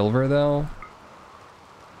gosh, silver though?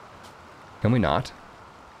 Can we not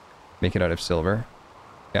make it out of silver?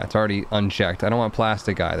 Yeah, it's already unchecked. I don't want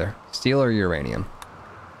plastic either. Steel or uranium?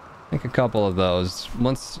 Make a couple of those.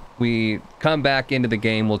 Once we come back into the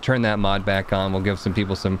game, we'll turn that mod back on. We'll give some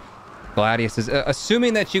people some gladiuses.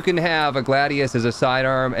 Assuming that you can have a gladius as a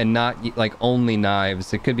sidearm and not like only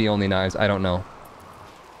knives. It could be only knives. I don't know.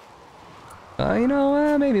 You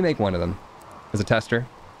know, maybe make one of them as a tester.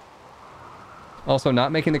 Also,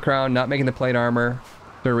 not making the crown, not making the plate armor.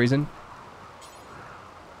 Is there a reason?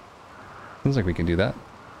 Seems like we can do that.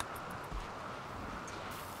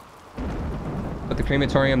 Put the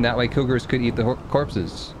crematorium, that way cougars could eat the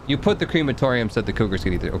corpses. You put the crematorium so that the cougars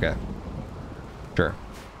could eat it. Okay. Sure.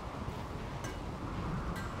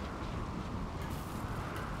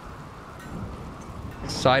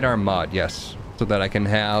 Sidearm mod, yes. So that I can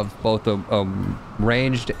have both a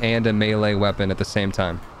ranged and a melee weapon at the same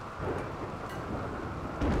time.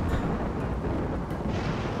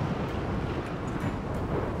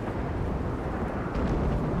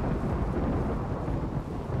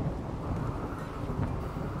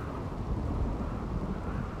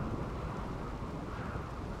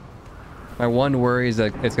 My one worry is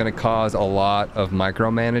that it's going to cause a lot of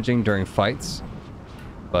micromanaging during fights,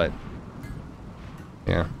 but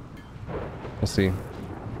yeah. We'll see.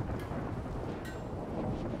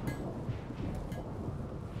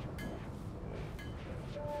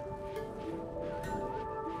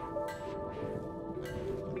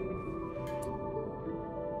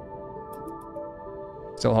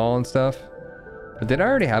 Still hauling stuff. But did I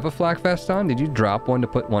already have a flak vest on? Did you drop one to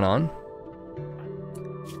put one on?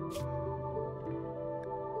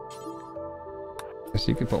 Guess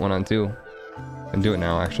you could put one on too. And do it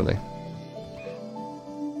now, actually.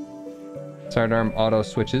 Sidearm auto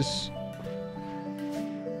switches.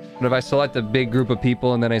 But if I select a big group of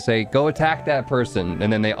people and then I say, go attack that person,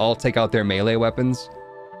 and then they all take out their melee weapons,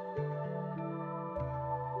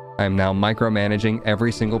 I'm now micromanaging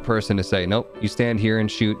every single person to say, nope, you stand here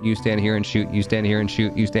and shoot, you stand here and shoot, you stand here and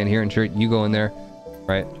shoot, you stand here and shoot, you go in there,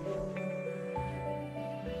 right?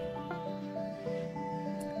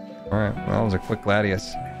 Alright, well, that was a quick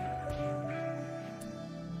gladius.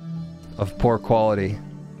 Of poor quality.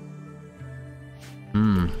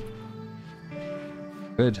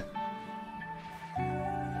 Good.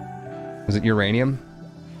 Was it uranium?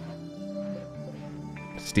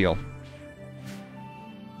 Steel.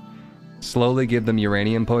 Slowly give them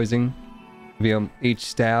uranium poisoning via each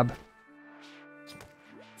stab.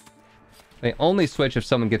 They only switch if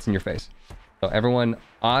someone gets in your face. So everyone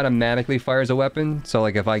automatically fires a weapon. So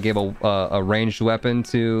like if I gave a ranged weapon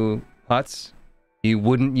to Huts, he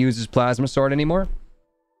wouldn't use his plasma sword anymore.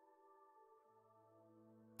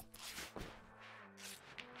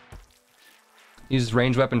 Use his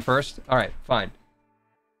ranged weapon first. All right, fine.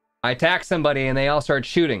 I attack somebody and they all start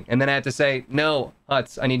shooting. And then I have to say, no,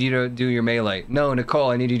 Huts, I need you to do your melee. No,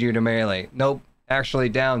 Nicole, I need you to do your melee. Nope, actually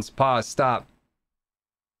downs, pause, stop.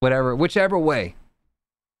 Whatever, whichever way.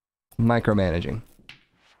 Micromanaging.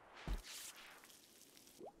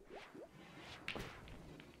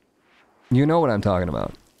 You know what I'm talking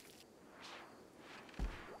about.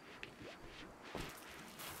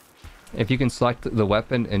 If you can select the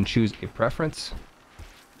weapon and choose a preference,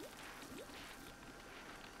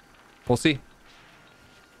 we'll see.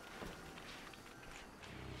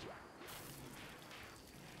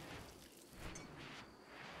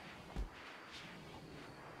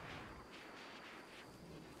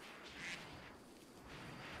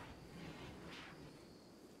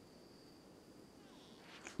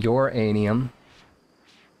 Uranium.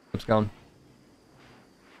 What's going?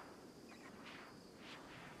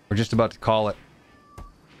 We're just about to call it.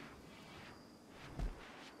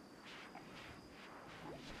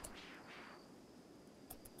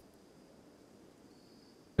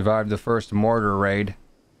 Survived the first mortar raid.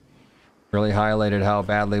 Really highlighted how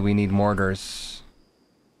badly we need mortars.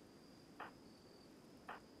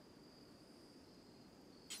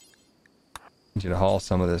 Need you to haul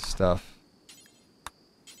some of this stuff.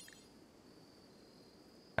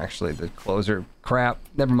 Actually, the closer crap.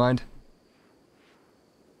 Never mind.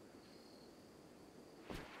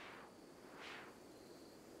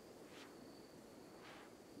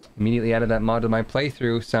 Immediately added that mod to my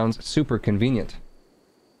playthrough. Sounds super convenient.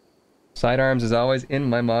 Sidearms is always in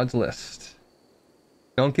my mods list.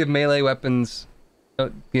 Don't give melee weapons...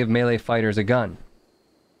 Don't give melee fighters a gun.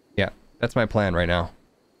 Yeah, that's my plan right now.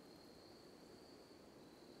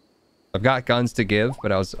 I've got guns to give,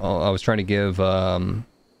 but I was trying to give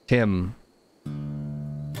Tim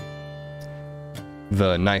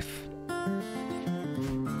the knife.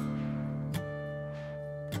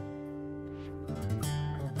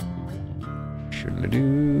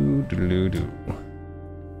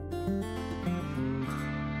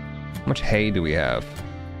 How much hay do we have?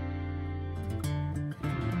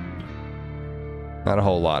 Not a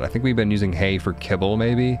whole lot. I think we've been using hay for kibble,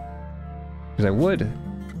 maybe. Because I would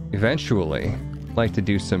eventually like to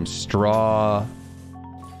do some straw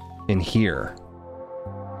in here,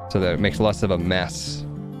 so that it makes less of a mess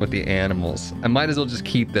with the animals. I might as well just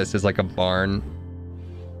keep this as like a barn.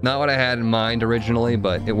 Not what I had in mind originally,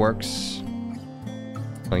 but it works.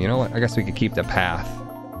 Oh, you know what? I guess we could keep the path.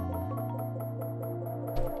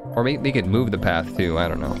 Or maybe we could move the path too, I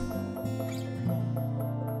don't know.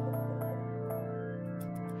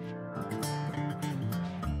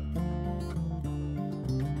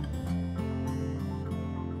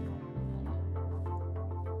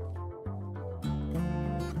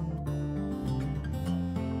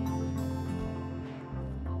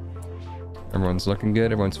 Everyone's looking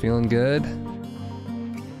good, everyone's feeling good.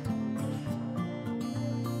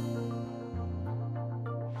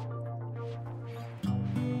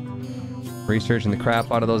 Researching the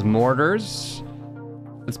crap out of those mortars.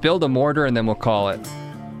 Let's build a mortar and then we'll call it.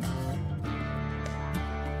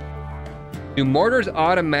 Do mortars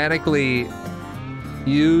automatically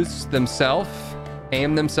use themselves,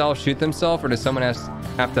 aim themselves, shoot themselves, or does someone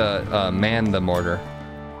have to man the mortar?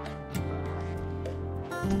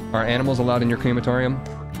 Are animals allowed in your crematorium?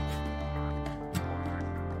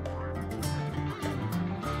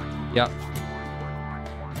 Yeah.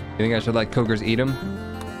 You think I should let cougars eat them?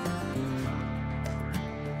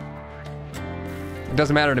 It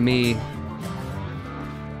doesn't matter to me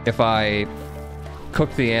if I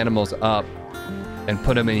cook the animals up and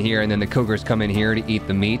put them in here and then the cougars come in here to eat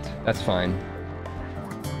the meat. That's fine.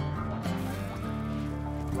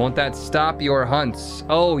 Won't that stop your hunts?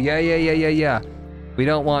 Oh, yeah. We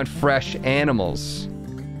don't want fresh animals.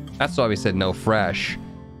 That's why we said no fresh.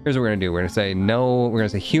 Here's what we're gonna do. We're gonna say no, we're gonna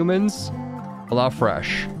say humans allow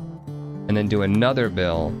fresh. and then do another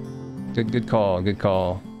bill. Good call, good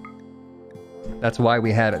call. That's why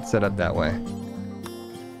we had it set up that way.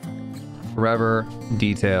 Forever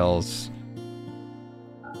details.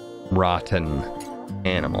 Rotten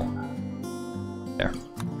animal. There.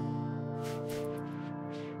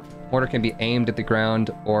 Mortar can be aimed at the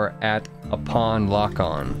ground or at upon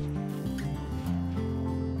lock-on.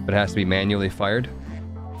 But it has to be manually fired.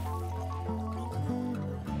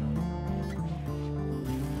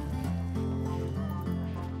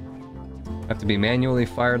 Have to be manually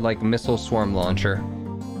fired like missile swarm launcher.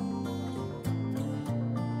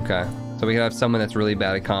 Okay, so we could have someone that's really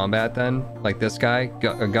bad at combat then, like this guy,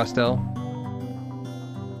 Gusto.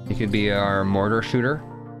 He could be our mortar shooter,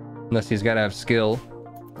 unless he's got to have skill.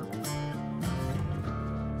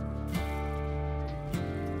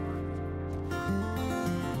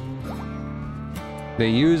 They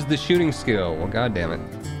use the shooting skill. Well, god damn it.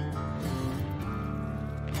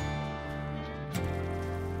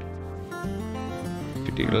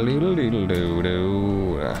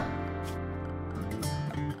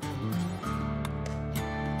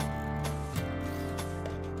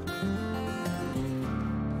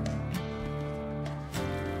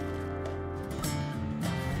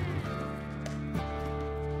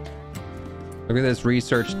 Look at this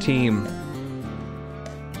research team.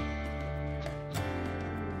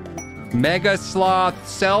 Mega Sloth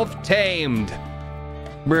self-tamed.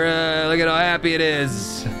 Bruh, look at how happy it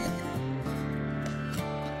is.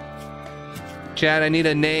 Chad, I need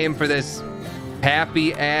a name for this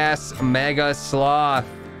happy ass Mega Sloth.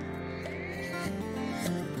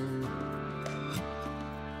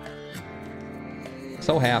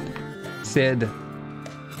 So happy. Sid.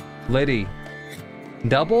 Liddy.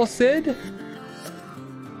 Double Sid?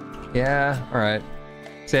 Yeah, alright.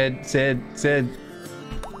 Sid.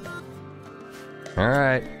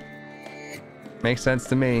 Alright. Makes sense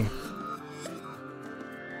to me.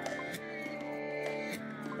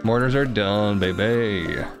 Mortars are done,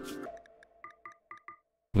 baby.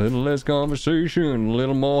 Little less conversation, a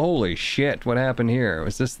little more. Holy shit, what happened here?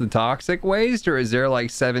 Was this the toxic waste, or is there like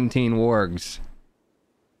 17 wargs?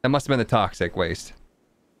 That must have been the toxic waste.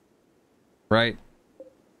 Right?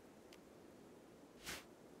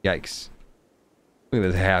 Yikes. Look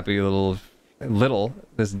at this happy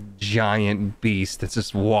this giant beast that's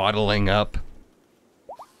just waddling up.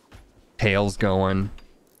 Tail's going.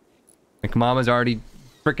 Like Mama's already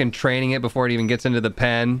freaking training it before it even gets into the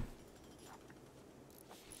pen.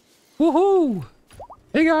 Woohoo!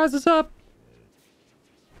 Hey guys, what's up?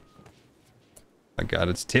 My god,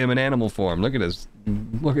 it's Tim in animal form. Look at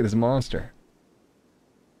this monster.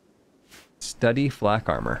 Study flak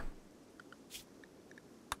armor.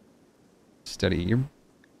 Study your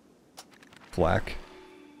flak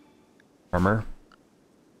armor.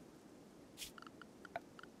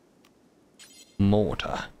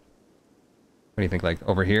 Mortar. What do you think, like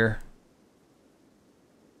over here?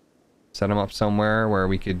 Set them up somewhere where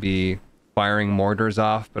we could be firing mortars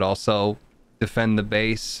off, but also defend the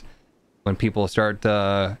base when people start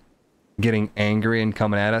getting angry and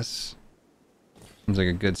coming at us. Seems like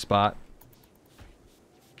a good spot.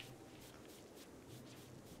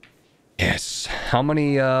 Yes. How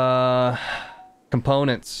many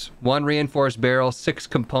components? 1 reinforced barrel, 6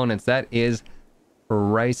 components. That is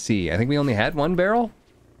pricey. I think we only had 1 barrel.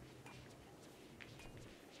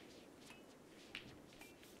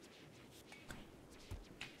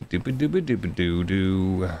 Dooba dooba dooba doo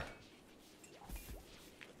doo.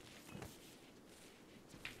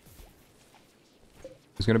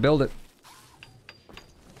 Who's gonna build it?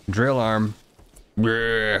 Drill arm.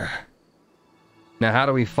 Brrr. Now how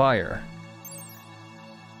do we fire?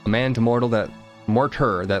 A man-to-mortar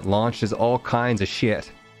that launches all kinds of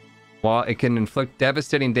shit. While it can inflict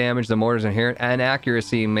devastating damage, the mortar's inherent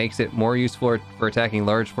inaccuracy makes it more useful for attacking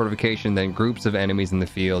large fortification than groups of enemies in the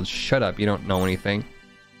field. Shut up, you don't know anything.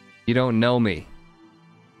 You don't know me.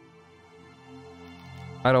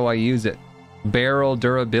 How do I use it? Barrel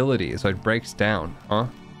durability, so it breaks down, huh?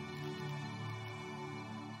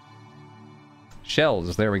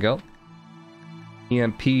 Shells, there we go.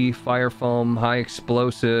 EMP, fire foam, high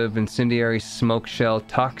explosive, incendiary smoke shell,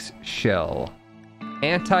 tox shell.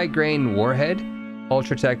 Anti-grain warhead.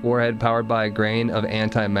 Ultratech warhead powered by a grain of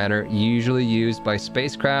antimatter, usually used by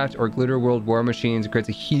spacecraft or Glitter World war machines. It creates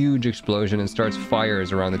a huge explosion and starts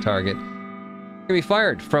fires around the target. It can be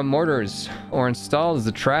fired from mortars or installed as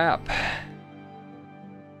a trap.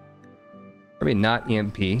 Probably not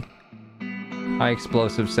EMP. High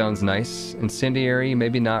explosive sounds nice. Incendiary,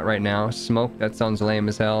 maybe not right now. Smoke, that sounds lame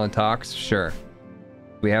as hell. And tox, sure. Do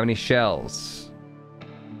we have any shells?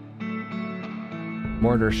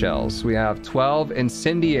 Mortar shells. We have 12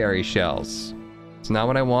 incendiary shells. It's not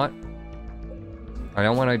what I want. I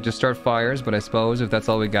don't want to just start fires, but I suppose if that's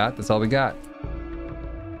all we got, that's all we got.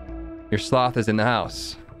 Your sloth is in the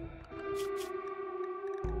house.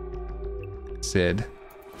 Sid.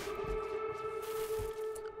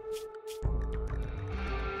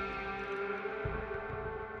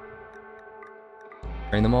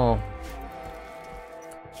 Train them all.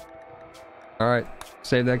 Alright,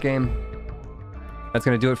 save that game. That's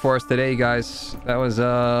gonna do it for us today, guys. That was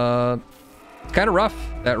kind of rough,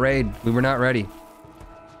 that raid. We were not ready.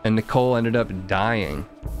 And McColl ended up dying.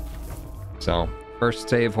 So, first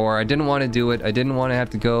save horror. I didn't want to do it. I didn't want to have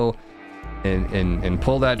to go and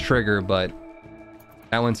pull that trigger, but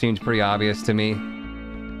that one seems pretty obvious to me.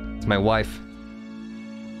 It's my wife.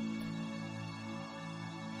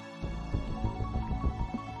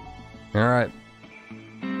 Alright.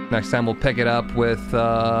 Next time we'll pick it up with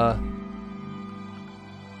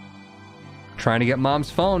trying to get Mom's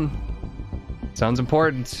phone. Sounds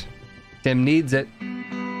important. Tim needs it.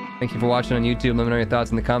 Thank you for watching on YouTube. Let me know your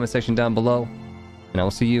thoughts in the comment section down below. And I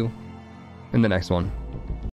will see you in the next one.